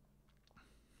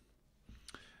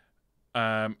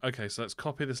let's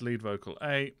copy this lead vocal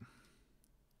 8.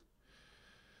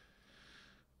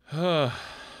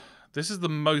 This is the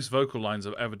most vocal lines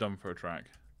I've ever done for a track.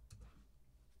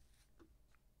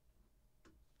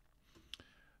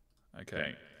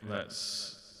 Okay,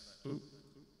 let's... Ooh.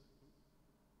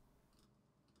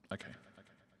 Okay.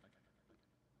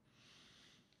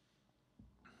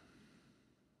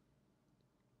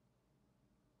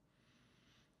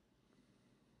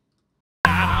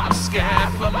 I'm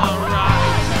scared for my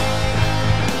right.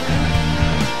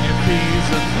 If he's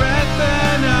a threat,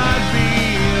 then I'd be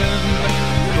in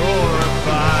for a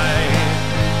fight.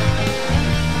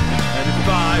 And if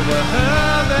I were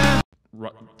her, then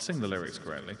Right, sing the lyrics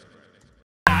correctly.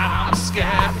 I'm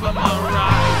scared for my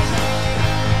right.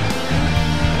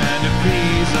 And if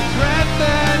he's a threat,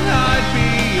 then I'd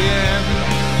be in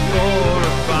for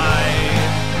a fight.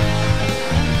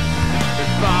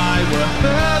 If I were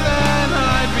her, then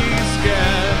I'd be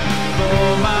scared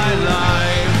for my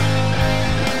life.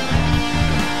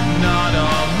 Not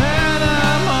all men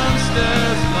are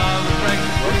monsters, love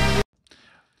breaks.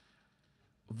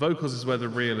 Vocals is where the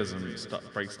realism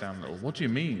breaks down a little. What do you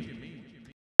mean?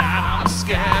 I'm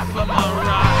scared for my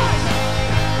right.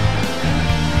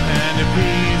 And if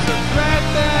he's a threat,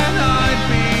 then I'd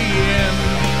be in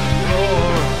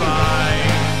for a fight.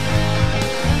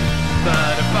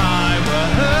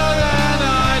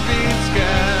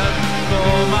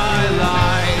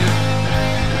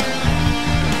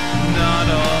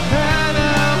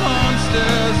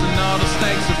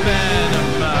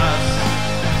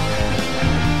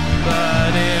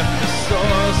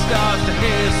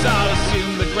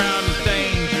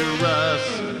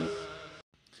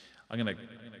 I'm going to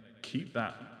keep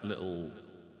that little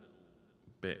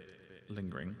bit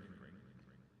lingering.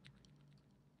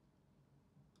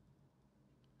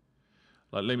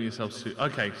 Like, limit yourself to...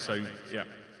 Okay, so, yeah.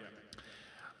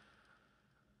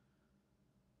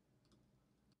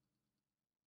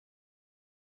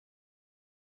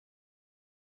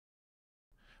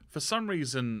 For some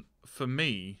reason, for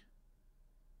me...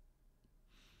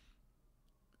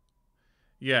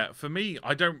 Yeah, for me,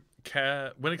 I don't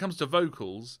care. When it comes to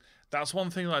vocals, that's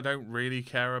one thing that I don't really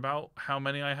care about, how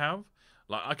many I have.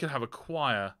 Like, I could have a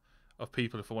choir of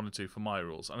people if I wanted to for my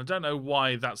rules. And I don't know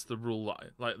why that's the rule.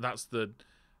 Like, that's the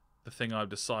thing I've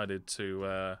decided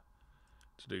to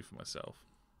do for myself.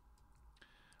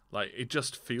 Like, it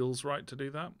just feels right to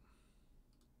do that.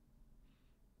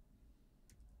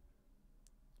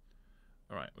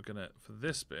 All right, we're going to, for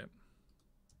this bit...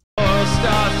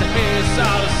 Starts to hiss,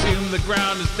 I'll assume the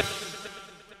ground is dead.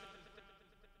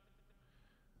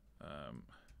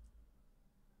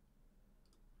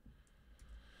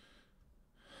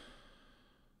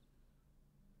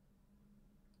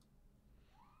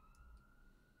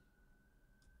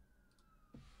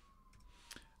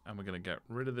 And we're going to get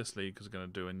rid of this lead because we're going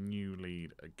to do a new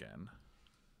lead again.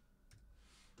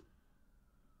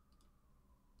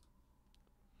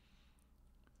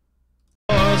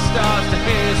 Starts to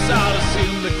hiss, I'll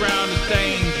assume the ground is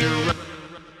dangerous.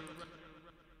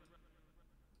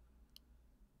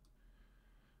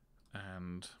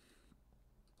 And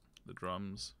the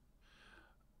drums.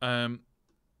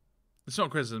 It's not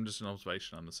criticism, just an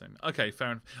observation. I'm the same. Okay,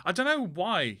 fair enough. I don't know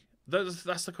why.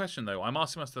 That's the question, though. I'm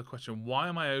asking myself the question: why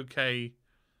am I okay?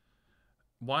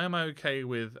 Why am I okay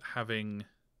with having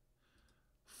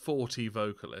 40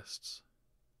 vocalists?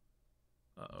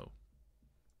 Uh-oh.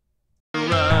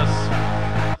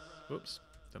 Whoops.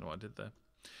 Don't know what I did there.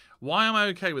 Why am I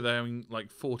okay with having like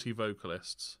 40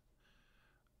 vocalists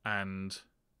and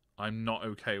I'm not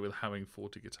okay with having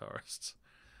 40 guitarists?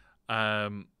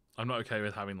 I'm not okay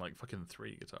with having like fucking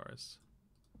 3 guitarists.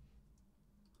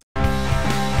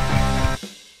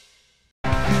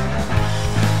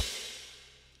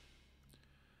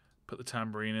 Put the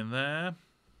tambourine in there.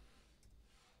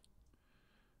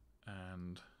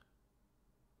 And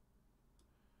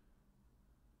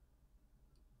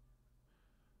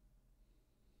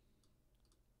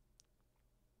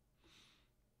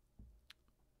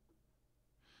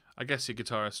I guess your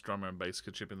guitarist, drummer, and bass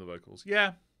could chip in the vocals.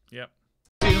 Yeah, yeah.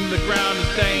 Assume the ground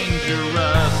is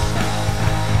dangerous.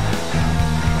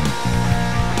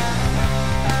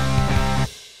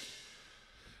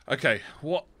 Okay,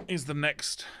 what is the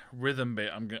next rhythm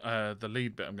bit? The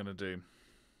lead bit I'm gonna do.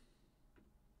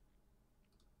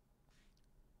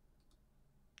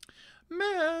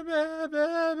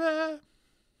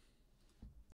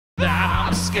 That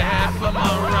I'm scared for my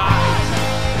right.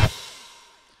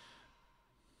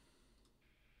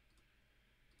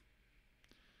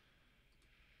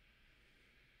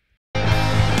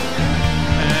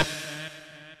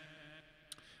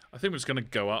 I think we're just gonna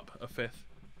go up a fifth.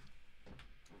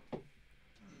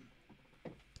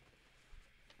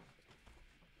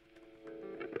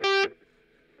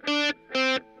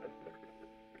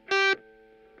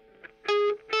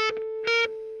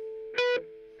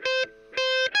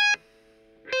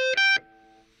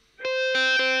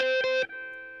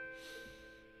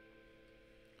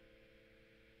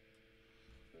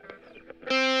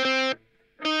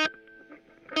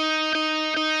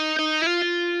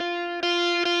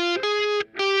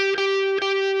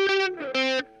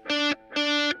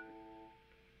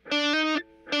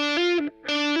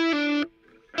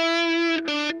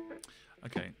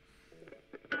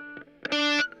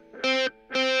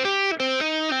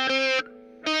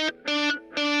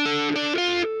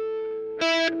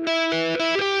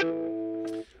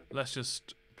 Let's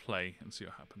just play and see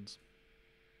what happens.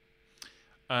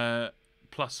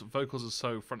 Plus, vocals are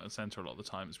so front and center a lot of the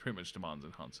time. It's pretty much demands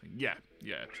enhancing. Yeah,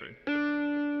 yeah, true.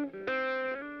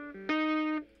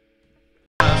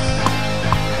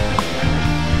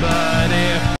 But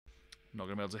if I'm not going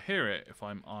to be able to hear it if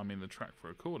I'm arming the track for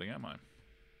recording, am I?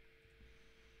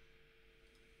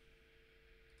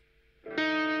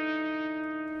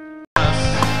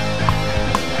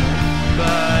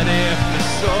 But if the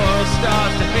soil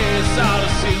starts to hiss, I'll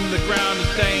assume the ground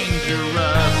is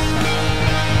dangerous.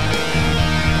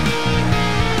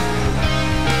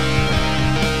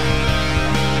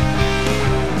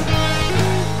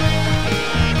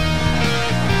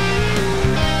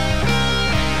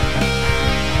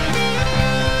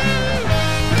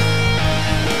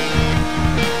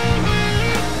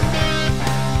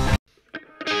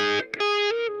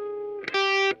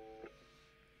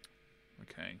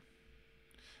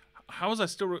 How was I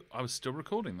still? I was still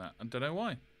recording that. I don't know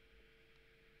why.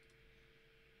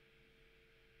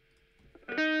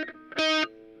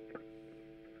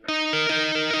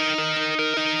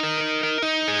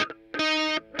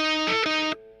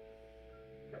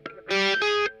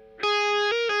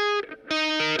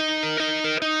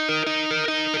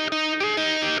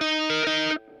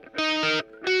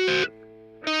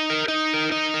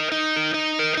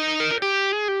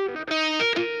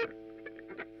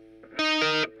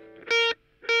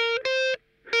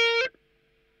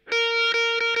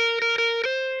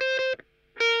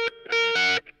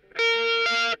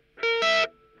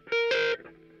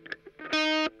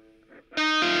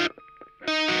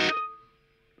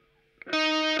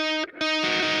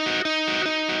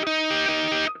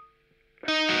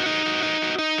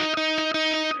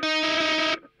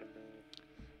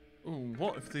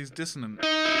 What if these dissonant?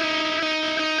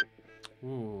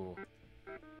 Ooh.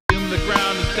 The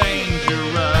ground is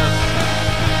dangerous.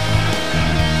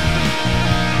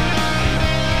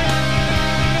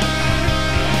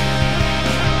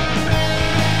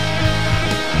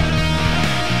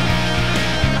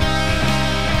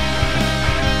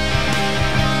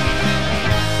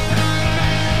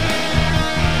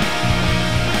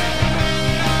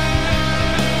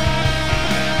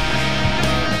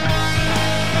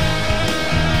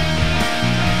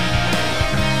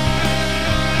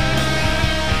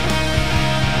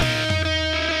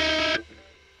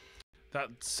 That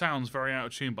sounds very out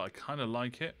of tune, but I kind of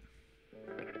like it.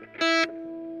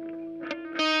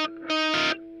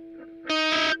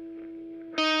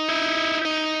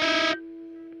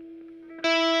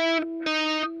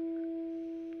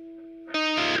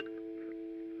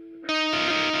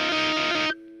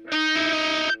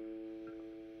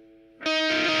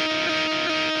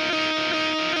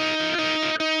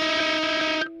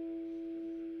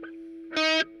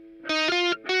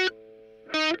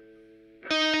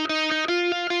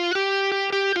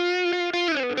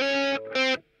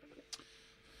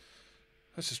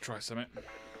 Let's just try something.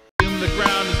 The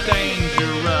ground is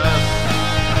dangerous.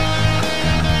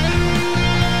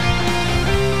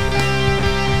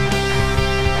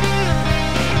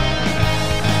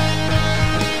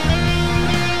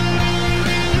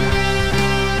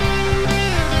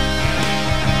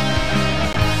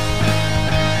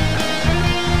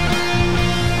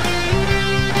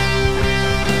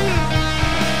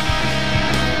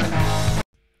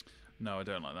 No, I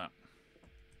don't like that.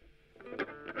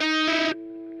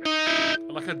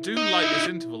 Like, I do like this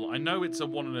interval. I know it's a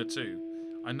 1 and a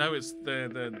 2. I know it's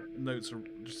the notes are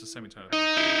just a semitone.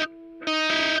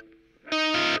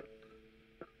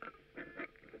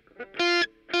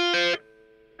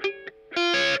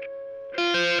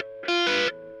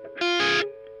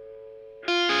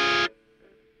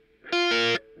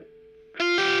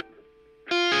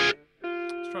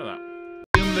 Let's try that.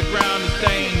 The ground is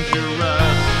dangerous.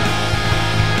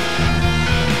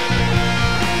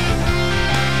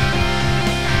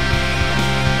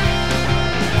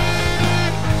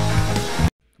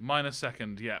 Minor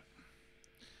second, yeah.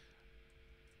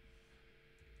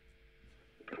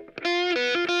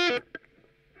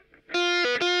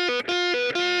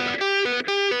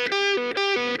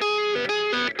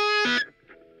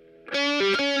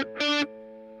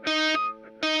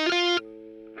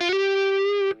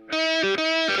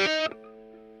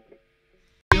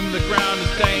 The ground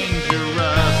is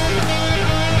dangerous.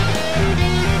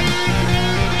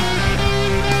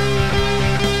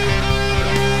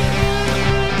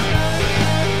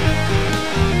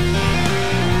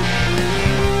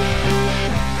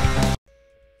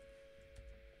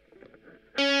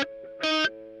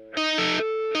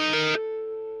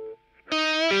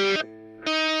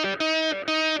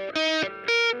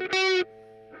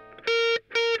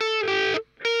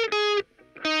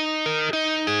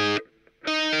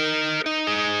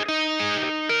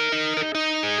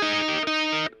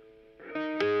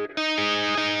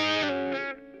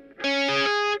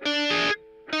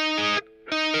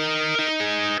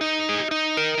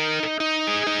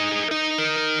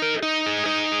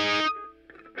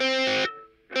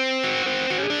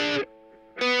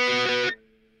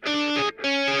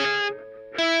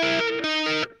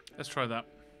 Let's try that.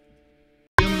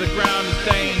 The ground is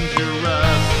dangerous.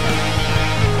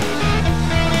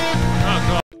 Oh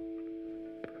god.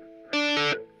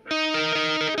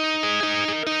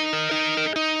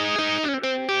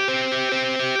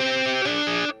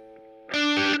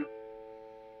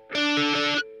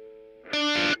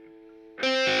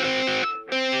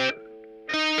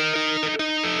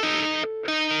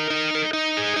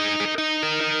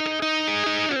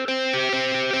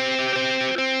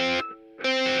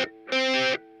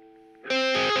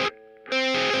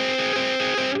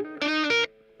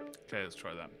 let's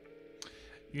try that.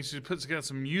 You should put together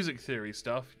some music theory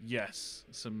stuff. Yes,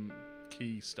 some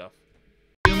key stuff.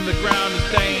 The ground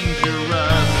is dangerous.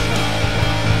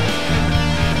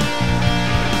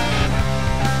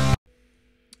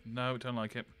 No, don't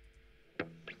like it.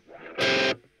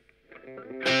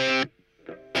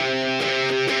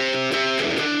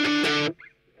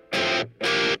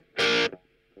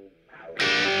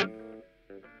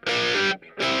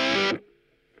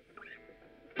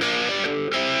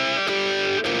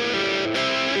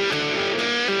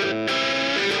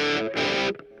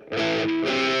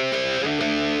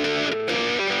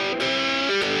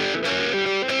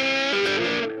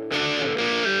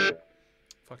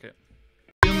 Fuck it.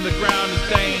 The ground is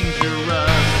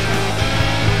dangerous.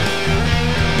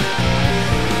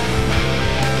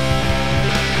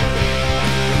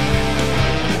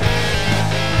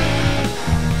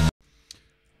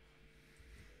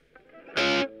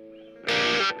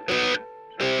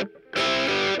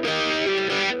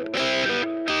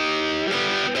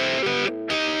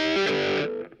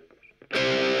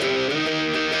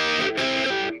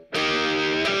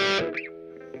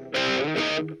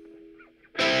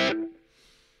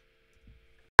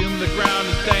 The ground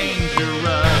is dangerous.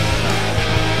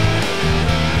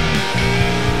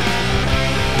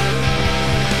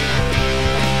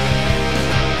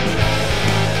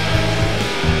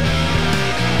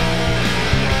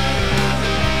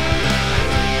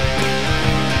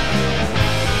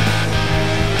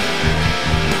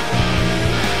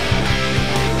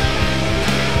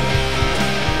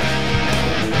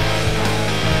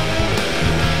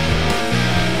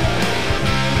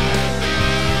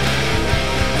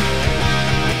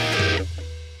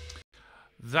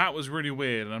 That was really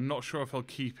weird, and I'm not sure if I'll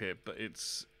keep it, but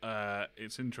it's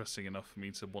interesting enough for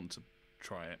me to want to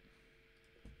try it.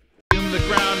 The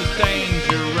ground is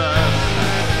dangerous.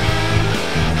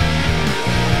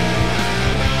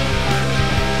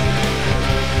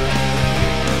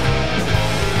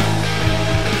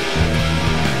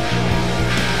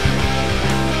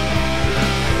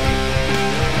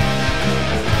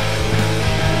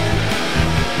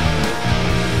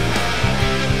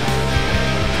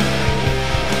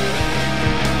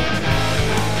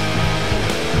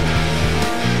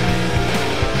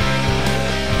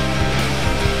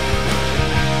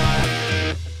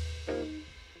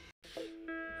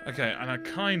 Okay, and I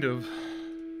kind of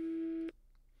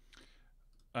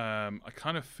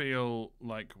feel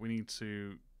like we need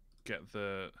to get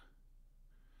the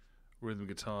rhythm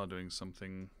guitar doing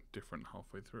something different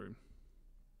halfway through.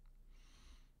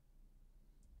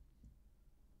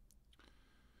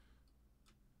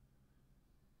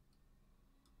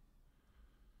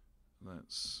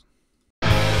 Let's...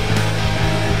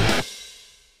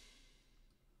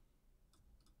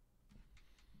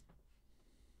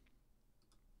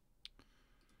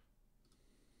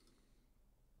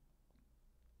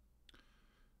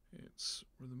 It's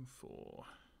rhythm 4.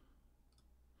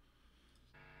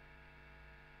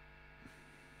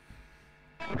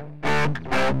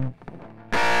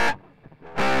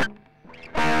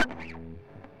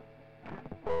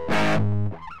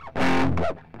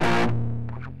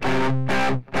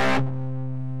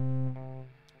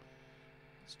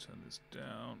 Let's turn this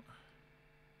down.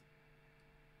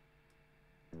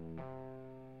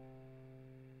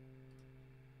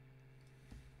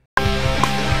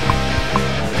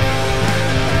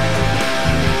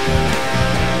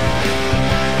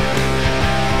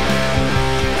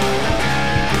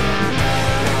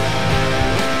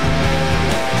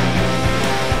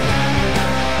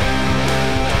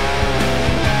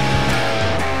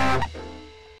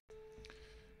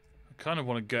 Kind of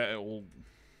want to get it all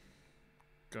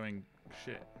going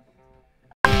shit.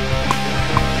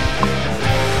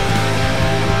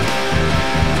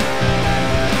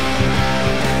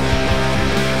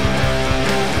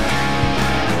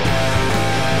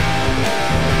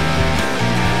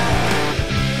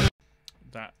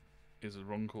 That is a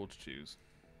wrong chord to choose.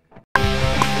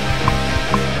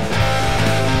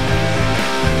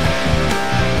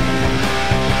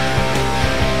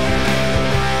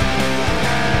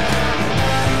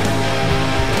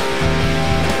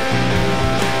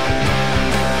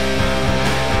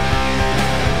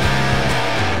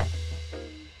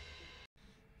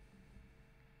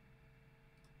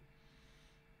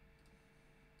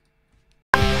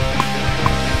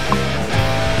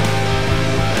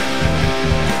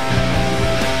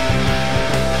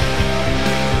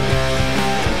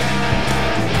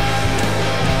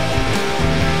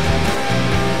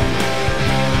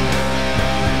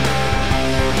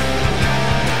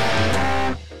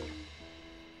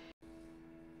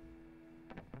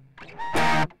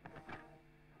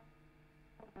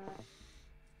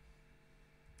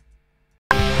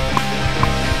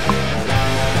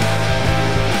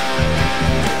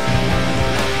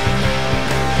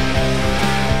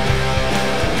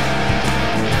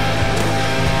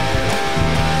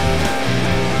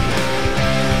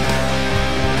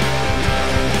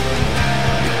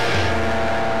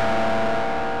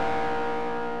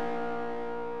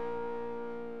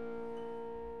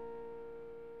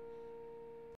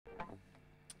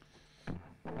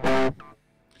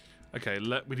 Okay,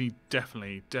 we need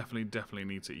definitely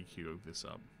need to EQ this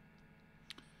up.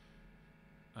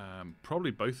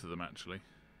 Probably both of them, actually.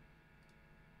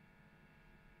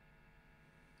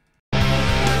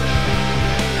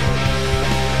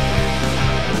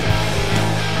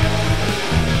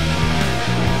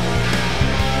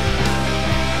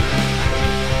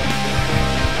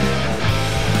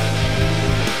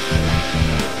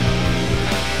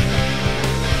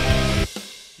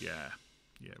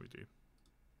 Yeah, we do.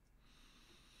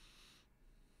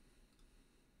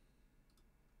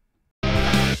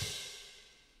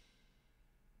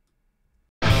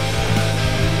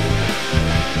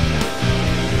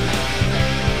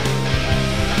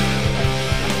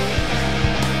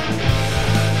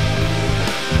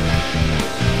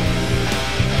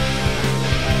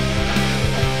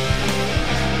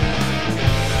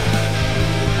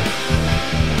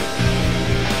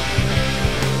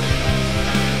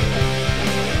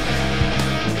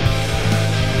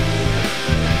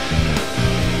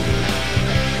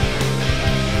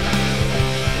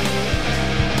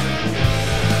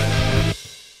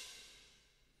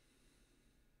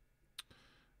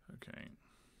 Okay.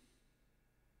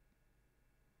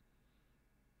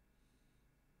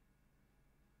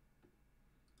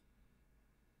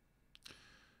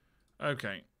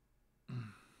 Okay.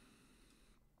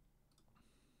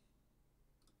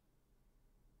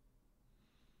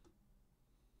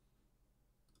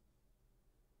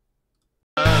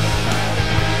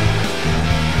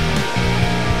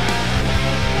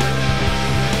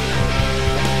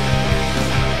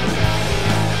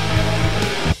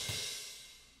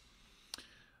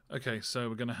 Okay, so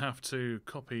we're going to have to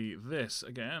copy this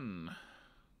again.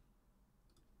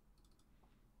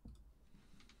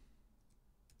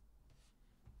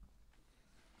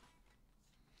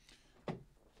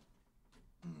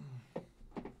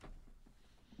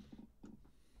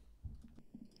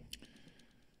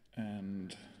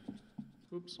 And,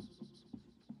 oops.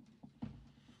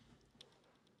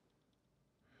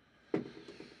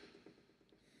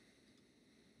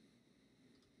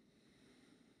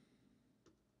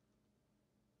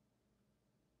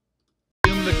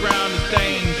 The ground is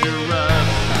dangerous.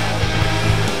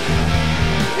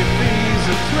 If he's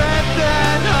a threat,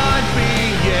 then I'd be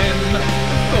in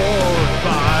for a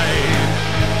fight.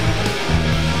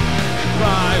 If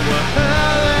I were her,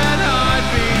 then I'd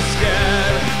be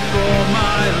scared for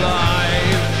my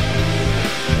life.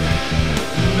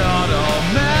 Not all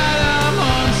men are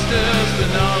monsters,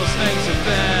 but all snakes are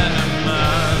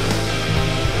venomous.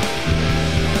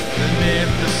 And if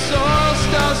the soil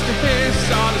starts to hiss,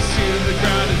 I'll assume the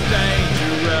ground is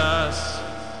dangerous.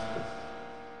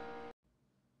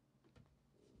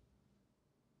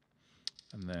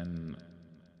 And then,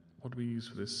 what do we use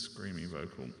for this screamy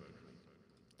vocal?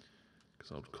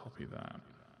 Because I'll copy that.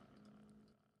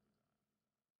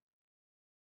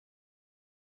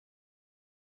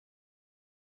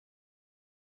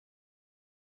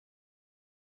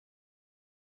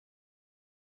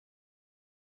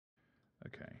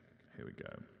 Okay, here we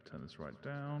go. Turn this right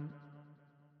down.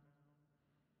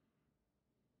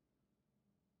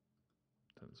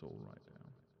 Turn this all right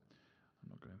down. I'm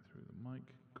not going through the mic.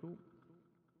 Cool.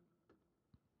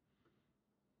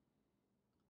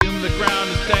 The ground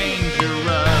is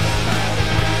dangerous.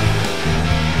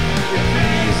 If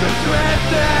he's a threat,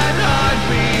 then I'd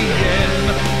be in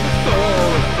for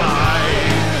a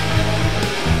fight.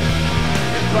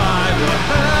 If I were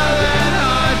her, then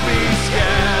I'd be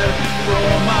scared for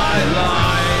my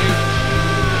life.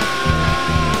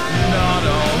 Not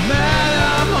all men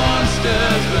are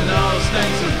monsters, but all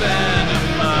snakes are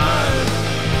venomous.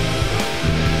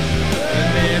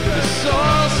 And if the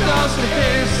soil starts to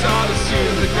hiss, I'll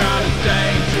assume the ground is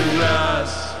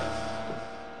dangerous.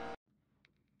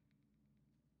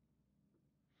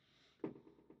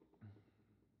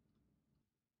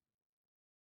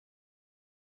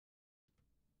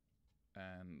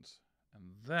 And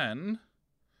then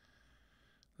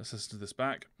let's listen to this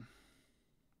back.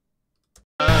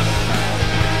 If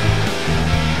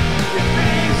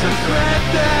he's a threat,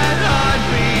 then I'd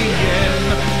be in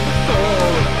for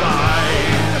a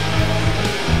fight.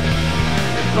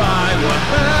 If I were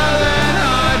her, then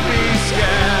I'd be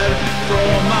scared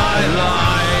for my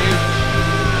life.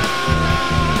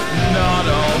 Not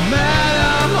all men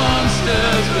are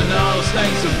monsters, but all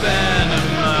snakes are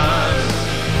venomous.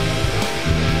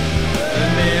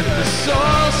 And if the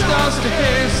soil starts to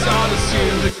hiss, I'll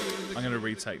assume the... I'm going to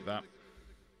retake that.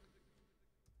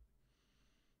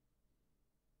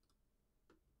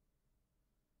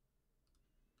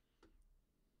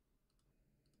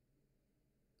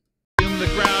 The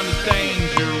ground is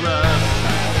dangerous.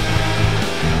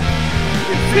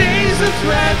 If he's a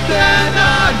threat, then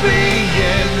I'd be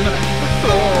in for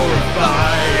a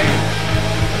fight.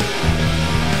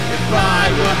 If I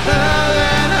were her,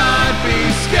 then I'd be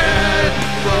scared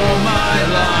for my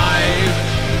life.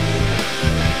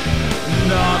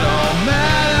 Not all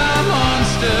men are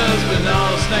monsters, but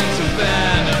all snakes are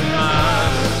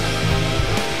venomous.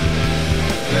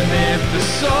 And if the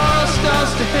soil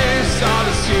starts to hiss, I'll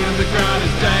assume the ground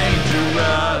is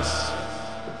dangerous.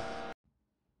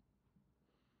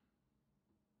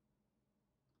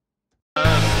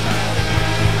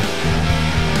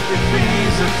 If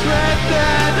he's a threat,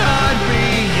 then I'd be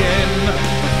in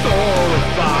for a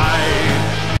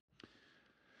fight.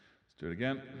 Let's do it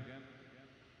again.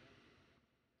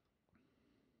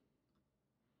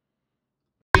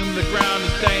 The ground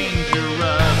is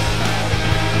dangerous.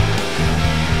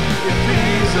 If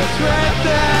he's a threat,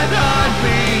 then I'd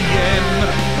be in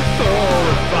for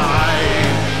a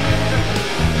fight.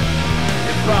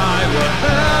 If I were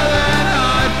her, then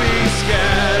I'd be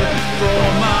scared for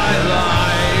my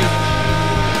life.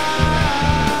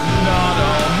 Not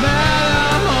all men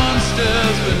are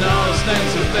monsters, but all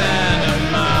snakes are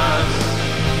venomous.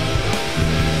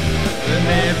 And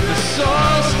if the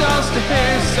soil starts to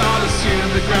hiss, I'll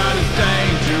assume the ground is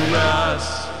dangerous.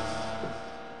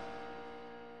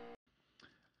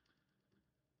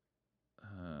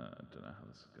 I don't know how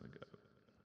this is going to go.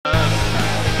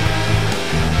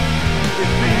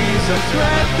 If he's a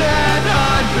threat, then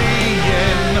I'd be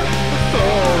in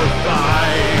for a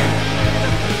fight.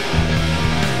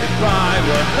 If I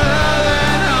were her,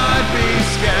 then I'd be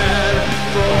scared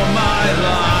for my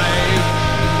life.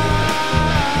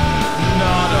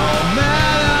 Not all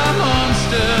men are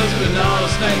monsters, but all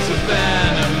snakes are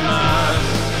venomous.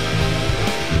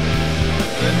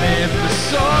 And if the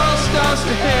soil starts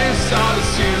to hiss, I'll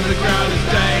assume the ground is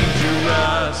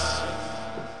dangerous.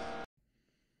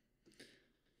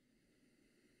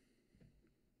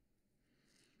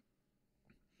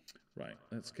 Right,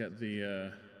 let's get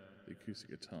the acoustic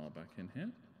guitar back in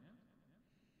here.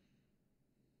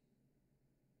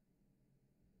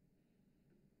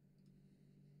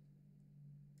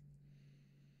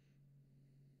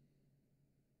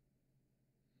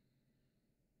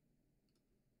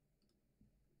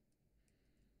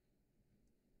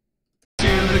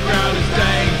 The ground is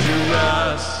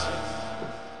dangerous.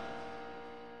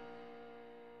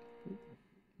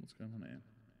 What's going on here?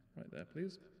 Right there,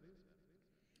 please.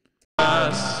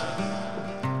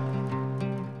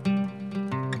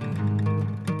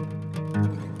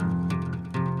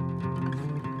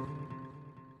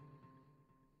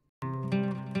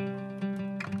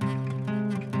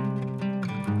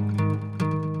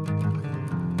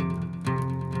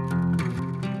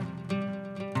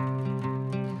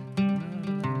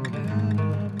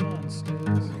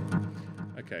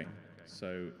 Okay,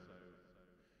 so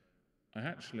I'm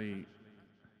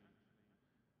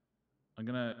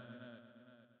gonna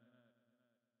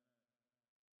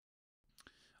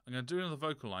do another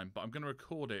vocal line, but I'm gonna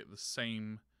record it the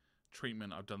same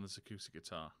treatment I've done this acoustic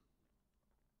guitar.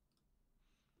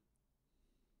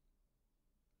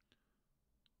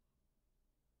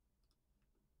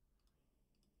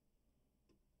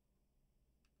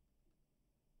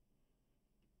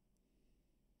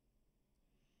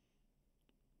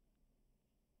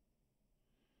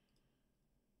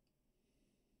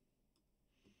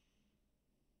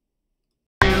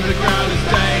 The ground is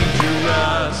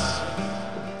dangerous.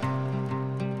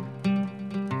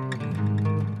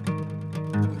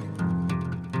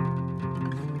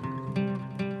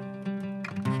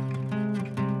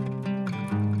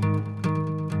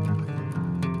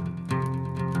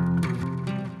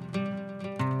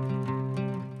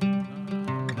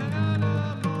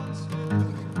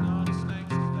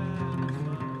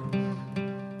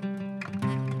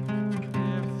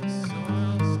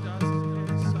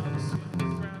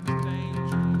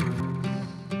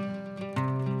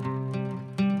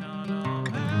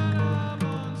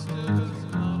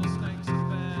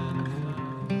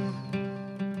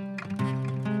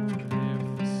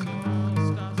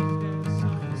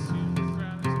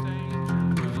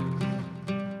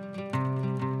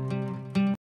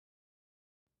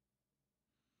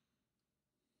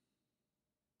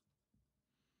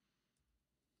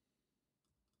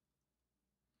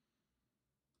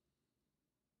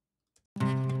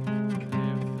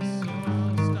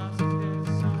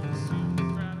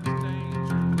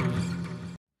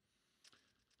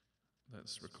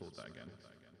 Let's record that again.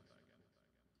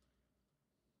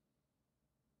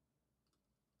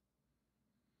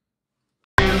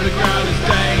 The ground is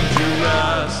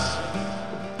dangerous.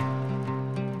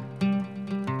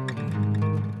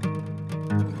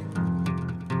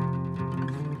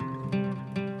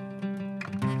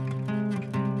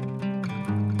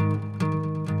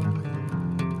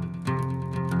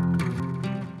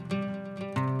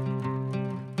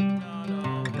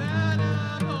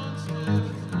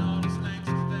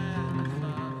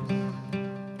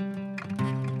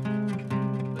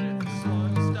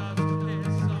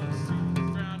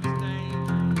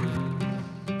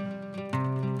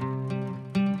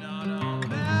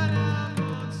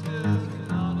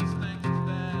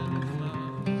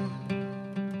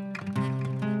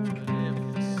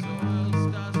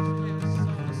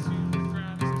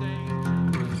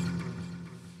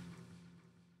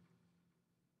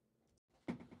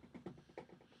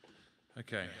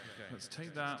 let's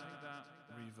take that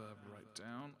reverb right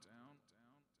down.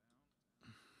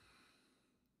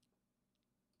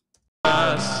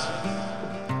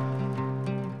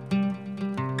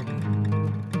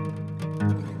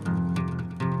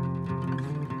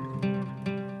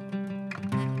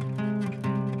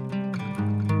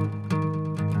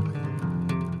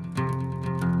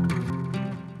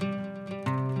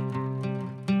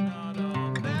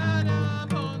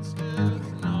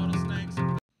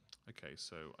 Okay,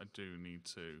 so I do need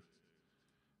to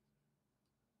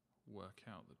work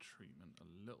out the treatment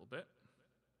a little bit.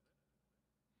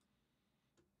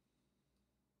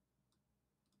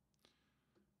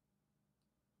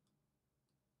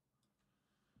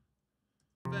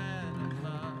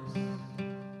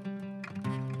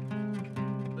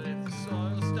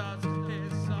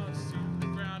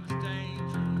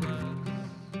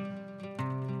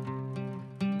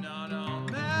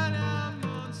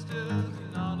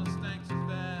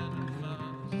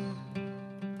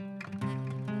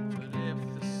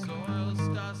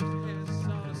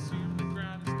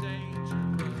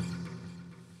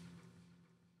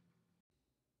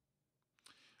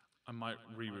 I might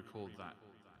re-record that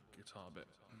guitar bit.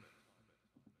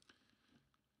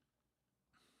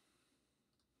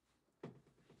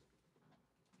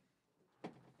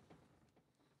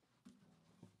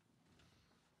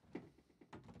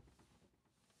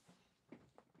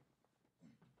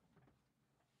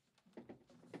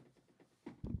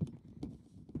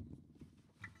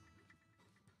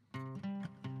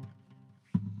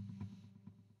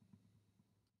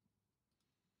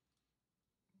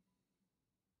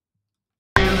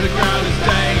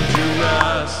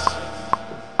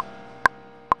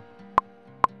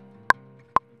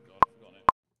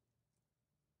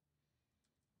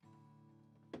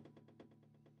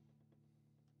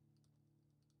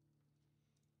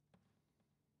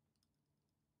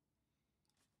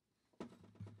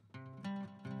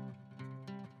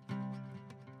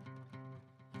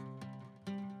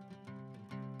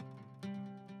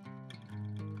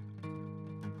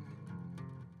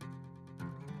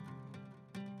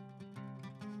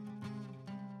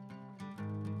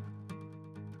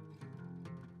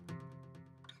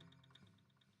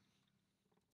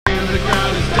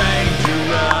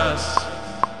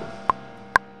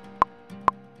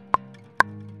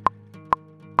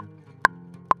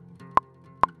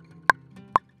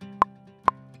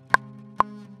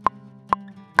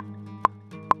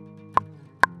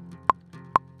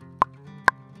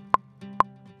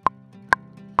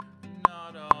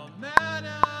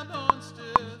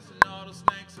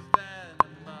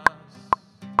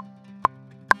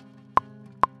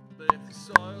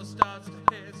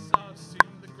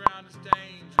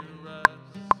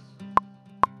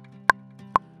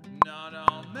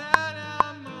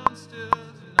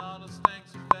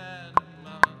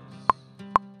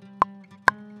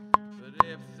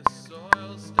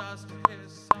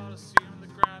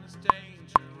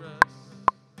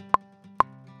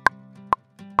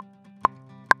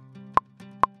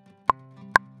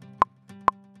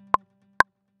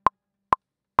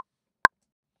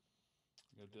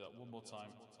 I'm going to do that one more time.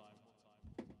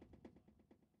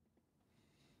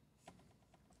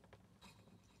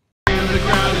 The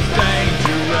ground is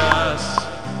dangerous.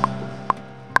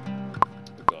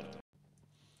 Oh God.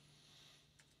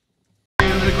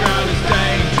 The ground is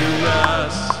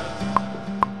dangerous.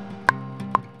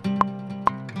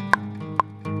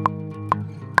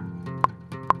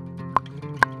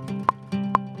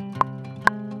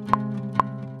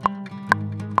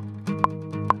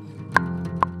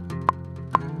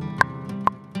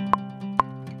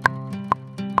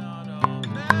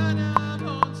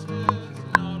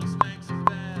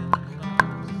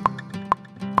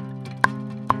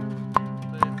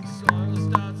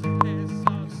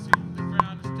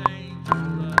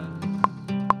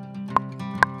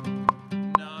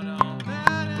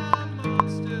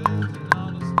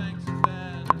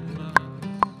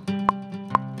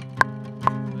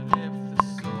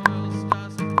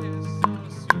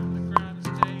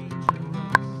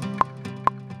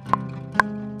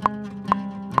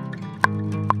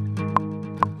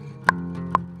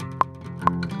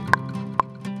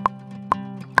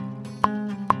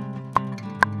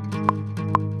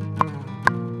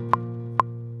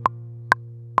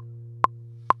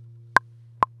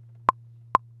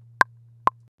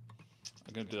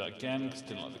 I'm going to do that again because I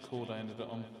didn't like the chord I ended it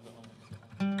on.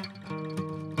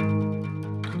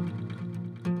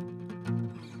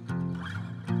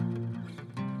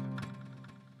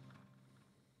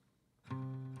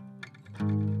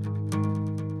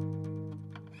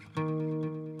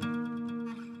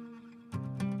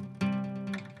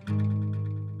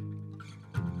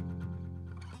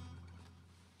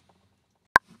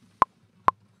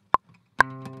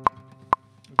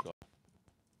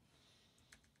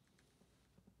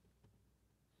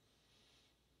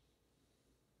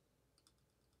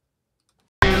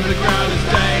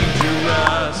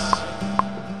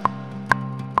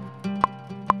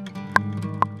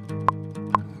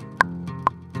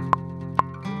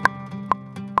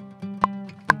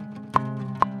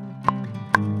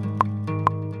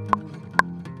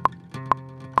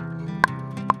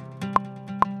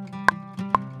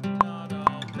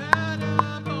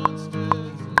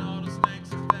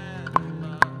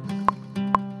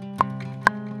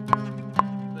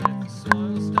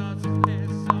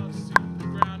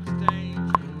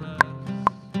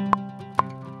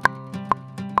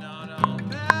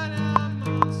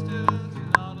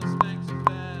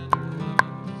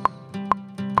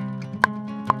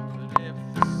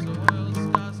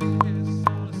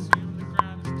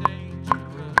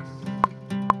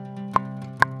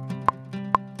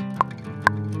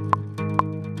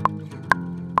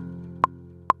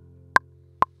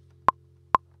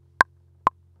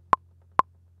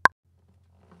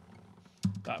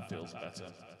 is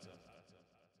better.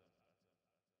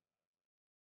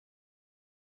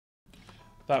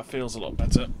 That feels a lot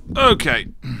better. Okay.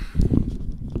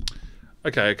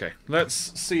 Okay.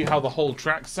 Let's see how the whole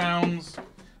track sounds.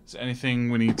 Is there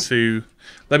anything we need to...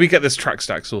 Let me get this track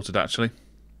stack sorted, actually.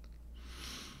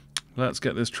 Let's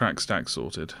get this track stack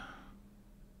sorted.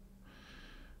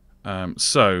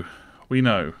 So, we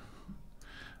know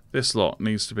this lot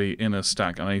needs to be in a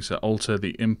stack. I need to alter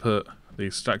the input, the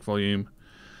stack volume.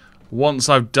 Once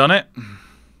I've done it...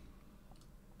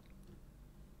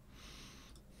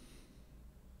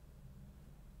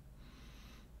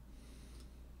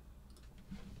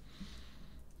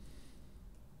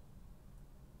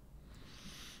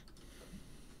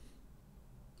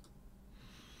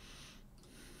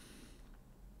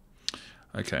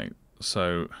 Okay,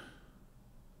 so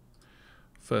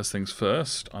first things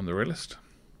first, I'm the realist.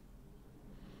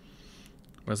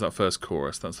 Where's that first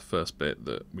chorus? That's the first bit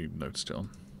that we've noticed it on.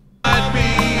 I'd be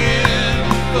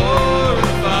in for a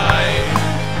fight.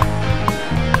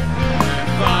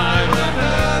 If I were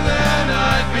her, then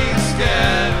I'd be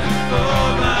scared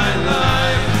for my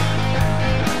life.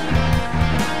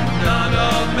 Not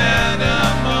all men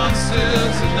are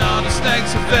monsters, and not all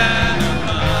snakes are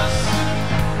venomous.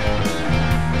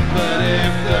 But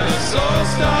if the soul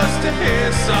starts to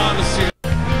hiss, I'll assume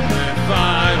if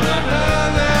I were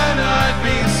her, then I'd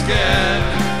be scared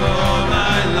for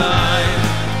my life.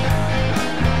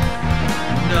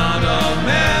 Not all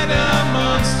men are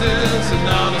monsters, and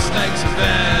not all snakes are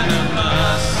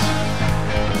venomous.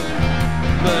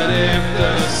 But if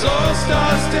the soul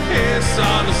starts to hiss,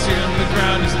 I'll assume the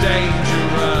ground is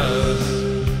dangerous.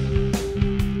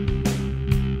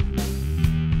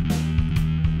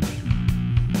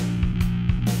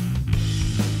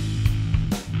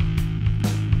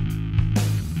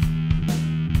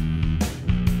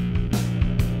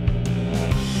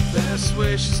 Best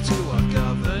wishes to our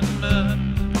government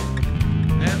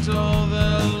and all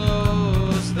the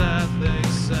laws that they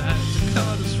set to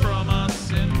cut us from our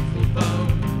sinful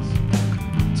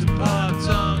bones, to part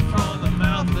tongue from the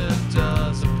mouth that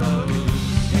does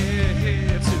oppose.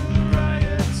 Here to the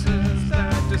rioters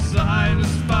that decide to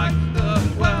spike the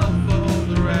wealth for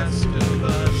the rest of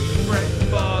us.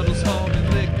 Break bottles holding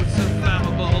liquids so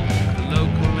flammable. The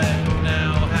local men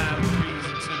now have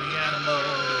reason to be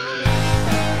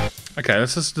animals. Okay,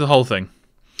 let's listen to the whole thing.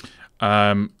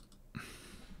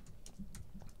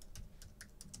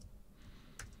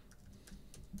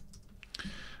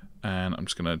 And I'm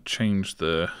just going to change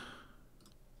the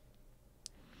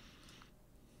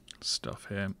stuff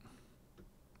here.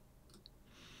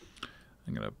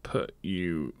 I'm going to put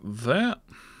you there.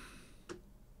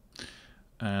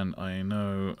 And I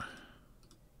know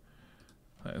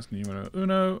that is numero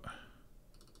uno.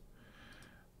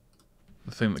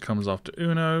 The thing that comes after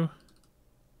uno.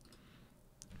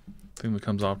 The thing that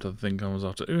comes after the thing comes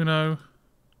after uno.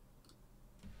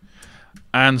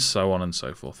 And so on and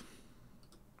so forth.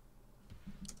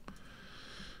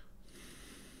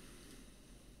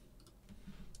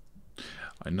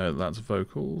 I know that's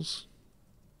vocals.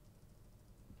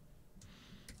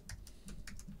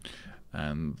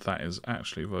 And that is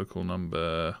actually vocal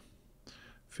number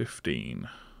 15.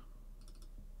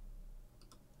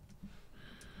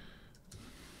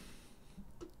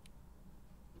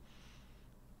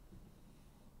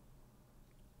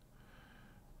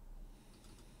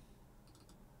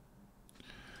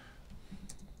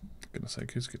 I'm gonna say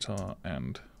acoustic guitar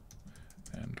and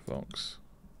Vox.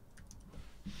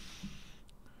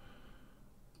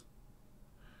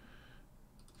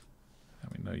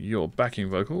 And we know your backing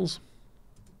vocals.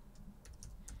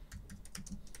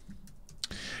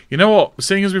 You know what?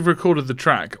 Seeing as we've recorded the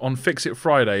track, on Fix It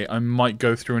Friday, I might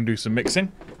go through and do some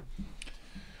mixing.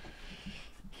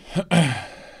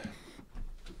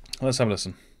 Let's have a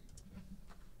listen.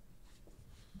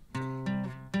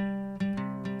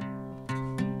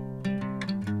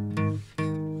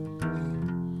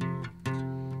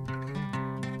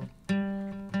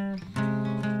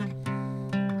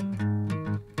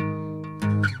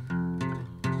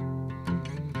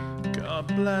 God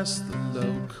bless the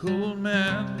local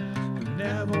man who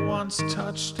never once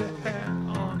touched a hair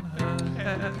on her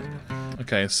head.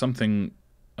 Okay, something...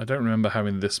 I don't remember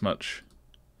having this much.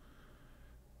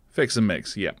 Fix and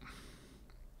mix, yeah.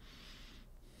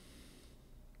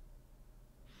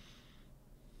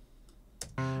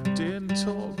 Didn't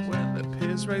talk when the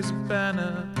peers raised a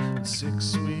banner.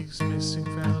 6 weeks missing,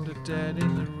 found her dead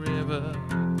in the river.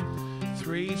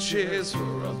 3 cheers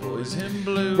for our boys in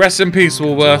blue. Rest in peace,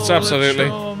 Woolworths, absolutely.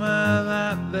 All the trauma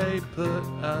that they put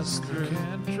us through.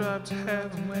 Can't drive to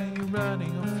heaven when you're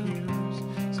running on fumes.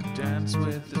 So dance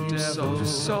with the devil. Your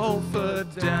soul for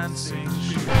dancing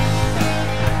shoes.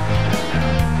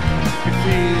 If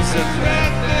he's a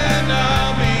threat, then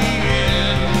I'll be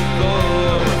in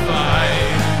for a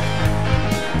fight.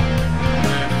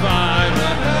 If I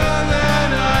were her, then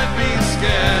I'd be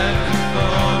scared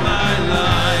for my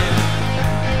life.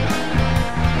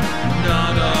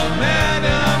 Not all men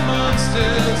are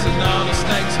monsters, and all the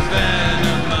snakes are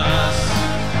venomous.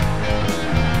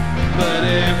 But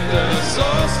if the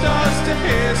soul starts to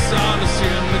hiss, I'll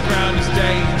assume the ground is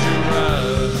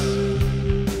dangerous.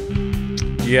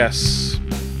 Yes.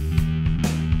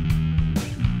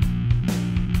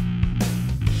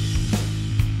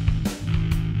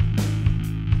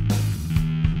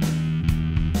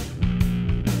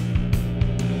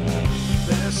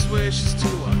 Best wishes to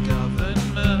our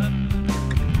government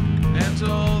and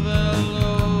all the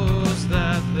laws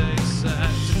that they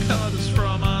set to cut us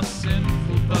from our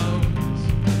sinful bones,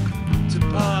 to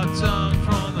part tongue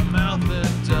from the mouth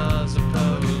that does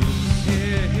oppose.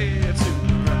 Hear, hear to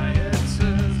the rioters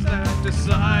that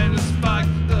decide to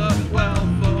spike the well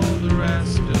for the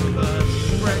rest of us.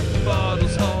 Break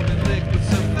bottles holding liquids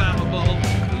so flammable.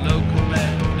 The local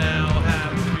men now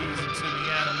have reason to be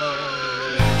animals.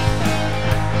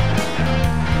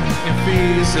 If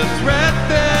he's a threat,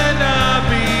 then I'll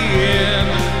be in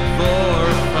for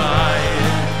a fight.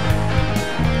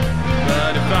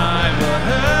 But if I were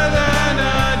her, then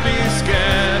I'd be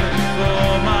scared for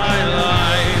my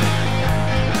life.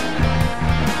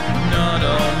 Not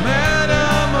all men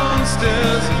are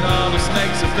monsters, and all the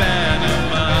snakes are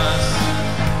venomous.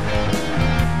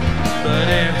 But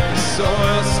if the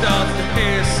soil starts to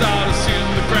hiss, I'll assume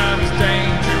the ground is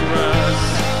dangerous.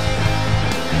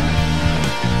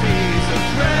 He's a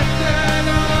threat, then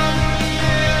I'm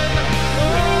in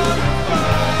for a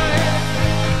fight.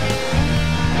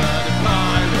 But if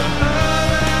I were her,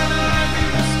 then I'd be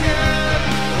scared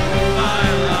for my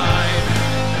life.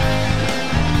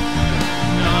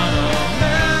 Not all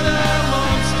men are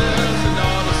monsters, and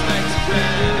all the snakes are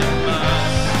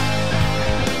venomous.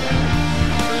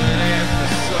 But if the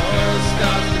soil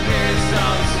starts to hiss,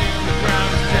 I'll assume the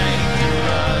ground is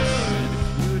dangerous. And if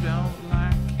you don't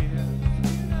like it,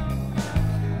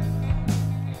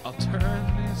 I'll turn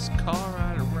this car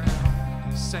right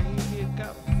around. Say you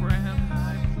got a friend,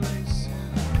 high place.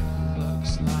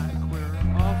 Looks like we're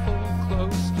awful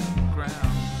close to the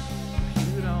ground. If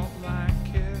you don't like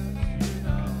it,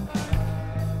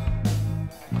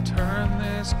 I'll turn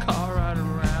this car right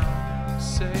around.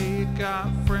 Say you got a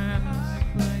friend, high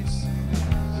place.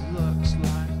 It looks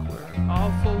like we're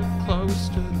awful close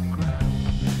to the ground.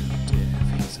 If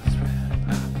he's a threat,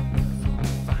 I'll be for a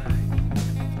fight.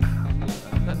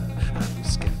 I'll be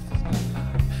scared for my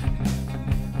life. And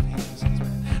if he's a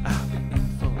threat, I'll be in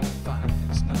for a fight.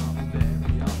 It's not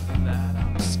very often that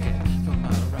I'm scared for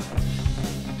my rights.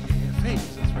 If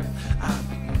he's a threat, I'll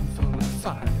be in for a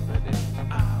fight. But if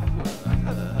I were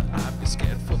her, I'd be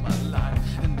scared for my life.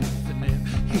 And if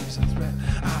he's a threat,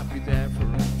 I'll be there for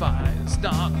a fight. It's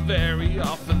not very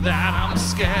often that I'm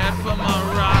scared for my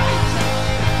rights.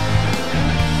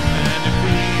 And if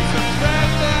he's a threat,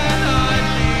 then I'd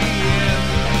be in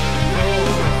for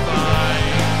a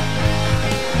fight.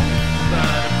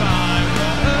 But if I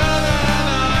were her, then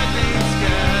I'd be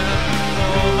scared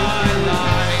for my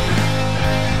life.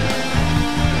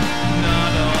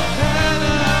 Not all men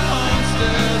are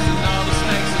monsters, and all the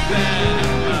snakes are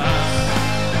venomous.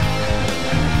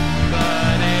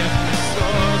 But if the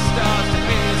soil starts to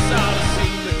hiss, I'll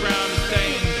assume the ground is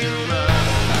dangerous.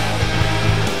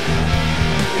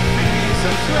 If he's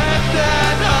a threat,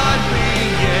 then I'd be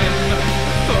in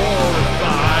for a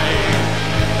fight.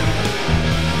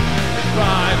 If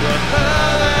I were her,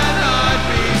 then I'd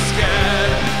be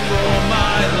scared for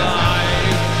my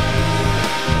life.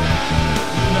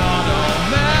 Not all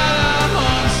men are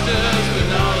monsters, but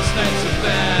all the snakes are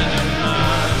venomous.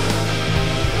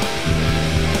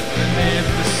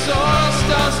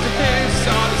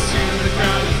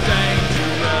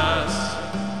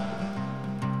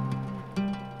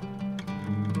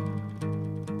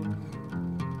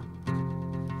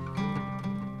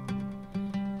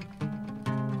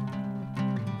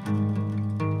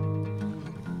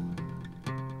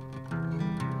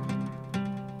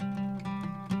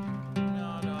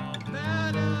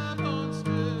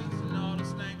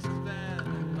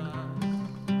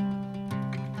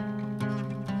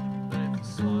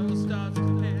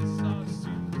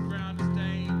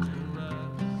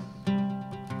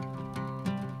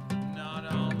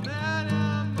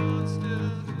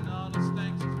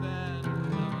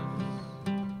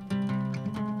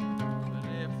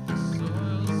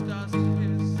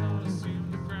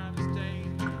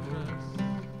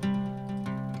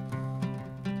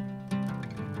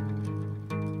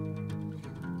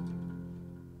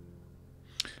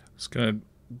 Just gonna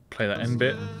play that end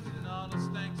bit.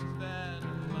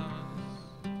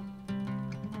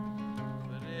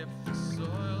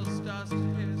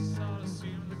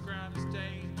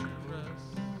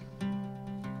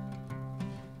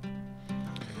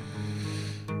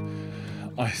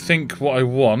 I think what I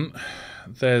want,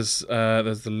 there's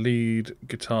the lead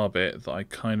guitar bit that I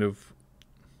kind of.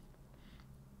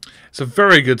 It's a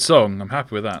very good song. I'm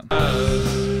happy with that.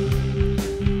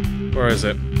 Where is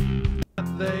it?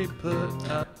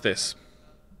 This.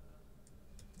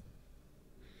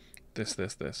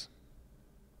 This.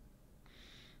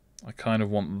 I kind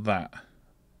of want that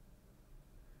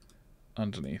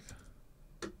underneath.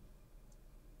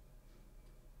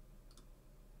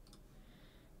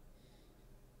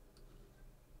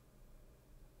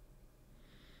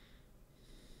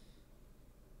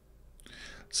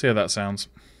 See how that sounds.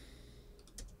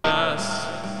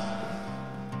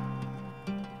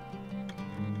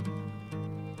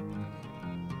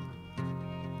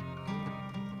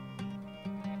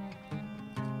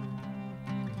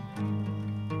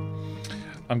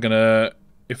 I'm gonna,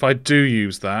 if I do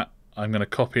use that, I'm gonna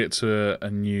copy it to a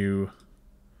new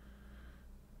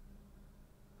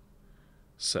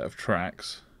set of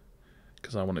tracks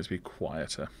because I want it to be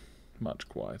quieter, much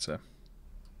quieter.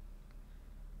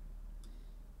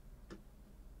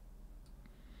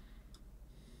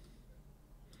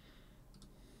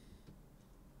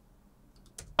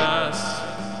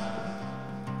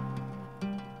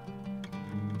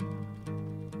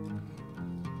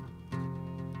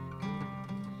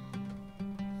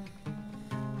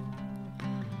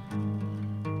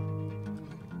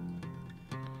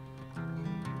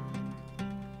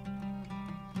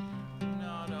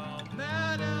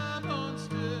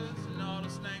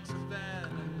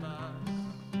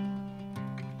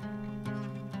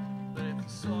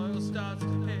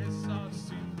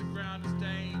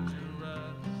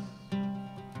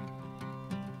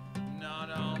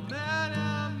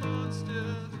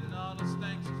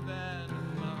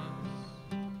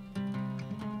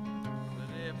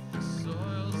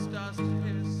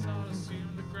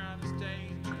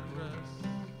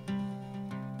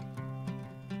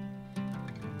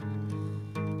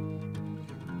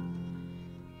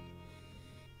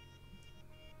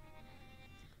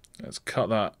 Let's cut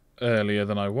that earlier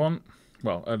than I want.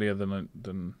 Well, earlier than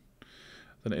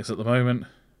it is at the moment.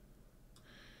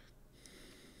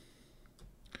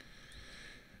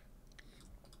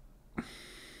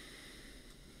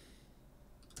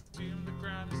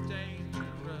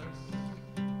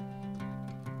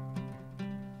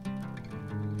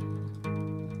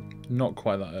 Not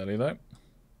quite that early though.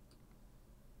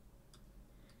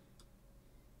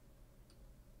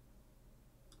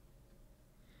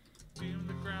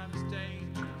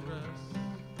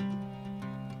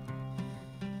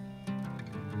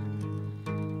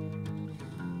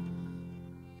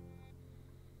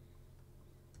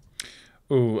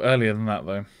 Ooh, earlier than that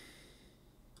though.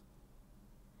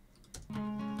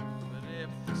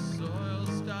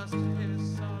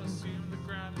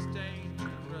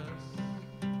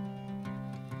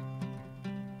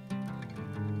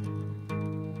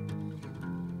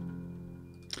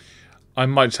 I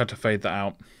might just have to fade that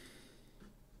out.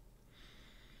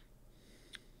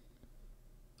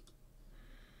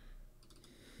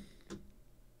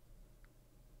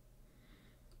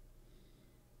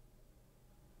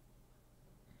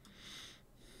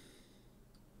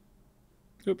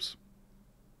 Oops.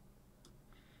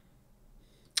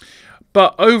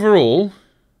 But overall,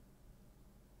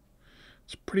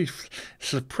 it's a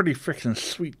pretty freaking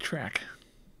sweet track.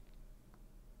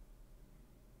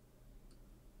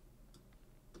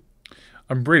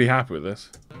 I'm really happy with this.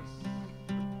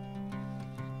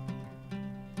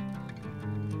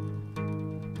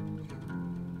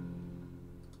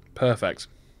 Perfect.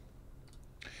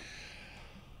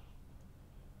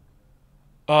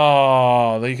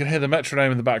 Oh, you can hear the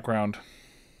metronome in the background.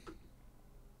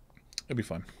 It'll be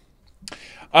fine.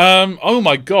 Oh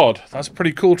my god, that's a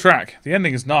pretty cool track. The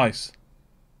ending is nice.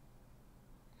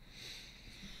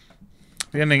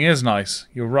 The ending is nice.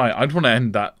 You're right. I'd want to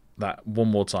end that one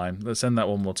more time. Let's end that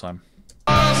one more time.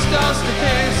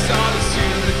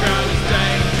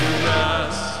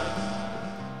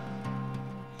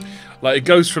 Like, it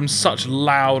goes from such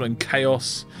loud and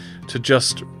chaos to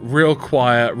just real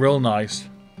quiet, real nice.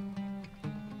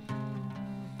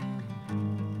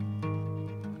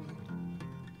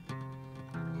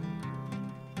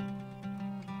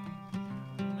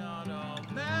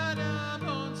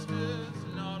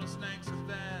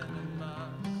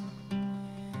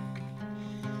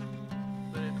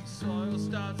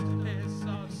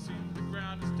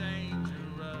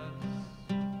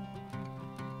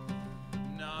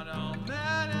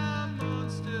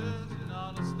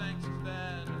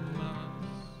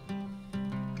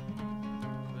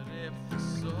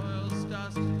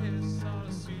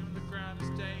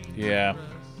 Yeah.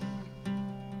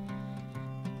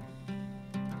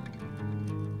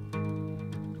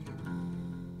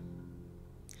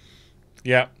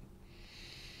 Yeah.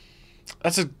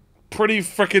 That's a pretty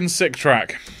freaking sick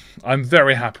track. I'm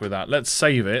very happy with that. Let's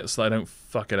save it so I don't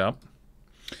fuck it up.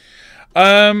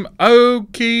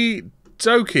 Okie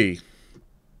dokie.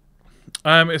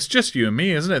 It's just you and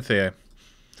me, isn't it, Theo?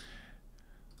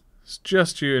 It's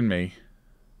just you and me.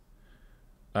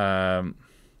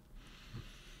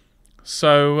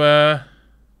 So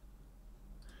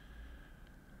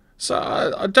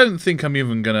I don't think I'm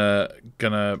even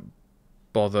gonna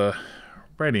bother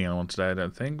raiding anyone today. I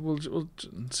don't think. We'll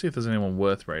see if there's anyone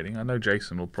worth raiding. I know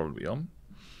Jason will probably be on.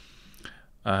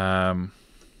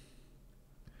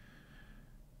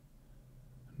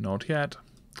 Not yet.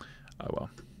 Oh well.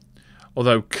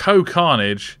 Although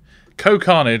Co-Carnage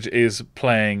is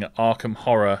playing Arkham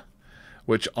Horror,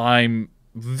 which I'm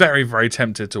very, very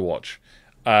tempted to watch.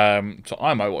 So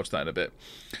I might watch that in a bit.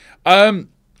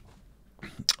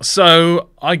 So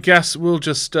I guess we'll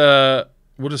just end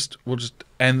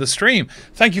the stream.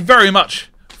 Thank you very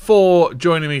much for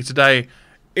joining me today,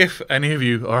 if any of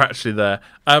you are actually there.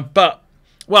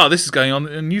 Well, this is going on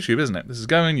YouTube, isn't it? This is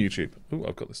going on YouTube. Oh,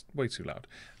 I've got this way too loud.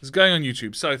 This is going on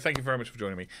YouTube. So thank you very much for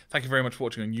joining me. Thank you very much for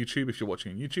watching on YouTube if you're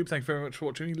watching on YouTube. Thank you very much for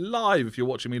watching me live if you're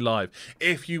watching me live.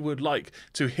 If you would like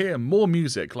to hear more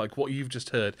music like what you've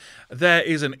just heard, there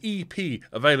is an EP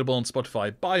available on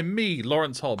Spotify by me,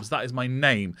 Lawrence Hobbs. That is my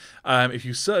name. If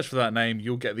you search for that name,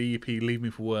 you'll get the EP Leave Me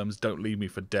for Worms, Don't Leave Me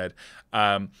for Dead,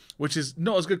 which is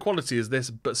not as good quality as this,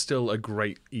 but still a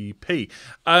great EP.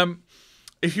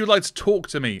 If you'd like to talk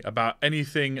to me about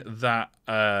anything that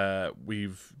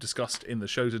we've discussed in the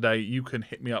show today, you can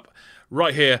hit me up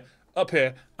right here, up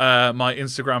here. My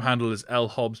Instagram handle is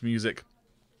lhobbsmusic,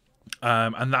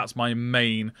 and that's my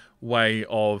main way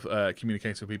of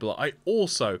communicating with people. I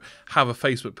also have a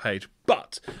Facebook page,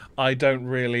 but I don't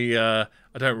really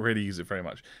use it very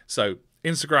much. So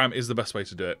Instagram is the best way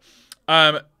to do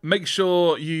it. Make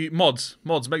sure you mods,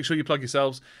 make sure you plug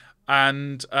yourselves,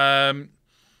 and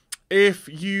if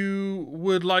you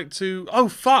would like to... Oh,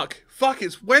 fuck,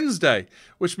 it's Wednesday,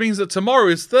 which means that tomorrow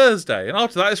is Thursday, and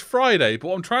after that is Friday. But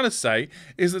what I'm trying to say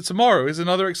is that tomorrow is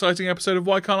another exciting episode of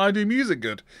Why Can't I Do Music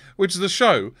Good, which is a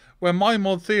show where my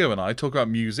mod Theo and I talk about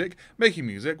music, making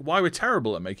music, why we're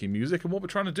terrible at making music, and what we're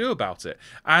trying to do about it.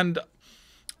 And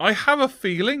I have a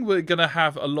feeling we're going to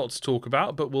have a lot to talk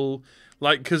about, but we'll...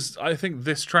 because I think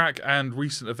this track and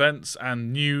recent events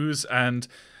and news and...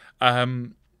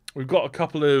 we've got a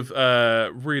couple of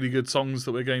really good songs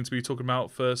that we're going to be talking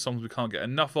about for songs we can't get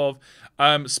enough of.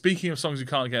 Speaking of songs you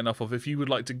can't get enough of, if you would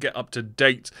like to get up to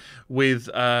date with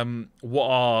what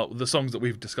are the songs that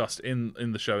we've discussed in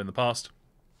the show in the past,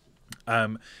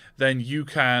 then you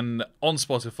can, on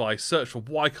Spotify, search for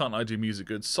Why Can't I Do Music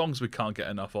Good, songs we can't get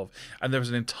enough of, and there's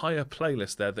an entire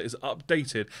playlist there that is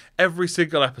updated every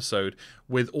single episode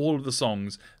with all of the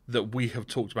songs that we have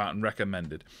talked about and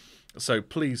recommended. So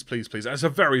please, and it's a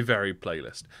very varied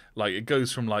playlist. Like, it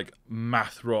goes from like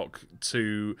math rock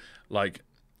to like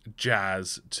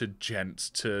jazz to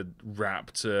gent to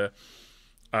rap to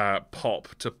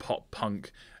pop to pop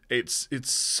punk. It's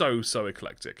so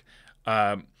eclectic.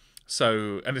 And it's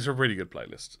a really good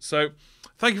playlist. So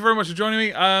thank you very much for joining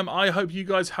me. I hope you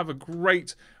guys have a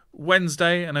great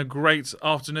Wednesday and a great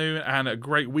afternoon and a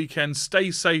great weekend.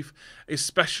 Stay safe,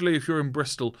 especially if you're in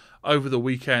Bristol over the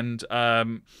weekend.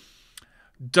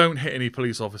 Don't hit any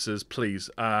police officers, please.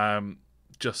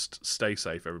 Just stay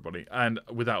safe, everybody. And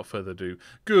without further ado,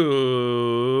 good